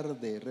platicar,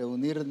 de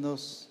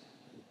reunirnos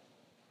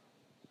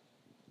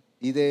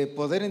y de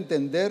poder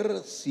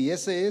entender si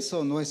ese es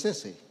o no es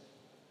ese.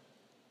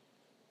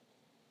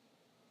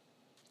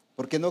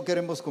 Porque no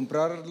queremos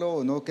comprarlo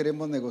o no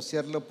queremos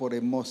negociarlo por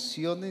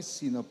emociones,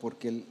 sino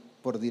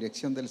por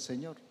dirección del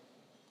Señor.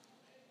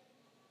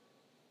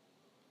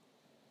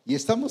 Y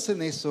estamos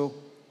en eso.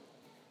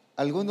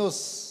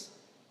 Algunos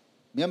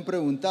me han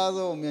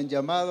preguntado, me han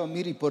llamado,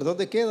 mire, ¿y por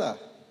dónde queda?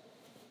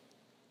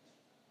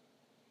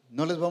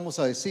 No les vamos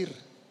a decir,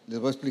 les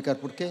voy a explicar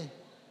por qué.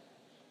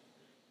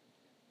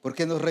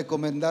 Porque nos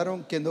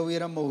recomendaron que no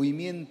hubiera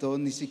movimiento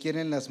ni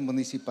siquiera en las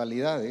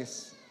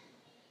municipalidades,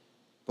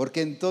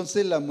 porque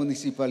entonces la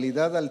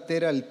municipalidad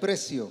altera el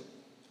precio.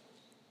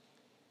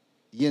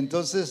 Y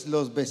entonces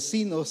los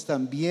vecinos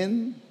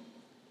también,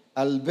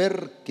 al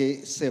ver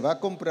que se va a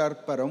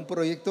comprar para un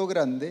proyecto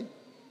grande,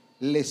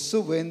 le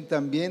suben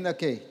también ¿a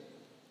qué?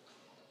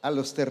 A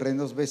los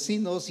terrenos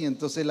vecinos, y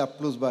entonces la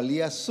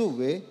plusvalía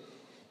sube,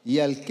 y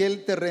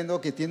aquel terreno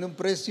que tiene un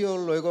precio,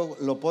 luego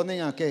lo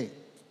ponen ¿a qué?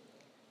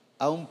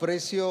 A un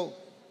precio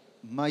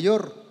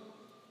mayor.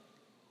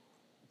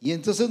 Y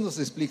entonces nos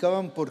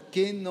explicaban por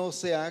qué no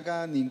se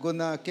haga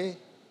ninguna ¿qué?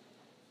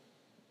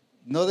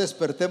 No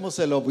despertemos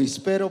el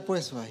obispero,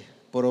 pues vaya,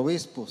 por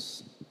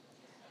obispos.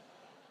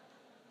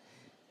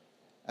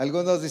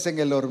 Algunos dicen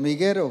el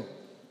hormiguero,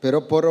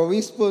 pero por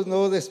obispos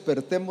no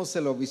despertemos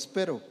el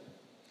obispero.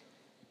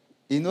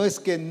 Y no es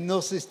que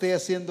no se esté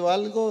haciendo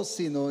algo,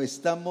 sino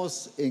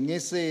estamos en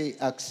ese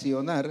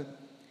accionar.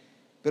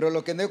 Pero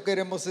lo que no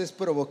queremos es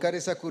provocar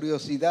esa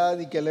curiosidad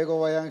y que luego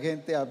vayan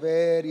gente a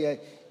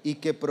ver y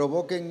que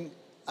provoquen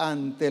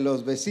ante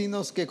los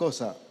vecinos, ¿qué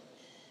cosa?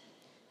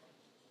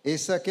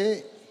 Esa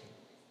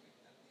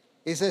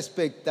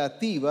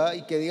expectativa,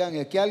 y que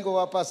digan que algo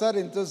va a pasar,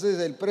 entonces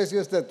el precio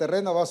de este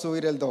terreno va a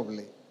subir el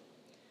doble.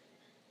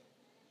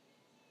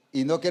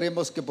 Y no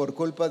queremos que por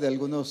culpa de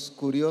algunos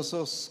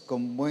curiosos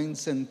con buen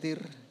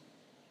sentir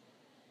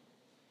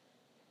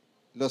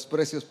los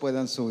precios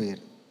puedan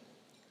subir.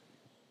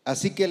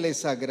 Así que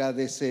les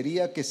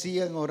agradecería que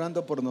sigan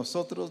orando por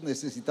nosotros.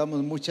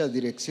 Necesitamos mucha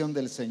dirección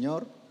del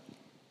Señor,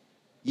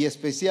 y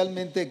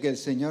especialmente que el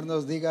Señor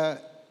nos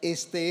diga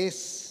este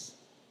es,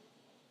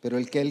 pero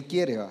el que Él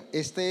quiere, ¿va?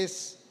 Este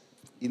es,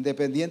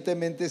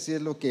 independientemente si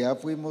es lo que ya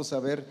fuimos a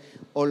ver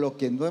o lo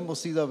que no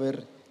hemos ido a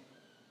ver,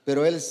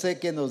 pero Él sé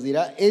que nos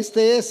dirá,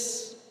 este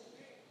es.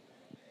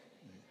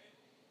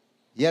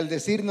 Y al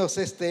decirnos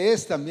este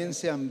es, también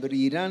se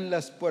abrirán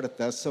las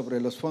puertas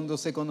sobre los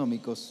fondos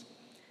económicos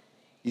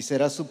y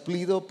será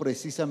suplido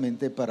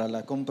precisamente para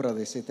la compra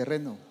de ese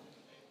terreno.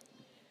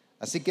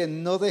 Así que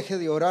no deje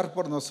de orar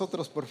por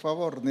nosotros, por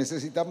favor.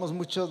 Necesitamos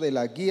mucho de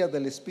la guía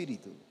del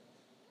Espíritu.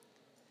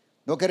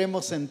 No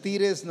queremos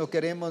sentires, no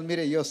queremos,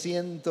 mire, yo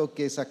siento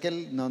que es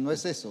aquel. No, no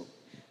es eso.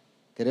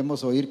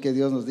 Queremos oír que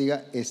Dios nos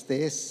diga,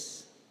 este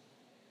es.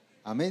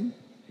 Amén.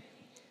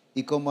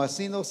 Y como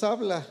así nos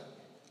habla,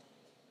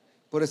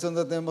 por eso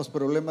no tenemos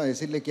problema de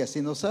decirle que así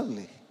nos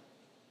hable.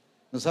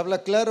 Nos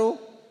habla claro,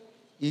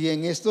 y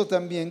en esto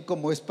también,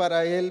 como es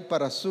para Él,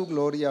 para su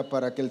gloria,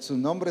 para que su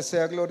nombre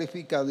sea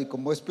glorificado, y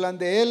como es plan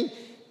de Él,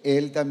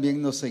 Él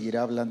también nos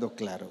seguirá hablando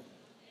claro.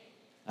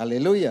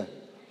 Aleluya.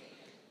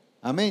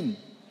 Amén.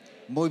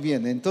 Muy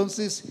bien,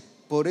 entonces,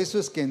 por eso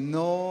es que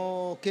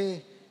no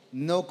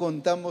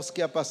contamos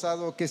qué ha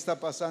pasado, qué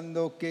está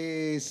pasando,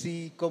 qué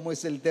sí, cómo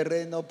es el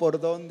terreno, por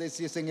dónde,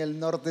 si es en el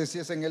norte, si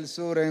es en el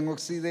sur, en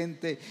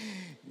occidente.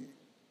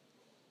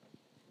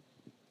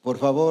 Por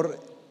favor,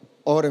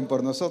 oren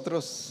por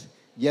nosotros.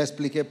 Ya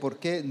expliqué por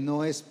qué.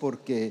 No es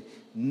porque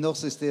no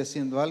se esté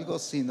haciendo algo,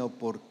 sino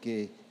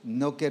porque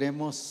no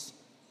queremos,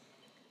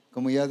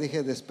 como ya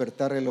dije,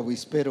 despertar el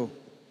obispero.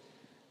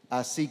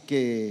 Así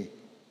que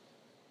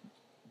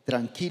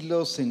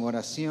tranquilos en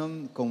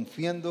oración,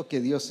 confiando que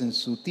Dios en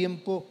su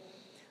tiempo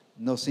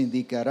nos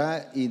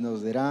indicará y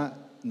nos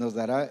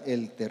dará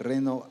el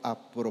terreno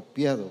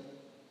apropiado.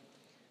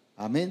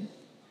 Amén.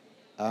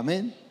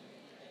 Amén.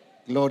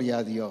 Gloria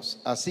a Dios.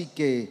 Así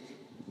que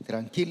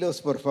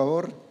tranquilos, por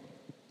favor.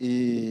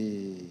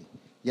 Y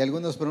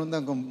algunos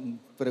preguntan con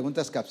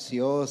preguntas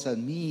capciosas.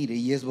 Mire,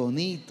 y es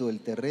bonito el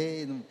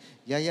terreno.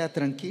 Ya,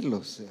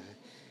 tranquilos.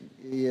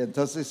 Y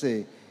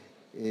entonces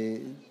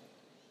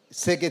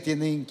sé que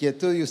tienen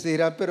inquietud y usted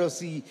dirá, pero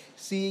si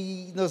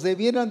nos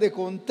debieran de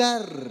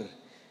contar.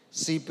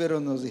 Sí, pero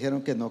nos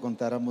dijeron que no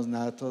contáramos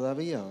nada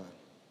todavía,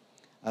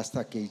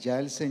 hasta que ya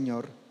el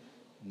Señor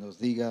nos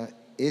diga,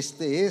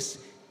 este es.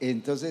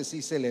 Entonces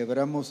sí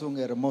celebramos un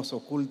hermoso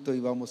culto y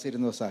vamos a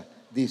irnos a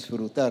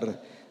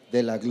disfrutar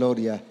de la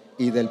gloria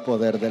y del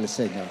poder del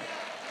Señor.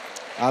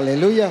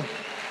 Aleluya.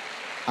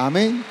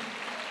 Amén.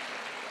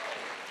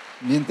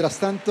 Mientras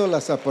tanto,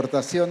 las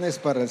aportaciones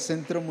para el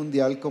Centro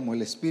Mundial, como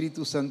el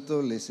Espíritu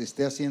Santo les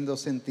esté haciendo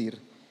sentir,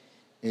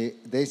 de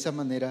esa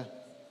manera,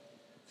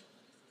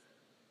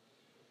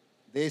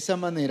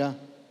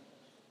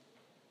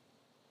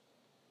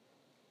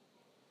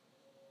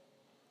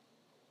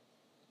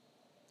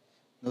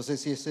 no sé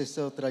si es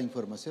esta otra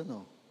información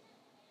o.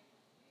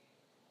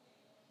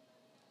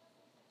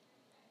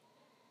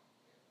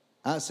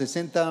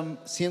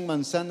 100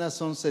 manzanas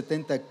son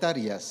 70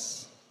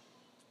 hectáreas.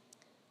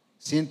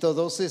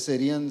 112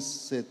 serían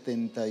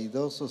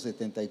 72 o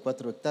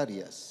 74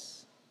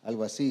 hectáreas,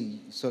 algo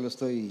así, solo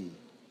estoy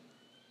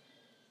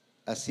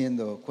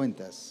haciendo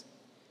cuentas.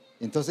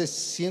 Entonces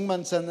 100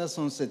 manzanas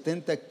son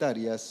 70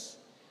 hectáreas,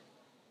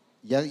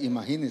 ya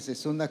imagínense,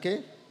 es una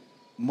 ¿qué?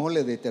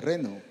 Mole de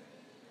terreno.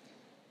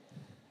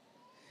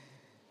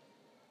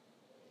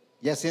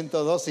 Ya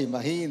 112,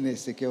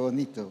 imagínense qué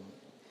bonito.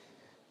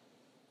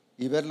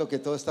 Y verlo que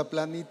todo está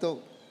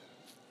planito.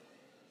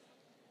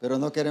 Pero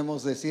no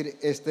queremos decir,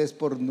 este es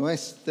por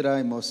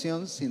nuestra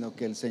emoción, sino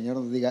que el Señor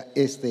nos diga,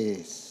 este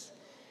es.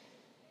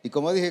 Y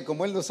como dije,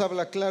 como Él nos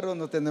habla claro,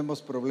 no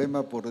tenemos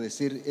problema por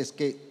decir, es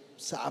que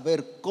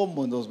saber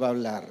cómo nos va a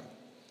hablar.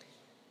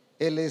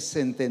 Él es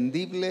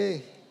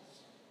entendible,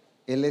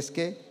 Él es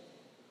 ¿qué?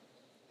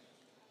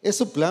 Es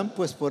su plan,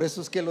 pues por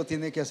eso es que lo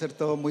tiene que hacer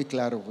todo muy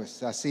claro,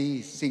 pues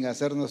así, sin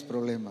hacernos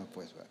problema,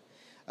 pues.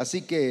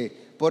 Así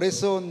que por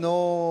eso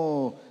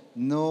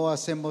no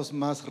hacemos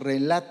más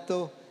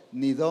relato,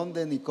 ni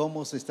dónde ni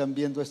cómo se están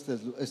viendo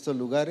estos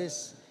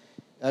lugares.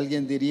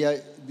 Alguien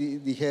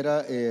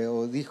dijera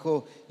o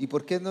dijo, ¿y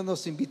por qué no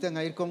nos invitan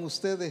a ir con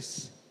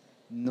ustedes?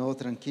 No,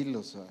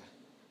 tranquilos.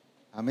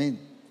 Amén.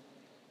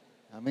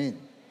 Amén.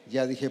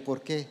 Ya dije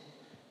por qué.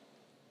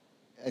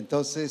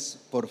 Entonces,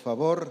 por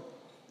favor,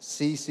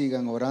 sí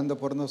sigan orando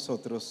por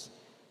nosotros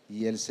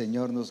y el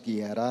Señor nos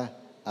guiará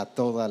a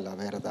toda la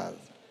verdad.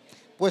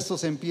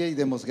 Puestos en pie y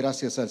demos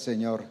gracias al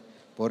Señor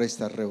por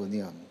esta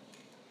reunión.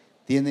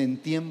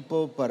 Tienen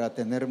tiempo para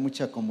tener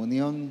mucha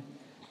comunión,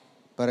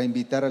 para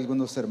invitar a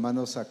algunos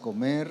hermanos a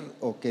comer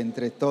o que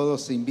entre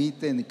todos se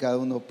inviten y cada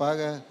uno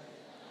paga,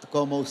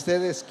 como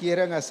ustedes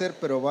quieran hacer,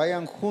 pero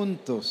vayan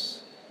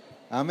juntos.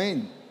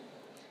 Amén.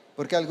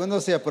 Porque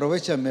algunos se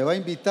aprovechan, ¿me va a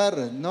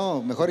invitar?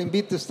 No, mejor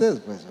invite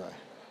usted, pues.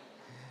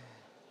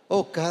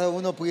 O cada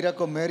uno puede ir a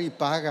comer y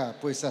paga,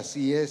 pues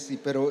así es.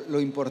 Pero lo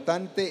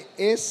importante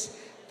es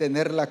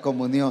tener la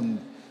comunión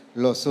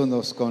los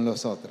unos con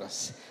los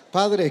otros.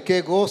 Padre,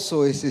 qué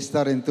gozo es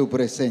estar en tu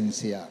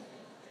presencia.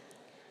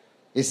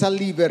 Esa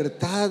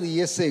libertad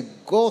y ese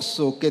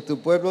gozo que tu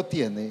pueblo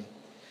tiene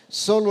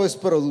solo es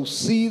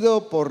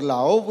producido por la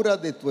obra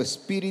de tu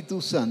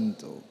Espíritu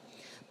Santo.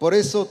 Por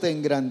eso te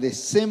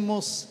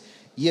engrandecemos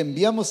y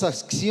enviamos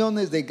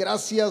acciones de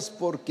gracias,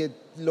 porque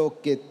lo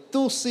que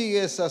tú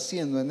sigues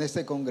haciendo en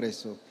este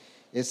Congreso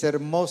es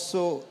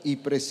hermoso y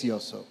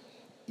precioso.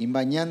 Y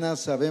mañana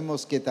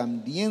sabemos que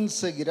también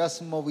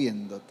seguirás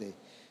moviéndote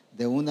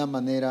de una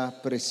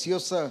manera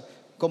preciosa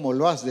como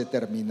lo has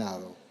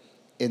determinado.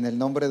 En el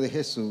nombre de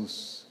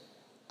Jesús,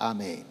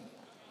 amén.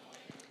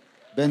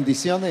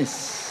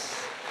 Bendiciones.